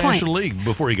pitcher in the National League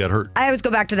before he got hurt. I always go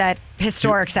back to that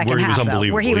historic second half,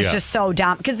 though, where he was just so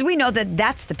dominant. Because we know that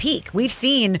that's the peak. We've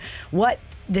seen what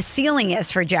the ceiling is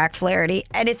for Jack Flaherty,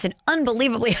 and it's an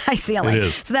unbelievably high ceiling. It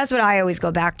is. So that's what I always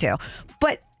go back to.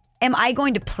 But am I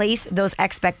going to place those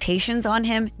expectations on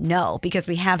him? No, because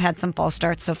we have had some false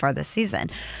starts so far this season.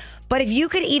 But if you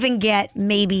could even get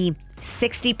maybe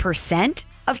 60%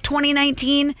 of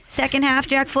 2019 second half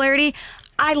Jack Flaherty,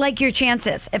 I like your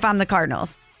chances if I'm the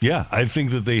Cardinals. Yeah, I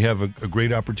think that they have a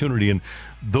great opportunity, and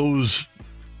those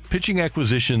pitching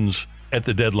acquisitions at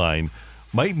the deadline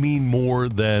might mean more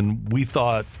than we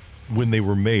thought when they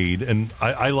were made, and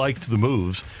I liked the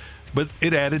moves, but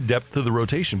it added depth to the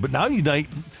rotation. But now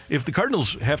if the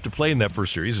Cardinals have to play in that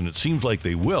first series, and it seems like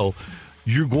they will,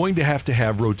 you're going to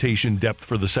have rotation depth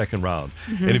for the second round.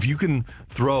 Mm-hmm. And if you can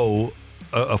throw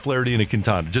a Flaherty and a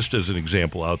Quintana, just as an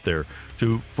example out there,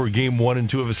 for game 1 and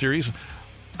 2 of a series,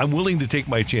 I'm willing to take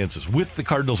my chances with the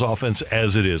Cardinals offense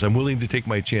as it is. I'm willing to take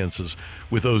my chances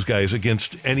with those guys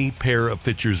against any pair of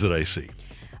pitchers that I see.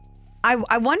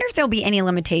 I wonder if there'll be any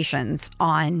limitations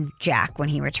on Jack when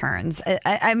he returns.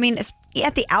 I mean,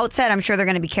 at the outset, I'm sure they're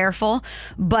going to be careful.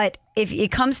 But if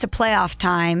it comes to playoff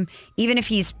time, even if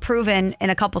he's proven in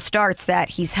a couple starts that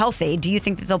he's healthy, do you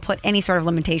think that they'll put any sort of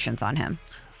limitations on him?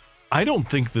 I don't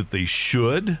think that they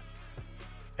should.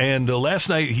 And last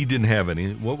night, he didn't have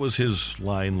any. What was his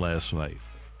line last night?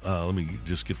 Let me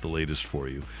just get the latest for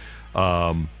you.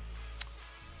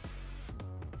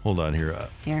 Hold on here.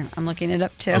 Here, I'm looking it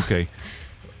up too. Okay.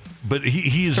 But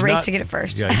he's it's a race not, to get it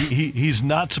first. Yeah, he's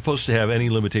not supposed to have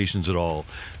any limitations at all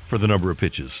for the number of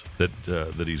pitches that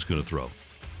he's going to throw.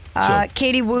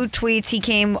 Katie Wu tweets he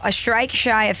came a strike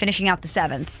shy of finishing out the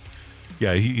 7th.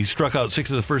 Yeah, he struck out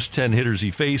 6 of the first 10 hitters he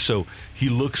faced, so he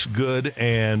looks good.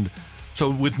 And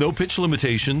so with no pitch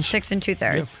limitations, 6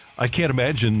 2/3. I can't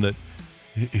imagine that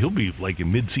he'll be like in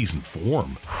mid-season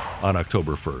form on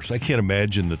October 1st. I can't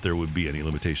imagine that there would be any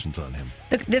limitations on him.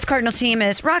 This Cardinals team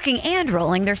is rocking and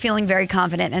rolling. They're feeling very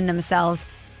confident in themselves.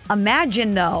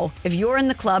 Imagine, though, if you're in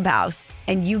the clubhouse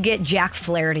and you get Jack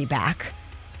Flaherty back,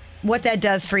 what that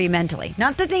does for you mentally.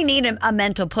 Not that they need a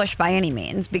mental push by any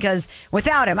means, because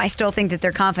without him, I still think that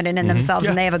they're confident in themselves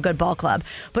and they have a good ball club.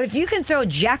 But if you can throw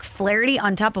Jack Flaherty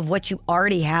on top of what you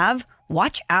already have,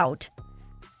 watch out.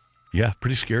 Yeah,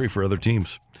 pretty scary for other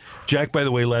teams. Jack, by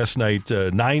the way, last night,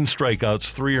 9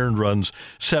 strikeouts, 3 earned runs,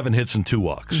 7 hits, and 2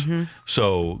 walks. Mm-hmm.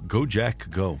 So go, Jack,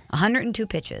 go. 102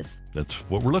 pitches. That's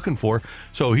what we're looking for.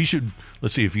 So he should,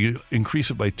 let's see, if you increase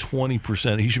it by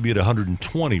 20%, he should be at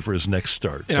 120 for his next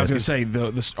start. And I was going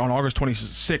to say, on August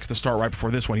 26th, the start right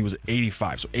before this one, he was at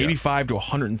 85. So 85 to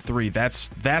 103, that's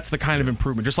the kind of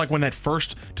improvement. Just like when that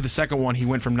first to the second one, he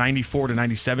went from 94 to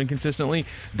 97 consistently,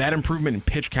 that improvement in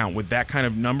pitch count with that kind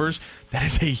of numbers, that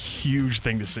is a huge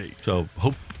thing to see. So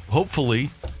hopefully,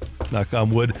 knock on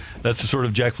wood, that's the sort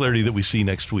of Jack Flaherty that we see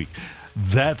next week.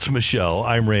 That's Michelle.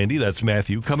 I'm Randy. That's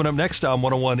Matthew. Coming up next on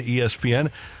 101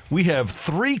 ESPN, we have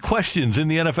 3 questions in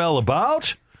the NFL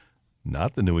about,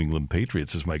 not the New England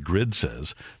Patriots, as my grid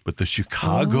says, but the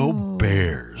Chicago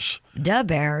Bears. The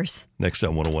Bears. Next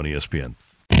on 101 ESPN.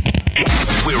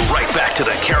 We're right back to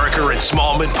the Carricker and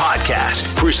Smallman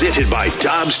podcast, presented by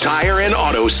Dobbs Tire and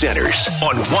Auto Centers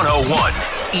on 101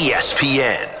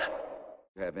 ESPN.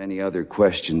 Have any other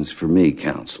questions for me,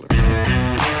 counselor?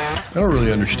 I don't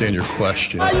really understand your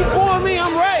question. Are you fooling me?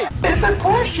 I'm right. It's a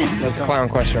question. That's a clown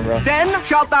question, bro. Then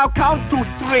shalt thou count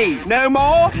to 3. No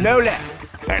more, no less.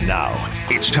 And now,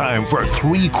 it's time for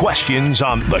 3 questions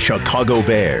on the Chicago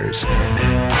Bears.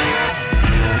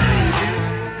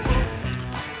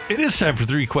 It is time for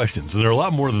 3 questions, and there are a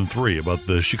lot more than 3 about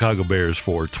the Chicago Bears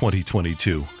for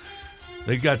 2022.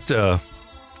 They got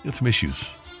some issues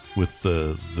with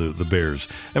the Bears.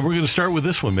 And we're going to start with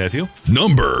this one, Matthew.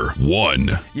 Number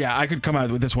 1. Yeah, I could come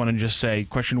out with this one and just say,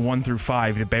 question 1 through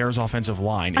 5, the Bears offensive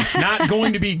line. It's not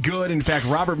going to be good. In fact,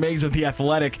 Robert Meggs of The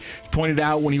Athletic pointed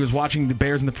out when he was watching the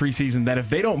Bears in the preseason that if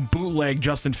they don't bootleg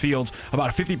Justin Fields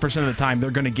about 50% of the time,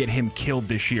 they're going to get him killed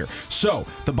this year. So,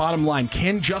 the bottom line,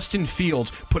 can Justin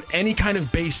Fields put any kind of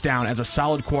base down as a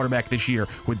solid quarterback this year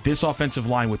with this offensive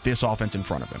line, with this offense in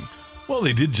front of him? Well,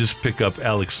 they did just pick up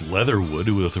Alex Leatherwood,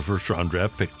 who was a first-round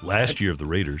draft pick last year of the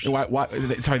Raiders.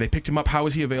 Sorry, they picked him up. How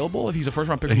is he available if he's a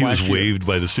first-round pick from He last was year? waived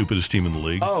by the stupidest team in the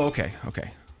league. Oh, okay.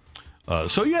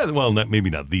 So, yeah, well, maybe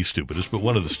not the stupidest, but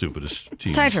one of the stupidest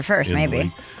teams. Tied for first, in the maybe.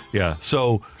 league. Yeah,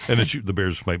 so, and the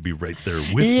Bears might be right there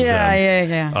with them.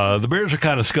 Yeah. The Bears are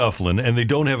kind of scuffling, and they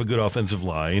don't have a good offensive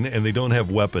line, and they don't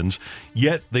have weapons,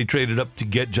 yet they traded up to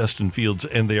get Justin Fields,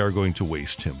 and they are going to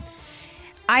waste him.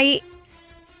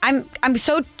 I'm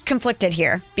so conflicted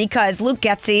here because Luke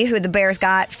Getsy, who the Bears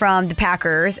got from the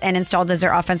Packers and installed as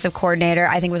their offensive coordinator,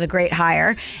 I think was a great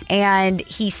hire. And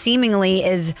he seemingly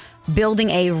is building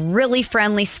a really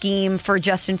friendly scheme for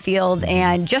Justin Fields.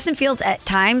 And Justin Fields, at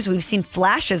times, we've seen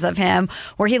flashes of him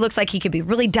where he looks like he could be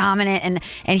really dominant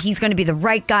and he's going to be the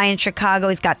right guy in Chicago.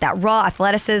 He's got that raw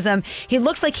athleticism. He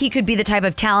looks like he could be the type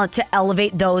of talent to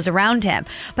elevate those around him.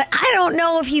 But I don't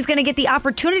know if he's going to get the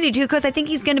opportunity to, because I think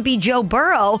he's going to be Joe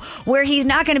Burrow, where he's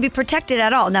not going to be protected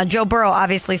at all. Now, Joe Burrow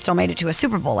obviously still made it to a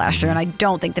Super Bowl last year, and I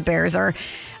don't think the Bears are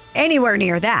anywhere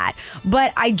near that.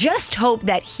 But I just hope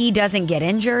that he doesn't get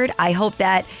injured. I hope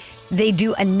that they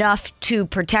do enough to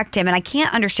protect him. And I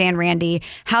can't understand, Randy,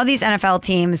 how these NFL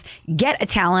teams get a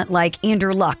talent like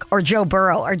Andrew Luck or Joe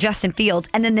Burrow or Justin Fields,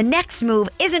 and then the next move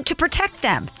isn't to protect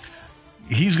them.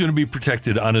 He's going to be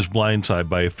protected on his blind side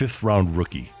by a fifth-round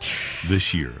rookie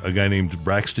this year, a guy named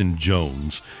Braxton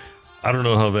Jones. I don't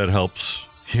know how that helps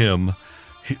him.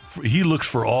 He looks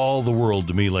for all the world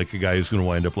to me like a guy who's going to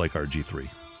wind up like RG3.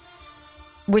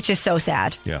 Which is so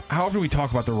sad. Yeah. However we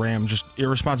talk about the Rams, just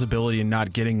irresponsibility and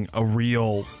not getting a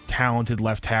real talented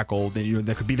left tackle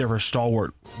that could be there for a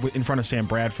stalwart in front of Sam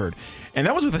Bradford. And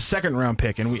that was with a second-round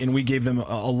pick, and we gave them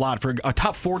a lot for a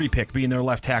top 40 pick being their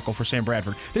left tackle for Sam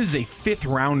Bradford. This is a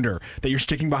fifth-rounder that you're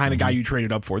sticking behind a guy you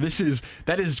traded up for.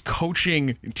 That is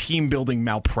coaching, team-building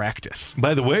malpractice.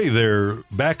 By the way, their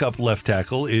backup left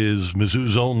tackle is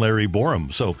Mizzou's own Larry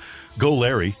Borum. So go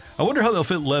Larry. I wonder how they'll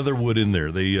fit Leatherwood in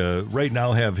there. They right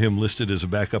now have him listed as a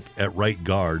backup at right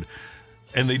guard.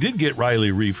 And they did get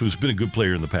Riley Reif, who's been a good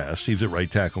player in the past. He's at right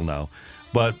tackle now.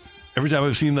 But every time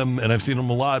I've seen them, and I've seen them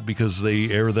a lot because they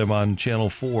air them on Channel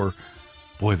 4,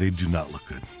 boy, they do not look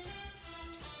good.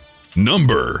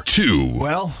 Number 2.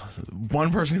 Well,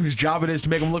 one person whose job it is to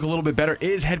make him look a little bit better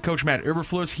is head coach Matt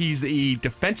Eberflus. He's the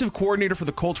defensive coordinator for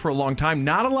the Colts for a long time.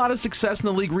 Not a lot of success in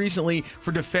the league recently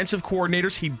for defensive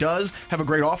coordinators. He does have a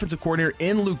great offensive coordinator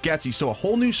in Luke Getsy, so a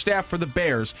whole new staff for the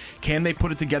Bears. Can they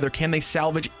put it together? Can they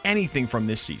salvage anything from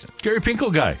this season? Gary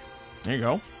Pinkel guy. There you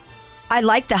go. I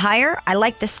like the hire. I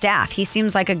like the staff. He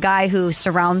seems like a guy who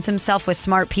surrounds himself with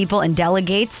smart people and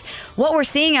delegates. What we're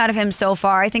seeing out of him so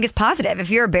far, I think, is positive. If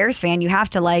you're a Bears fan, you have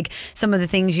to like some of the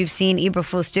things you've seen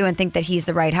Eberflus do and think that he's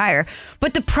the right hire.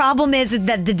 But the problem is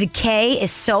that the decay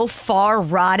is so far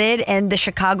rotted in the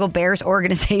Chicago Bears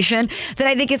organization that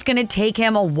I think it's going to take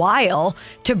him a while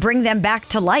to bring them back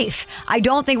to life. I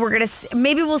don't think we're going to,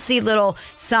 maybe we'll see little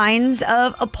signs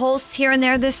of a pulse here and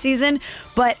there this season,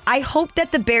 but I hope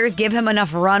that the Bears give him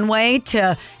enough runway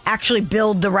to actually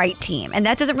build the right team. And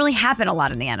that doesn't really happen a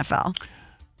lot in the NFL.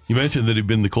 You mentioned that he'd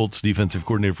been the Colts defensive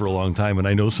coordinator for a long time, and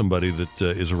I know somebody that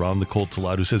is around the Colts a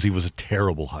lot who says he was a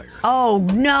terrible hire. Oh,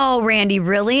 no, Randy,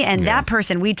 really? And that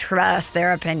person, we trust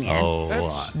their opinion. Oh, a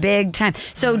lot. Big time.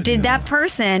 So did that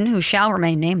person, who shall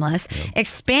remain nameless,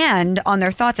 expand on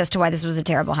their thoughts as to why this was a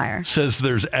terrible hire? Says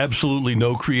there's absolutely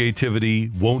no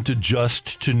creativity, won't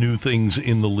adjust to new things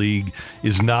in the league,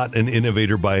 is not an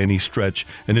innovator by any stretch,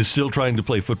 and is still trying to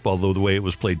play football, though, the way it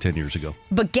was played 10 years ago.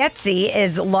 But Getsy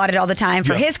is lauded all the time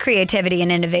for his creativity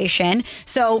and innovation.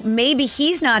 So maybe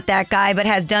he's not that guy, but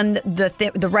has done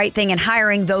the right thing in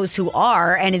hiring those who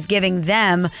are and is giving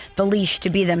them the leash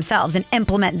to be themselves and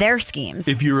implement their schemes.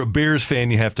 If you're a Bears fan,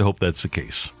 you have to hope that's the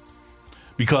case.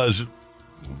 Because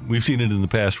we've seen it in the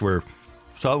past where,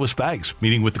 saw it with Spags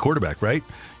meeting with the quarterback, right?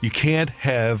 You can't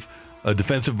have a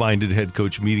defensive-minded head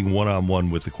coach meeting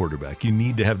one-on-one with the quarterback. You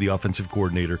need to have the offensive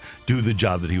coordinator do the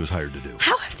job that he was hired to do.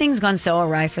 How have things gone so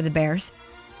awry for the Bears?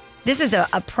 This is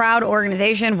a proud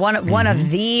organization, one of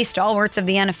the stalwarts of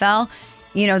the NFL.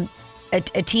 You know,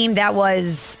 a team that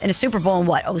was in a Super Bowl in,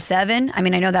 2007? I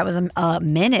mean, I know that was a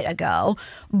minute ago,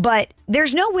 but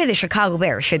there's no way the Chicago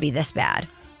Bears should be this bad.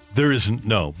 There isn't,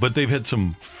 no. But they've had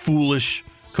some foolish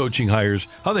coaching hires.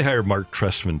 How they hired Mark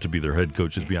Trestman to be their head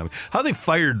coach is beyond me. How they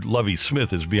fired Lovie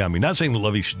Smith is beyond me. Not saying that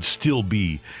Lovie should still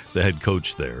be the head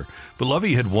coach there, but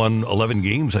Lovie had won 11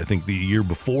 games, I think, the year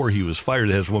before he was fired.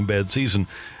 He has one bad season,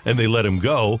 and they let him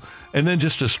go. And then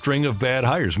just a string of bad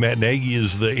hires. Matt Nagy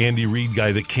is the Andy Reid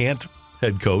guy that can't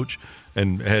head coach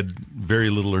and had very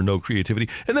little or no creativity.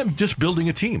 And then just building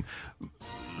a team.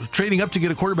 trading up to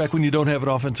get a quarterback when you don't have an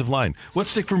offensive line.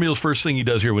 What's Dick Vermeil's first thing he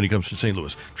does here when he comes to St.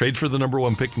 Louis? Trades for the number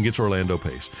 1 pick and gets Orlando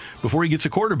Pace. Before he gets a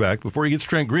quarterback, before he gets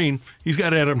Trent Green, he's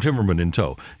got Adam Timmerman in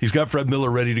tow. He's got Fred Miller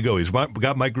ready to go. He's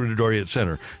got Mike Rudadori at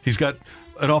center. He's got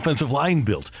an offensive line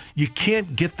built. You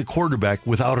can't get the quarterback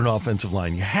without an offensive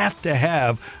line. You have to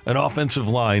have an offensive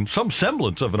line, some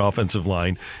semblance of an offensive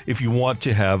line, if you want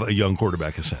to have a young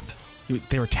quarterback ascend.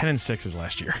 They were 10-6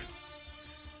 last year.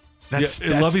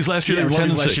 Lovey's last year, they were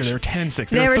 10-6. They were 10-6.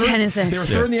 They were 10-6. They were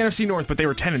third in the NFC North, but they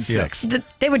were 10-6.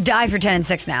 They would die for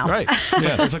 10-6 now. Right.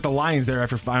 Yeah. It's like the Lions there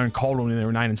after Aaron Caldwell when they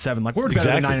were 9-7. Like, we're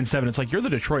better than 9-7. It's like, you're the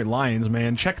Detroit Lions,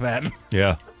 man. Check that.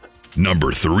 Yeah.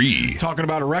 Number 3. Talking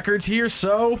about records here,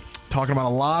 so talking about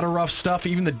a lot of rough stuff.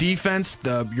 Even the defense,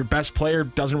 your best player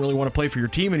doesn't really want to play for your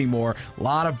team anymore. A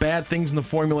lot of bad things in the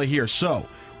formula here. So,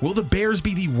 will the Bears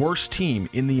be the worst team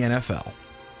in the NFL?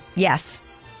 Yes.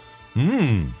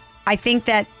 I think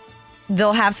that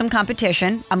they'll have some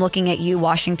competition. I'm looking at you,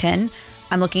 Washington.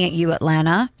 I'm looking at you,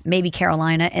 Atlanta. Maybe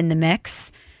Carolina in the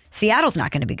mix. Seattle's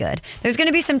not going to be good. There's going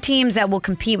to be some teams that will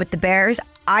compete with the Bears.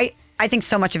 I think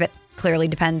so much of it clearly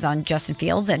depends on Justin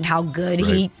Fields and how good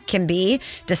he can be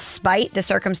despite the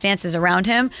circumstances around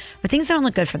him. But things don't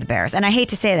look good for the Bears. And I hate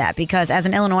to say that because as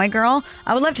an Illinois girl,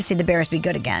 I would love to see the Bears be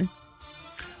good again.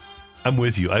 I'm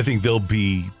with you. I think they'll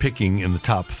be picking in the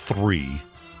top 3.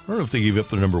 I don't know if they gave up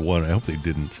their number 1. I hope they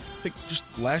didn't. I think just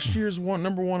last year's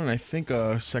number 1, and I think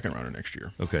a second rounder next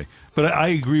year. Okay. But I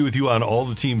agree with you on all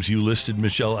the teams you listed,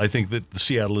 Michelle. I think that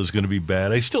Seattle is going to be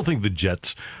bad. I still think the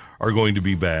Jets are going to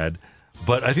be bad.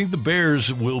 But I think the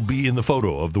Bears will be in the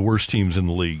photo of the worst teams in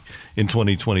the league in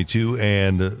 2022,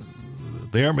 and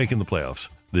they aren't making the playoffs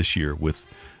this year with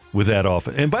that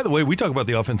offense. And by the way, we talk about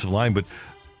the offensive line, but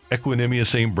Equinemius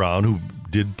St. Brown, who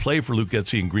did play for Luke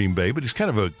Getsy in Green Bay, but he's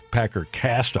kind of a Packer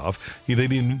cast-off. They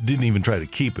didn't even try to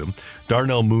keep him.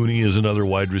 Darnell Mooney is another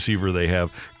wide receiver they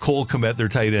have. Cole Kmet, their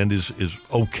tight end, is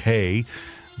okay,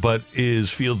 but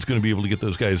is Fields going to be able to get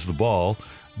those guys the ball?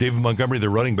 David Montgomery, their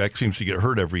running back, seems to get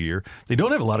hurt every year. They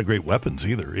don't have a lot of great weapons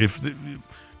either. If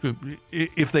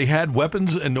they had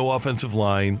weapons and no offensive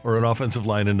line, or an offensive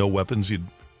line and no weapons, you'd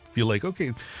feel like,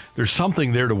 okay, there's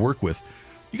something there to work with.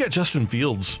 You got Justin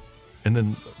Fields and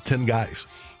then 10 guys.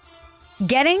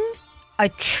 Getting a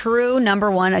true number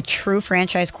 1, a true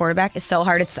franchise quarterback is so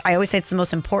hard. I always say it's the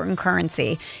most important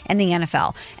currency in the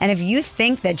NFL. And if you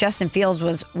think that Justin Fields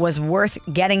was worth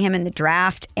getting him in the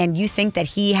draft and you think that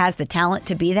he has the talent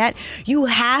to be that, you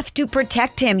have to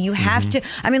protect him. You have to.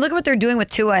 I mean, look at what they're doing with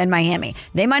Tua in Miami.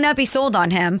 They might not be sold on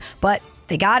him, but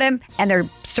they got him, and they're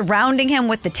surrounding him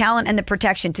with the talent and the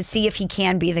protection to see if he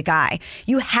can be the guy.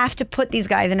 You have to put these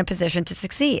guys in a position to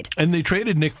succeed. And they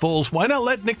traded Nick Foles. Why not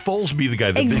let Nick Foles be the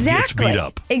guy that gets beat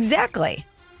up? Exactly.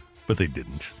 But they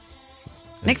didn't.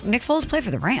 Nick Foles played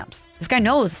for the Rams. This guy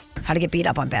knows how to get beat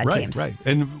up on bad teams. Right.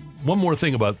 And one more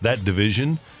thing about that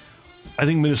division. I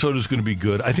think Minnesota's going to be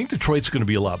good. I think Detroit's going to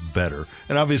be a lot better.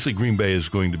 And obviously Green Bay is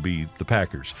going to be the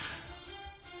Packers.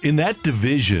 In that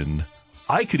division,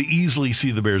 I could easily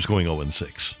see the Bears going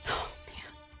 0-6. Oh, man.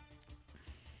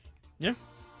 Yeah.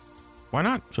 Why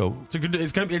not? So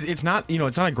it's not a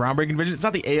groundbreaking division. It's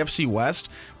not the AFC West,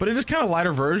 but it is kind of a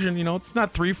lighter version. It's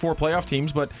not 3-4 playoff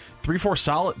teams, but 3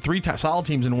 solid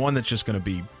teams and one that's just going to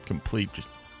be complete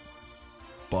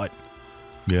butt.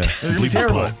 Yeah, complete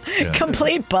terrible. Yeah.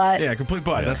 Complete butt. Yeah, complete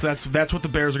butt. Yeah. That's what the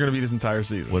Bears are going to be this entire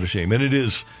season. What a shame. And it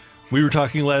is. We were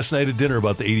talking last night at dinner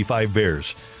about the 85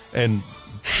 Bears, and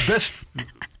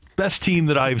best team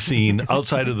that I've seen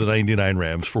outside of the 99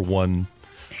 Rams for one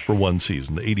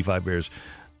season, the 85 Bears.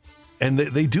 And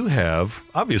they do have,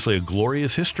 obviously, a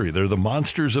glorious history. They're the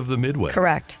monsters of the Midwest.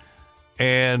 Correct.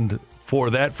 And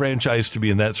for that franchise to be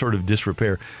in that sort of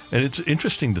disrepair, and it's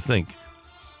interesting to think,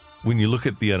 when you look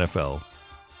at the NFL,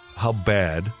 how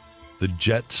bad the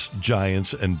Jets,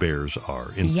 Giants, and Bears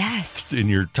are. Yes. In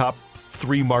your top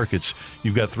 3 markets,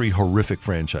 you've got 3 horrific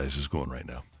franchises going right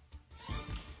now.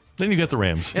 Then you got the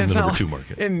Rams in the number 2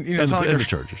 market. And the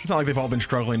Chargers. It's not like they've all been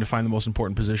struggling to find the most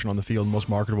important position on the field, the most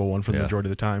marketable one for the majority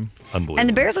of the time. Unbelievable. And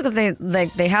the Bears look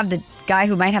like they have the guy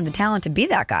who might have the talent to be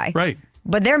that guy. Right.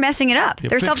 But they're messing it up. Yeah,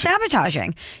 they're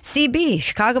self-sabotaging. CB,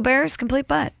 Chicago Bears, complete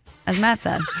butt, as Matt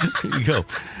said. There you go.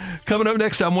 Coming up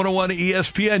next on 101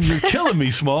 ESPN, you're killing me,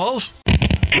 Smalls.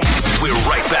 We're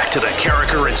right back to the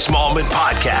Carricker and Smallman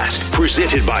podcast,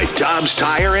 presented by Dobbs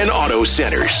Tire and Auto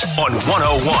Centers on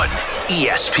 101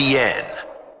 ESPN.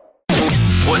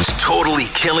 What's totally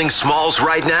killing Smalls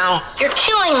right now? You're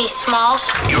killing me, Smalls.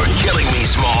 You're killing me,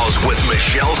 Smalls, with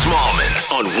Michelle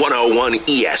Smallman on 101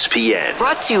 ESPN.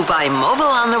 Brought to you by Mobile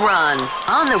on the Run.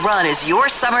 On the Run is your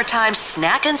summertime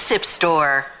snack and sip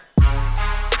store.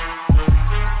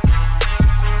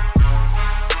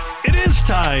 It's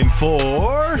time for...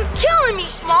 You're killing me,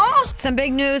 Smalls. Some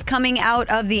big news coming out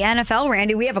of the NFL,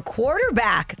 Randy. We have a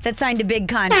quarterback that signed a big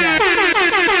contract.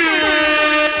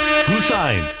 Who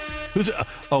signed?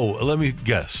 Let me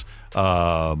guess.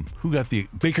 Who got the...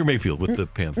 Baker Mayfield with the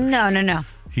Panthers. No.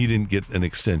 He didn't get an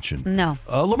extension. No.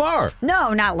 Lamar.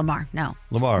 No, not Lamar. No.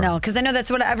 Lamar. No, because I know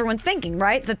that's what everyone's thinking,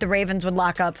 right? That the Ravens would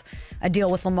lock up a deal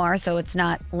with Lamar so it's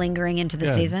not lingering into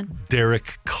the season.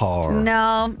 Derek Carr.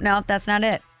 No, that's not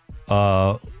it.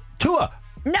 Tua.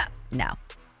 No.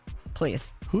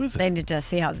 Please. Who is it? They need to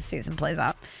see how the season plays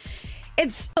out.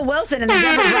 It's Wilson and the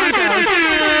Denver Broncos.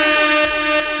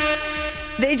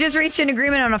 They just reached an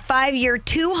agreement on a 5-year,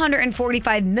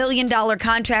 $245 million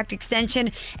contract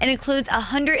extension and includes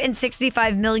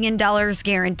 $165 million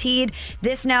guaranteed.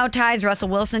 This now ties Russell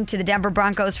Wilson to the Denver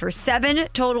Broncos for 7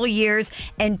 total years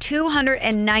and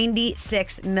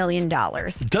 $296 million.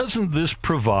 Doesn't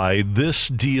this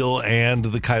deal and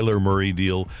the Kyler Murray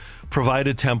deal provide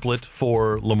a template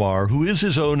for Lamar, who is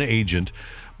his own agent,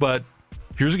 but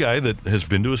here's a guy that has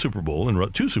been to a Super Bowl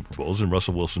and 2 Super Bowls, and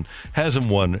Russell Wilson hasn't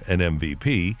won an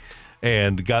MVP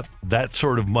and got that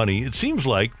sort of money. It seems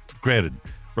like, granted,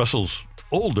 Russell's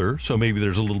older, so maybe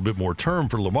there's a little bit more term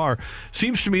for Lamar.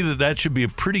 Seems to me that should be a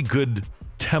pretty good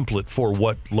template for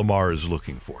what Lamar is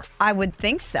looking for. I would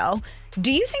think so.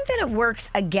 Do you think that it works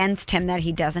against him that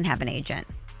he doesn't have an agent?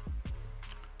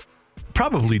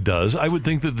 Probably does. I would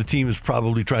think that the team is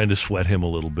probably trying to sweat him a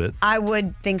little bit. I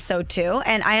would think so too.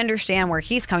 And I understand where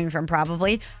he's coming from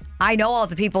probably. I know all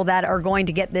the people that are going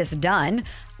to get this done.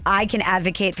 I can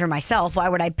advocate for myself. Why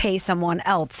would I pay someone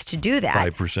else to do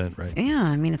that? 5%, right? Yeah,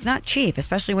 I mean, it's not cheap,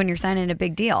 especially when you're signing a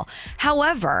big deal.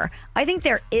 However, I think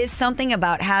there is something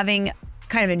about having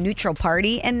kind of a neutral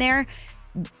party in there,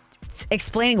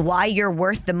 explaining why you're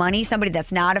worth the money, somebody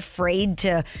that's not afraid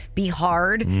to be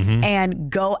hard and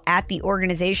go at the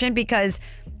organization, because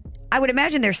I would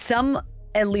imagine there's some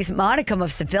at least modicum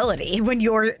of civility when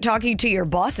you're talking to your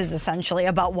bosses essentially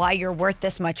about why you're worth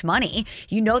this much money.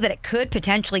 You know that it could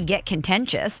potentially get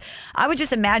contentious. I would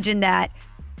just imagine that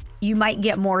you might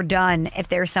get more done if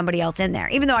there's somebody else in there,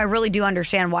 even though I really do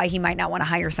understand why he might not want to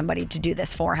hire somebody to do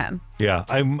this for him. Yeah,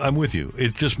 I'm with you.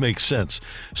 It just makes sense.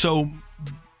 So,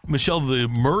 Michelle, the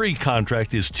Murray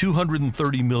contract is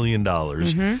 $230 million,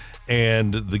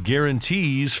 and the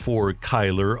guarantees for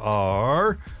Kyler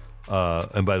are,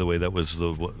 and by the way, that was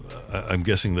I'm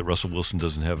guessing that Russell Wilson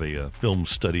doesn't have a film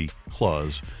study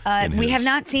clause. We have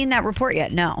not seen that report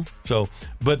yet, no. So,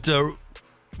 but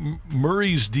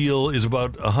Murray's deal is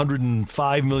about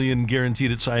 $105 million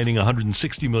guaranteed at signing,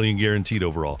 $160 million guaranteed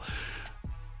overall.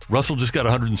 Russell just got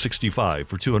 $165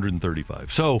 for $235.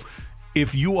 So,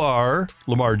 if you are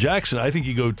Lamar Jackson, I think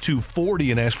you go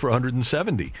 $240 and ask for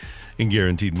 $170 in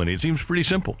guaranteed money. It seems pretty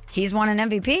simple. He's won an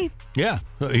MVP. Yeah.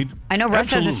 I know Russ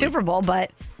has a Super Bowl, but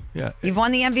yeah, you've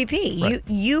won the MVP. Right.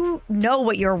 You know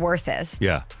what your worth is.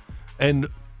 Yeah. And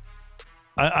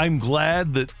I'm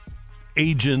glad that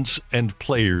agents and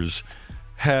players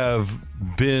have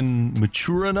been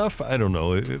mature enough, I don't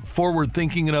know,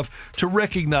 forward-thinking enough to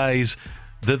recognize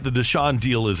that the Deshaun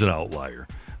deal is an outlier.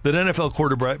 That NFL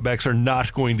quarterbacks are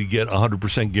not going to get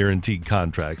 100% guaranteed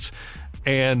contracts.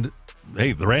 And,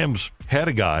 hey, the Rams had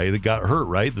a guy that got hurt,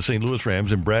 right? The St. Louis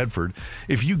Rams in Bradford.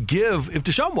 If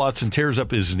Deshaun Watson tears up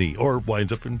his knee or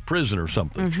winds up in prison or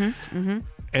something,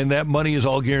 and that money is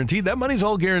all guaranteed,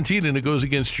 and it goes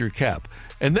against your cap.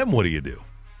 And then what do?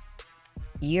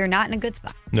 You're not in a good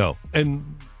spot. No. And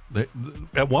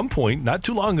at one point, not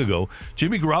too long ago,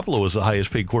 Jimmy Garoppolo was the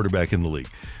highest paid quarterback in the league.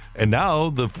 And now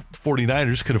the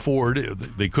 49ers could afford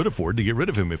to get rid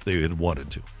of him if they had wanted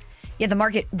to. Yeah, the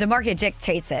market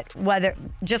dictates it. Whether,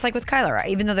 just like with Kyler,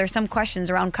 even though there's some questions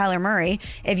around Kyler Murray,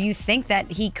 if you think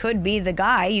that he could be the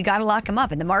guy, you got to lock him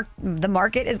up, and the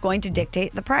market is going to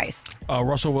dictate the price.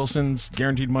 Russell Wilson's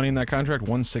guaranteed money in that contract,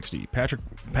 $160. Patrick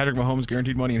Mahomes'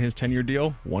 guaranteed money in his 10-year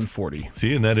deal, $140.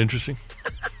 See, isn't that interesting?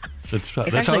 That's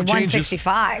actually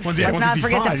 $165. Let's not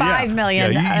forget the $5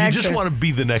 million. Yeah, you just want to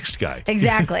be the next guy.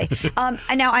 Exactly.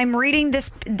 Now I'm reading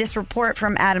this report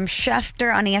from Adam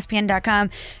Schefter on ESPN.com.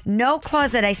 No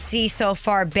clause that I see so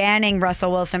far banning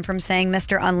Russell Wilson from saying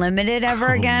Mr. Unlimited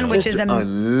ever again, which is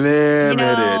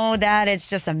Unlimited. That is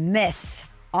just a miss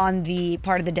on the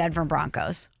part of the Denver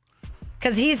Broncos,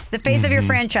 because he's the face of your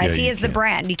franchise. He is the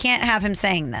brand. You can't have him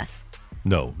saying this.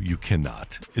 No, you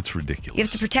cannot. It's ridiculous. You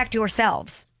have to protect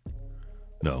yourselves.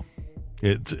 No,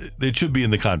 it should be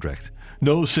in the contract.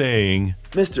 No saying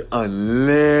Mr.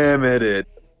 Unlimited.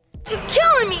 You're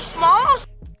killing me, Smalls.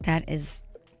 That is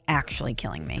actually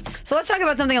killing me. So let's talk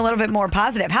about something a little bit more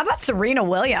positive. How about Serena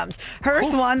Williams? Her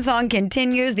swan song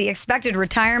continues. The expected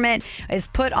retirement is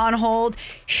put on hold.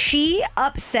 She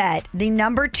upset the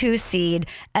number 2 seed,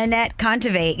 Annette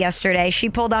Kontaveit, yesterday. She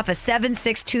pulled off a 7-6,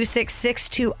 2-6,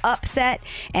 6-2 upset,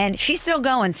 and she's still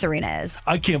going, Serena is.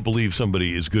 I can't believe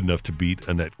somebody is good enough to beat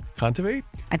Annette Kontaveit.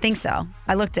 I think so.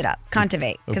 I looked it up.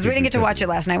 Kontaveit. Because Okay, we didn't get to watch it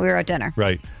last night. We were at dinner.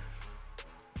 Right.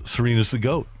 Serena's the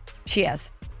GOAT. She is.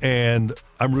 And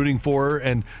I'm rooting for her.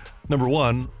 And number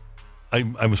one,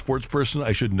 I'm a sports person.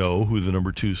 I should know who the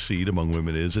number 2 seed among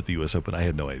women is at the U.S. Open. I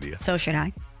had no idea. So should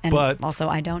I. And But- also,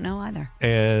 I don't know either.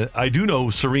 And I do know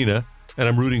Serena, and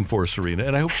I'm rooting for Serena,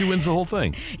 and I hope she wins the whole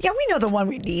thing. Yeah, we know the one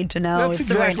we need to know. That's is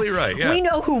Serena. exactly right, yeah. We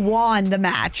know who won the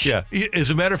match. Yeah. As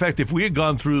a matter of fact, if we had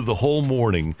gone through the whole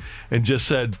morning and just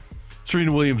said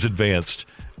Serena Williams advanced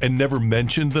and never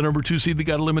mentioned the number 2 seed that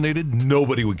got eliminated,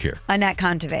 nobody would care. Annette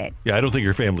Kontaveit. Yeah, I don't think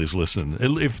her family's listening.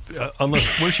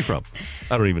 Unless, where's she from?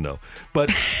 I don't even know. But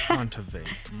Kontaveit.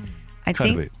 I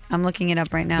think I'm looking it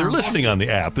up right now. they're listening on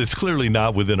the app. It's clearly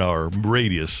not within our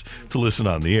radius to listen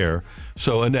on the air.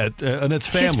 So Annette's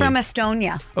family. She's from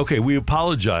Estonia. Okay, we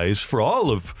apologize for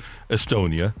all of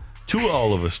Estonia,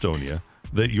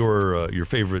 that your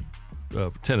favorite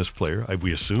tennis player,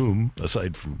 we assume,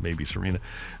 aside from maybe Serena,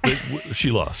 that she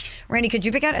lost. Randy, could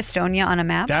you pick out Estonia on a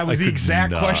map? That was I the could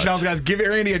exact not. question I was going to give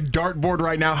Randy a dartboard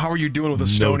right now. How are you doing with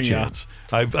Estonia? No chance.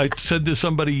 I said to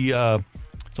somebody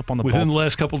it's up on the within the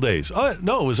last couple of days. Oh,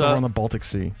 no, it was over on the Baltic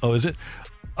Sea. Oh, is it?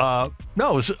 No,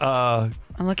 it was. I'm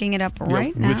looking it up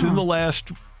right now. Within the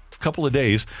last couple of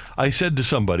days, I said to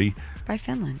somebody, by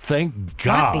Finland. Thank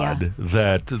God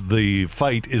that the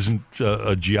fight isn't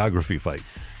a geography fight.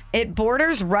 It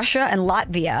borders Russia and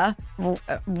Latvia,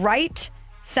 right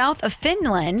south of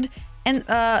Finland, and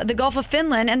the Gulf of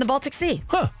Finland and the Baltic Sea.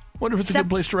 Huh. Wonder if it's a good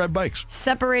place to ride bikes.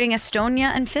 Separating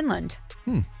Estonia and Finland.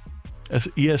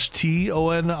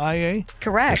 Estonia?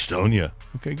 Correct. Estonia.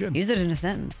 Okay, good. Use it in a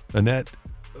sentence. Annette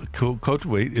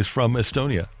Kontaveit is from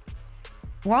Estonia.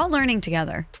 We're all learning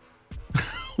together.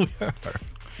 We are.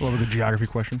 Love the geography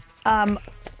question.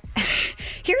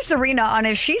 Here's Serena on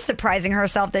if she's surprising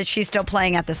herself that she's still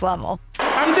playing at this level.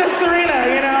 I'm just Serena,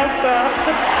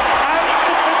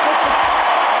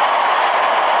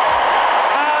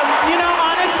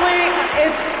 honestly,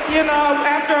 it's,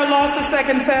 after I lost the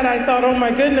second set, I thought, oh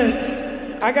my goodness,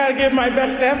 I got to give my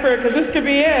best effort because this could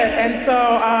be it. And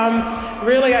so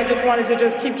really, I just wanted to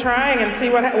just keep trying and see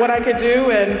what I could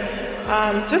do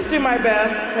and just do my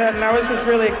best. And I was just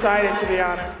really excited, to be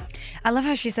honest. I love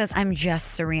how she says, I'm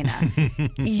just Serena.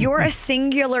 You're a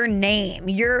singular name.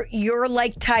 You're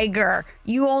like Tiger.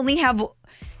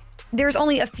 There's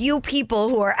only a few people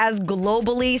who are as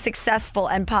globally successful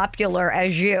and popular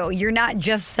as you. You're not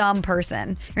just some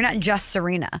person. You're not just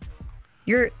Serena.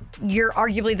 You're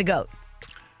arguably the GOAT.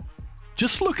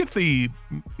 Just look at the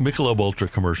Michelob Ultra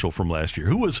commercial from last year.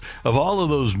 Who was, of all of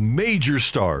those major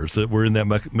stars that were in that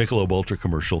Michelob Ultra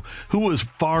commercial, who was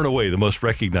far and away the most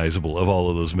recognizable of all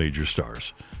of those major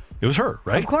stars? It was her,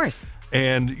 right? Of course.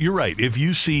 And you're right. If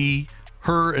you see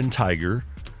her and Tiger,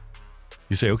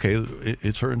 you say, okay,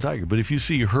 it's her and Tiger. But if you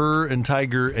see her and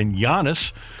Tiger and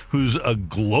Giannis, who's a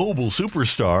global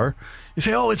superstar, you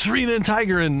say, oh, it's Serena and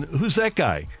Tiger, and who's that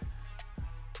guy?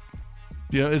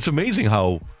 It's amazing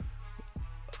how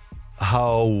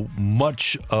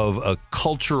much of a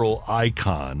cultural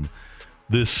icon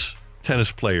this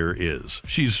tennis player is.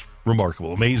 She's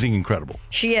remarkable, amazing, incredible.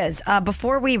 She is.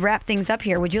 Before we wrap things up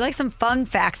here, would you like some fun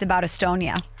facts about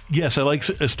Estonia? Yes, I like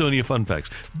Estonia fun facts.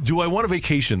 Do I want a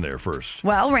vacation there first?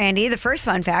 Well, Randy, the first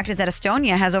fun fact is that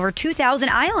Estonia has over 2,000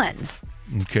 islands.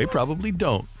 Okay, probably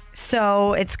don't.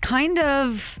 So it's kind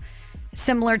of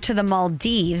similar to the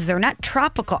Maldives. They're not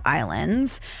tropical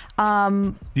islands.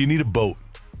 Do you need a boat?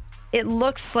 It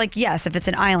looks like, yes, if it's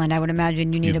an island, I would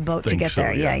imagine you need a boat to get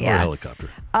there. Yeah. Or a helicopter.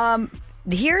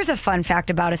 Here's a fun fact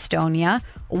about Estonia.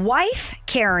 Wife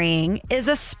carrying is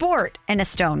a sport in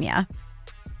Estonia.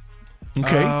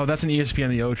 Okay. Oh, that's an ESPN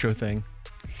The Ocho thing.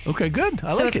 Okay, good.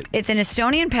 I like it. It's an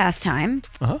Estonian pastime,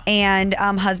 and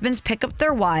husbands pick up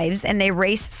their wives and they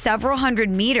race several hundred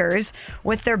meters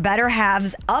with their better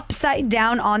halves upside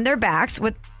down on their backs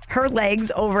with her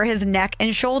legs over his neck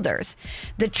and shoulders.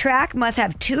 The track must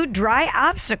have 2 dry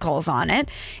obstacles on it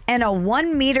and a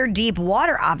 1 meter deep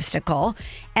water obstacle.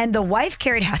 And the wife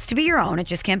carried has to be your own. It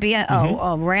just can't be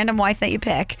a random wife that you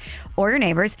pick or your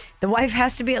neighbor's. The wife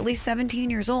has to be at least 17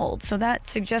 years old. So that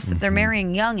suggests that they're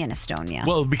marrying young in Estonia.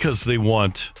 Well, because they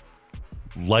want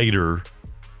lighter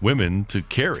women to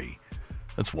carry.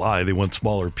 That's why they want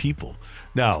smaller people.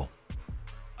 Now,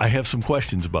 I have some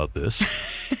questions about this.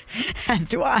 As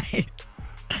do I.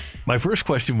 My first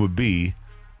question would be,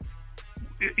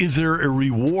 is there a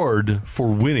reward for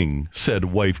winning said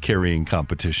wife-carrying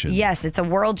competition? Yes, it's a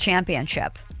world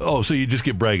championship. Oh, so you just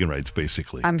get bragging rights,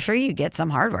 basically. I'm sure you get some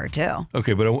hardware, too.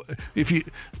 Okay, but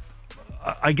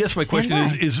I guess my question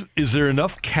is there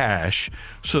enough cash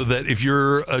so that if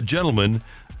you're a gentleman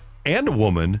and a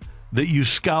woman, that you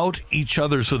scout each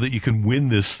other so that you can win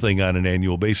this thing on an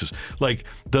annual basis? Like,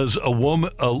 does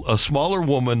a smaller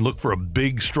woman look for a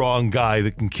big, strong guy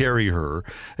that can carry her?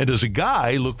 And does a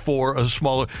guy look for a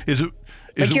smaller... Is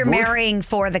you're marrying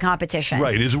for the competition.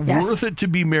 Right. Is it worth it to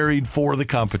be married for the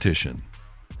competition?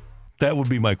 That would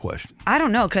be my question. I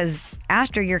don't know, because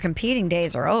after your competing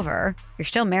days are over, you're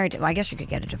still married to... Well, I guess you could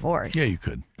get a divorce. Yeah, you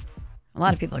could. A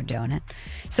lot of people are doing it.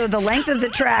 So the length of the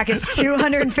track is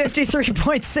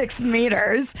 253.6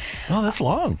 meters. Oh, that's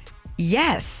long.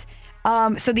 Yes.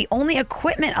 So the only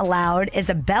equipment allowed is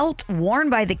a belt worn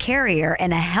by the carrier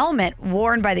and a helmet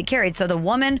worn by the carried. So the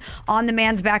woman on the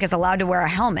man's back is allowed to wear a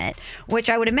helmet, which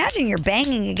I would imagine you're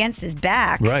banging against his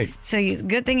back. Right. So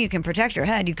good thing you can protect your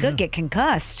head. You could get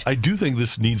concussed. I do think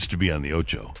this needs to be on the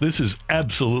Ocho. This is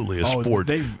absolutely a sport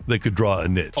that could draw a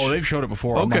niche. Oh, they've showed it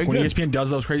before. Okay, when good. ESPN does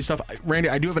those crazy stuff. Randy,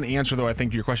 I do have an answer, though, I think,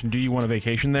 to your question. Do you want a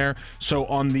vacation there? So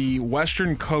on the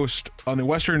western coast, on the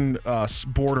western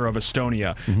border of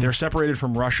Estonia, they're separated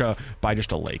from Russia by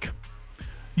just a lake.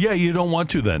 Yeah, you don't want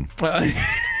to then.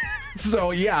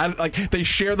 So, yeah, like they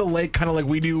share the lake kind of like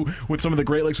we do with some of the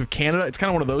Great Lakes with Canada. It's kind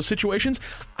of one of those situations.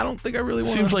 I don't think I really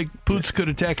want to. Seems like Poots could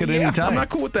attack at any time. I'm not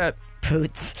cool with that.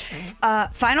 Poots.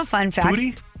 Final fun fact.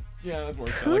 Pootie? Yeah, that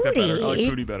works. I like that better. I like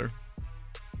Pootie better.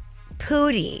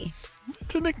 Pootie.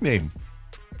 It's a nickname.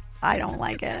 I don't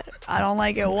like it. I don't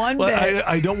like it one Well, bit.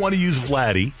 I don't want to use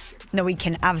Vladdy. No, we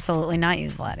can absolutely not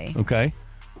use Vladdy. Okay.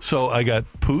 So I got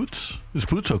Poots. Is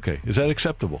Poots okay? Is that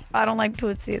acceptable? I don't like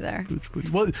Poots either.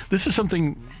 Poots. Well, this is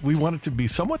something we want it to be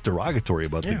somewhat derogatory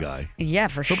about the guy. Yeah,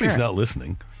 for sure. Hope he's not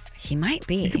listening. He might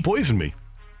be. He can poison me.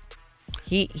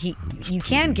 You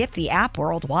can get the app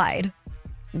worldwide.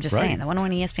 I'm just saying, the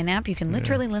 101 ESPN app, you can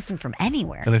literally listen from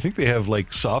anywhere. And I think they have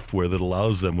like software that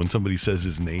allows them when somebody says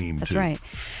his name. That's right.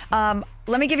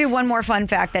 Let me give you one more fun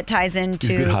fact that ties into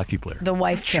He's a good hockey player. The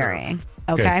wife carrying.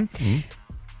 Okay.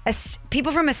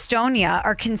 People from Estonia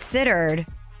are considered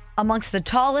amongst the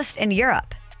tallest in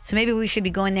Europe. So maybe we should be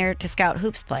going there to scout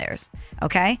hoops players.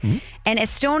 Okay. And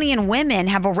Estonian women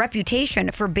have a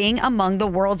reputation for being among the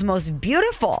world's most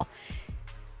beautiful.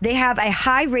 They have a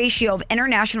high ratio of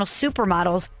international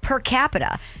supermodels per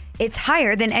capita. It's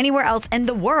higher than anywhere else in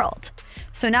the world.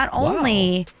 So not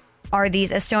only are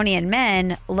these Estonian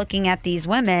men looking at these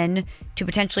women to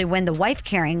potentially win the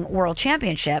wife-carrying world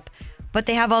championship, but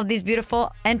they have all these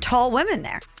beautiful and tall women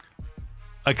there.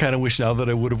 I kind of wish now that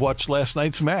I would have watched last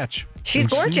night's match. She's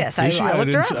gorgeous. I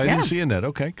looked her up. I didn't see in that.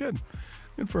 Okay, good.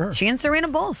 Good for her. She and Serena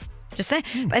both. Just saying.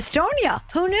 Estonia,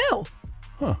 who knew?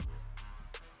 Huh.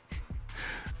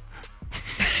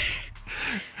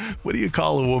 What do you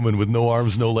call a woman with no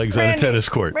arms, no legs on a tennis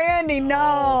court? Randy,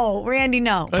 no. Randy,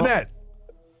 no. Annette.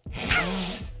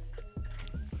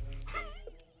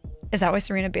 Is that why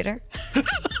Serena beat her?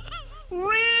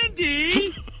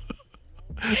 Randy!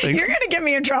 You're going to get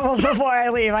me in trouble before I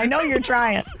leave. I know you're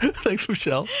trying. Thanks,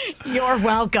 Michelle. You're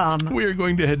welcome. We are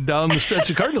going to head down the stretch.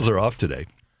 The Cardinals are off today,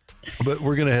 but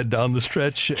we're going to head down the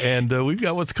stretch, and we've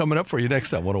got what's coming up for you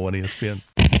next on 101 ESPN.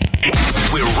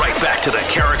 We're right back to the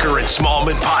Carricker and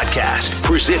Smallman podcast,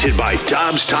 presented by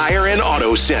Dobbs Tire and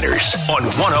Auto Centers on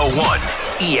 101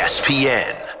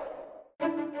 ESPN.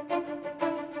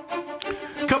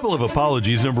 A couple of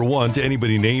apologies. Number one, to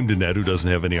anybody named Annette who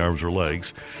doesn't have any arms or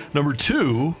legs. Number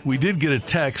two, we did get a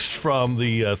text from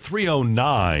the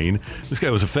 309. This guy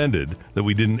was offended that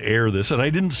we didn't air this, and I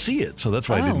didn't see it, so that's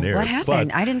why I didn't air it. What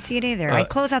happened? I didn't see it either. I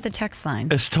close out the text line.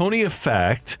 Estonia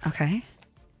fact. Okay.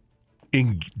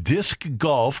 In disc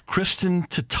golf, Kristen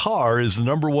Tatar is the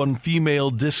number one female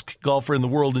disc golfer in the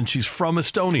world, and she's from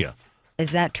Estonia.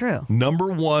 Is that true? Number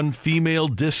one female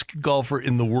disc golfer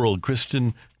in the world,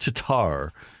 Kristen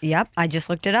Tatar. Yep, I just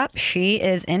looked it up. She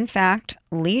is, in fact,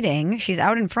 leading. She's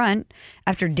out in front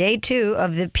after day 2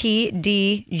 of the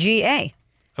PDGA.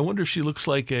 I wonder if she looks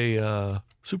like a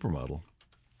supermodel.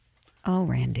 Oh,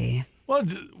 Randy. Well,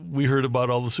 we heard about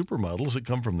all the supermodels that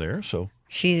come from there, so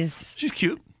she's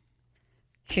cute.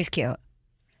 She's cute.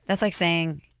 That's like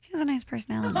saying she has a nice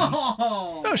personality.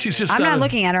 No, she's just. I'm not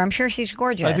looking at her. I'm sure she's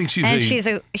gorgeous. I think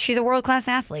she's a world-class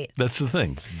athlete. That's the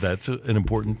thing. That's an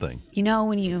important thing. You know,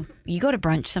 when you go to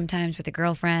brunch sometimes with your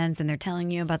girlfriends and they're telling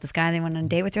you about this guy they went on a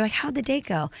date with, you're like, how'd the date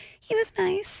go? He was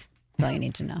nice. That's all you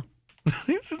need to know.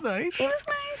 He was nice. He was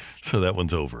nice. So that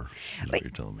one's over, is what you're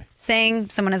telling me. Saying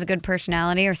someone has a good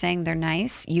personality or saying they're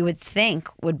nice, you would think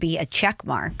would be a check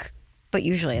mark, but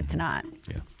usually it's not.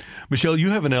 Yeah. Michelle, you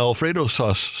have an Alfredo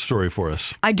sauce story for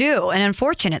us. I do. An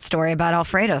unfortunate story about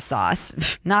Alfredo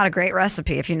sauce. Not a great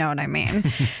recipe, if you know what I mean.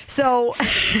 So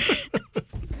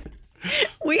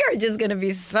we are just going to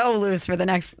be so loose I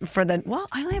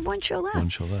only have one show left. One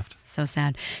show left. So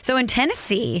sad. So in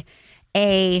Tennessee,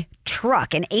 a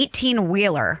truck, an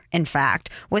 18-wheeler, in fact,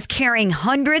 was carrying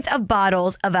hundreds of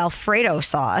bottles of Alfredo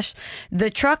sauce. The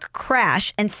truck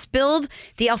crashed and spilled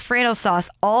the Alfredo sauce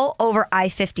all over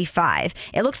I-55.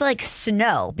 It looked like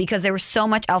snow because there was so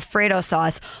much Alfredo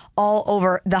sauce all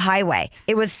over the highway.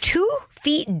 It was 2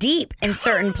 feet deep in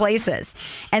certain places.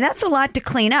 And that's a lot to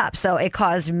clean up. So it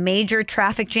caused major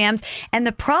traffic jams. And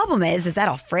the problem is that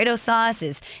Alfredo sauce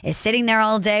is sitting there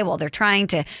all day while they're trying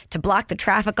to block the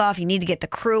traffic off. You need to get the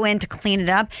crew in to clean it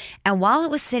up. And while it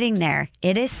was sitting there,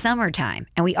 it is summertime.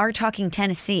 And we are talking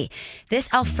Tennessee. This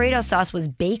Alfredo sauce was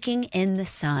baking in the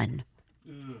sun.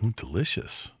 Ooh,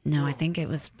 delicious. No, I think it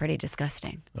was pretty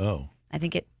disgusting. Oh. I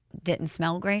think it didn't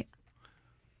smell great.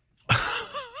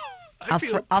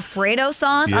 Alfredo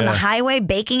sauce on the highway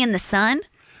baking in the sun?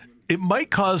 It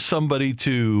might cause somebody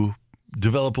to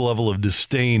develop a level of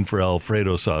disdain for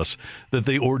Alfredo sauce that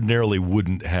they ordinarily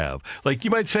wouldn't have. Like you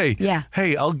might say,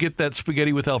 hey, I'll get that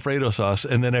spaghetti with Alfredo sauce.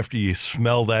 And then after you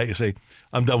smell that, you say,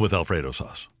 I'm done with Alfredo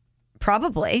sauce.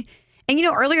 Probably. And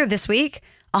earlier this week,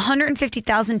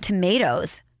 150,000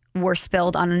 tomatoes were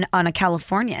spilled on a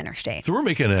California interstate. So we're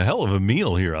making a hell of a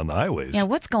meal here on the highways. Yeah,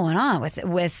 what's going on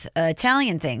with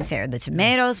Italian things here? The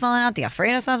tomatoes falling out, the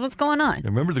Alfredo sauce, what's going on?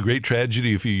 Remember the great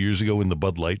tragedy a few years ago when the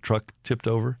Bud Light truck tipped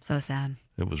over? So sad.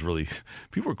 It was really,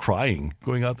 people were crying,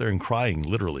 going out there and crying,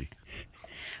 literally.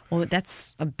 Well,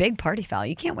 that's a big party foul.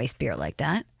 You can't waste beer like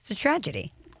that. It's a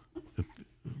tragedy.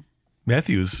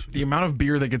 Matthews, the amount of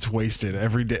beer that gets wasted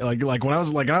every day, like when I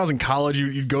was in college,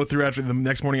 you'd go through after the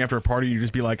next morning after a party, you'd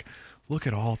just be like, look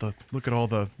at all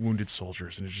the wounded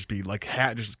soldiers, and it'd just be like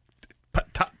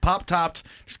pop topped,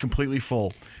 just completely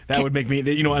full. That would make me,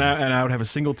 and I would have a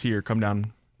single tear come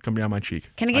down my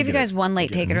cheek. Can I give you guys one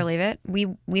late take it or leave it?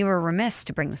 We were remiss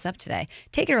to bring this up today.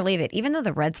 Take it or leave it. Even though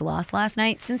the Reds lost last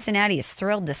night, Cincinnati is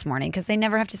thrilled this morning because they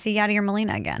never have to see Yadier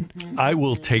Molina again. I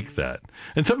will take that.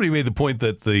 And somebody made the point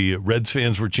that the Reds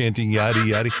fans were chanting Yadi,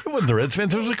 Yadi. It wasn't the Reds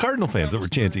fans. It was the Cardinal fans that were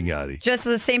chanting Yadi. Just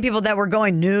the same people that were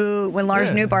going new when Lars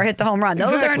Nootbaar hit the home run.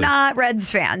 Those are not Reds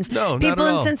fans. No, people not at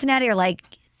in all. Cincinnati are like,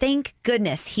 thank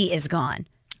goodness he is gone.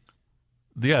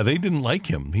 Yeah, they didn't like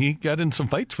him. He got in some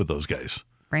fights with those guys.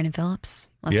 Brandon Phillips,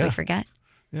 lest we forget.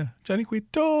 Yeah, Johnny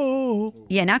Cueto.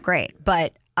 Yeah, not great.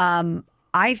 But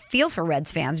I feel for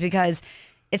Reds fans because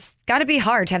it's got to be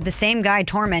hard to have the same guy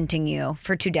tormenting you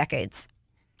for 2 decades.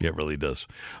 Yeah, it really does.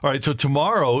 All right, so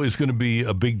tomorrow is going to be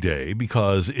a big day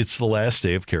because it's the last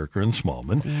day of Carricker and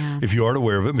Smallman. Yeah. If you aren't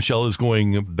aware of it, Michelle is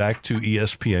going back to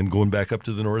ESPN, going back up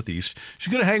to the Northeast.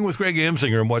 She's going to hang with Greg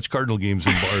Amsinger and watch Cardinal games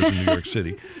in bars in New York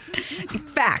City.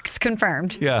 Facts,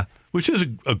 confirmed. Yeah, which is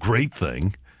a great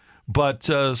thing. But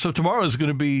so tomorrow is going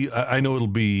to be, I know it'll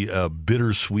be a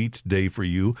bittersweet day for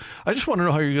you. I just want to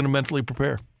know how you're going to mentally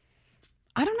prepare.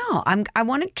 I don't know. I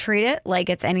want to treat it like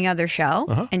it's any other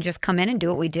show and just come in and do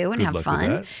what we do and Good have luck with fun.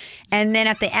 that. And then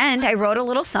at the end, I wrote a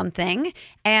little something,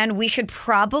 and we should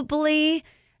probably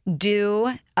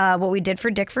do what we did for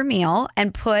Dick Vermeil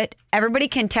and everybody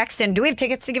can text in. Do we have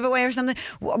tickets to give away or something?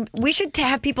 We should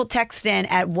have people text in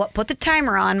put the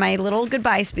timer on my little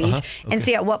goodbye speech and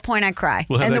see at what point I cry.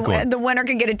 We'll have that going. And the winner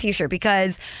can get a t-shirt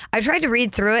because I tried to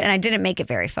read through it and I didn't make it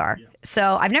very far.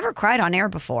 So I've never cried on air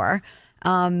before.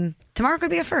 Tomorrow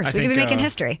could be a first. We could be making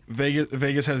history.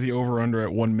 Vegas has the over-under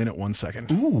at 1 minute, 1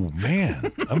 second. Ooh,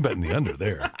 man. I'm betting the under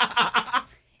there.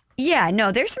 Yeah,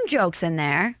 no, there's some jokes in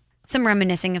there. Some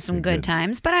reminiscing of some good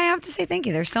times. But I have to say thank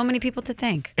you. There's so many people to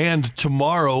thank. And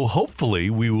tomorrow, hopefully,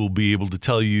 we will be able to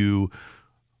tell you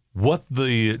what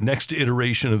the next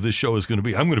iteration of this show is going to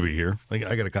be. I'm going to be here. I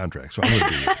got a contract, so I'm going to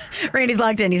be here. Randy's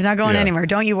locked in. He's not going anywhere.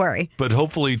 Don't you worry. But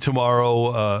hopefully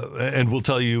tomorrow, and we'll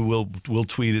tell you, we'll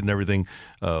tweet it and everything,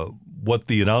 when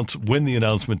the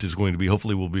announcement is going to be.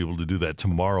 Hopefully we'll be able to do that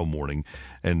tomorrow morning.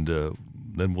 And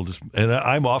then and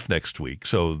I'm off next week,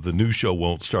 so the new show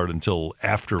won't start until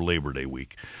after Labor Day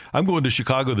week. I'm going to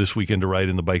Chicago this weekend to ride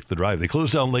in the Bike the Drive. They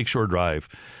close down Lakeshore Drive.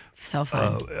 So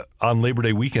fun. On Labor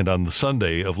Day weekend, on the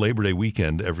Sunday of Labor Day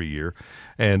weekend every year.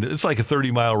 And it's like a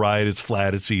 30-mile ride. It's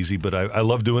flat. It's easy. But I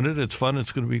love doing it. It's fun.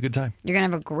 It's going to be a good time. You're going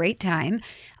to have a great time.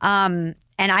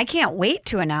 And I can't wait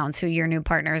to announce who your new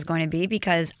partner is going to be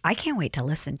because I can't wait to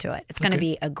listen to it. It's going to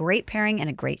be a great pairing and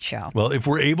a great show. Well, if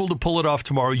we're able to pull it off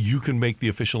tomorrow, you can make the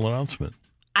official announcement.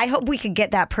 I hope we could get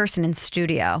that person in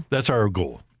studio. That's our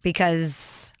goal.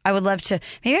 Because I would love to.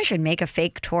 Maybe I should make a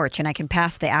fake torch and I can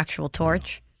pass the actual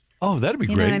torch. Oh, that'd be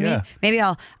You great. know what I Yeah. mean? Maybe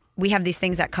we have these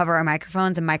things that cover our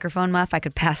microphones, a microphone muff. I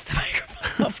could pass the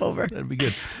microphone muff over. That'd be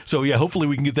good. So, yeah, hopefully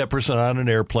we can get that person on an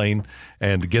airplane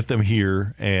and get them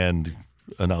here and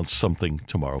announce something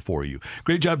tomorrow for you.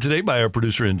 Great job today by our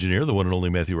producer engineer, the one and only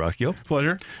Matthew Rocchio.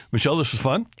 Pleasure. Michelle, this was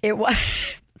fun. It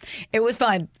was. It was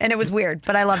fun, and it was weird,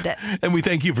 but I loved it. And we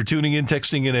thank you for tuning in,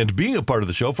 texting in, and being a part of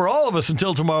the show. For all of us,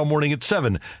 until tomorrow morning at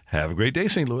 7. Have a great day,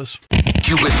 St. Louis.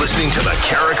 You've been listening to the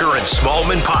Carricker and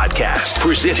Smallman podcast,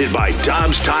 presented by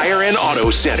Dobbs Tire and Auto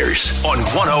Centers on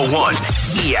 101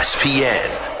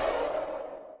 ESPN.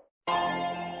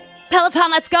 Peloton,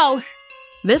 let's go.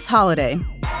 This holiday,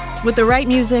 with the right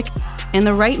music and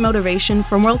the right motivation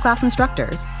from world-class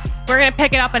instructors, we're going to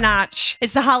pick it up a notch.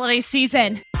 It's the holiday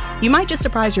season. You might just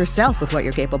surprise yourself with what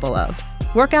you're capable of.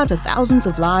 Work out to thousands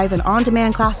of live and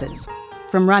on-demand classes,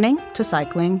 from running to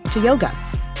cycling to yoga.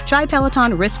 Try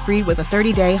Peloton risk-free with a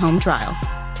 30-day home trial.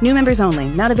 New members only,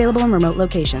 not available in remote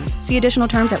locations. See additional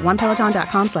terms at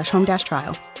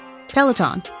onepeloton.com/home-trial.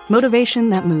 Peloton, motivation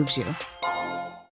that moves you.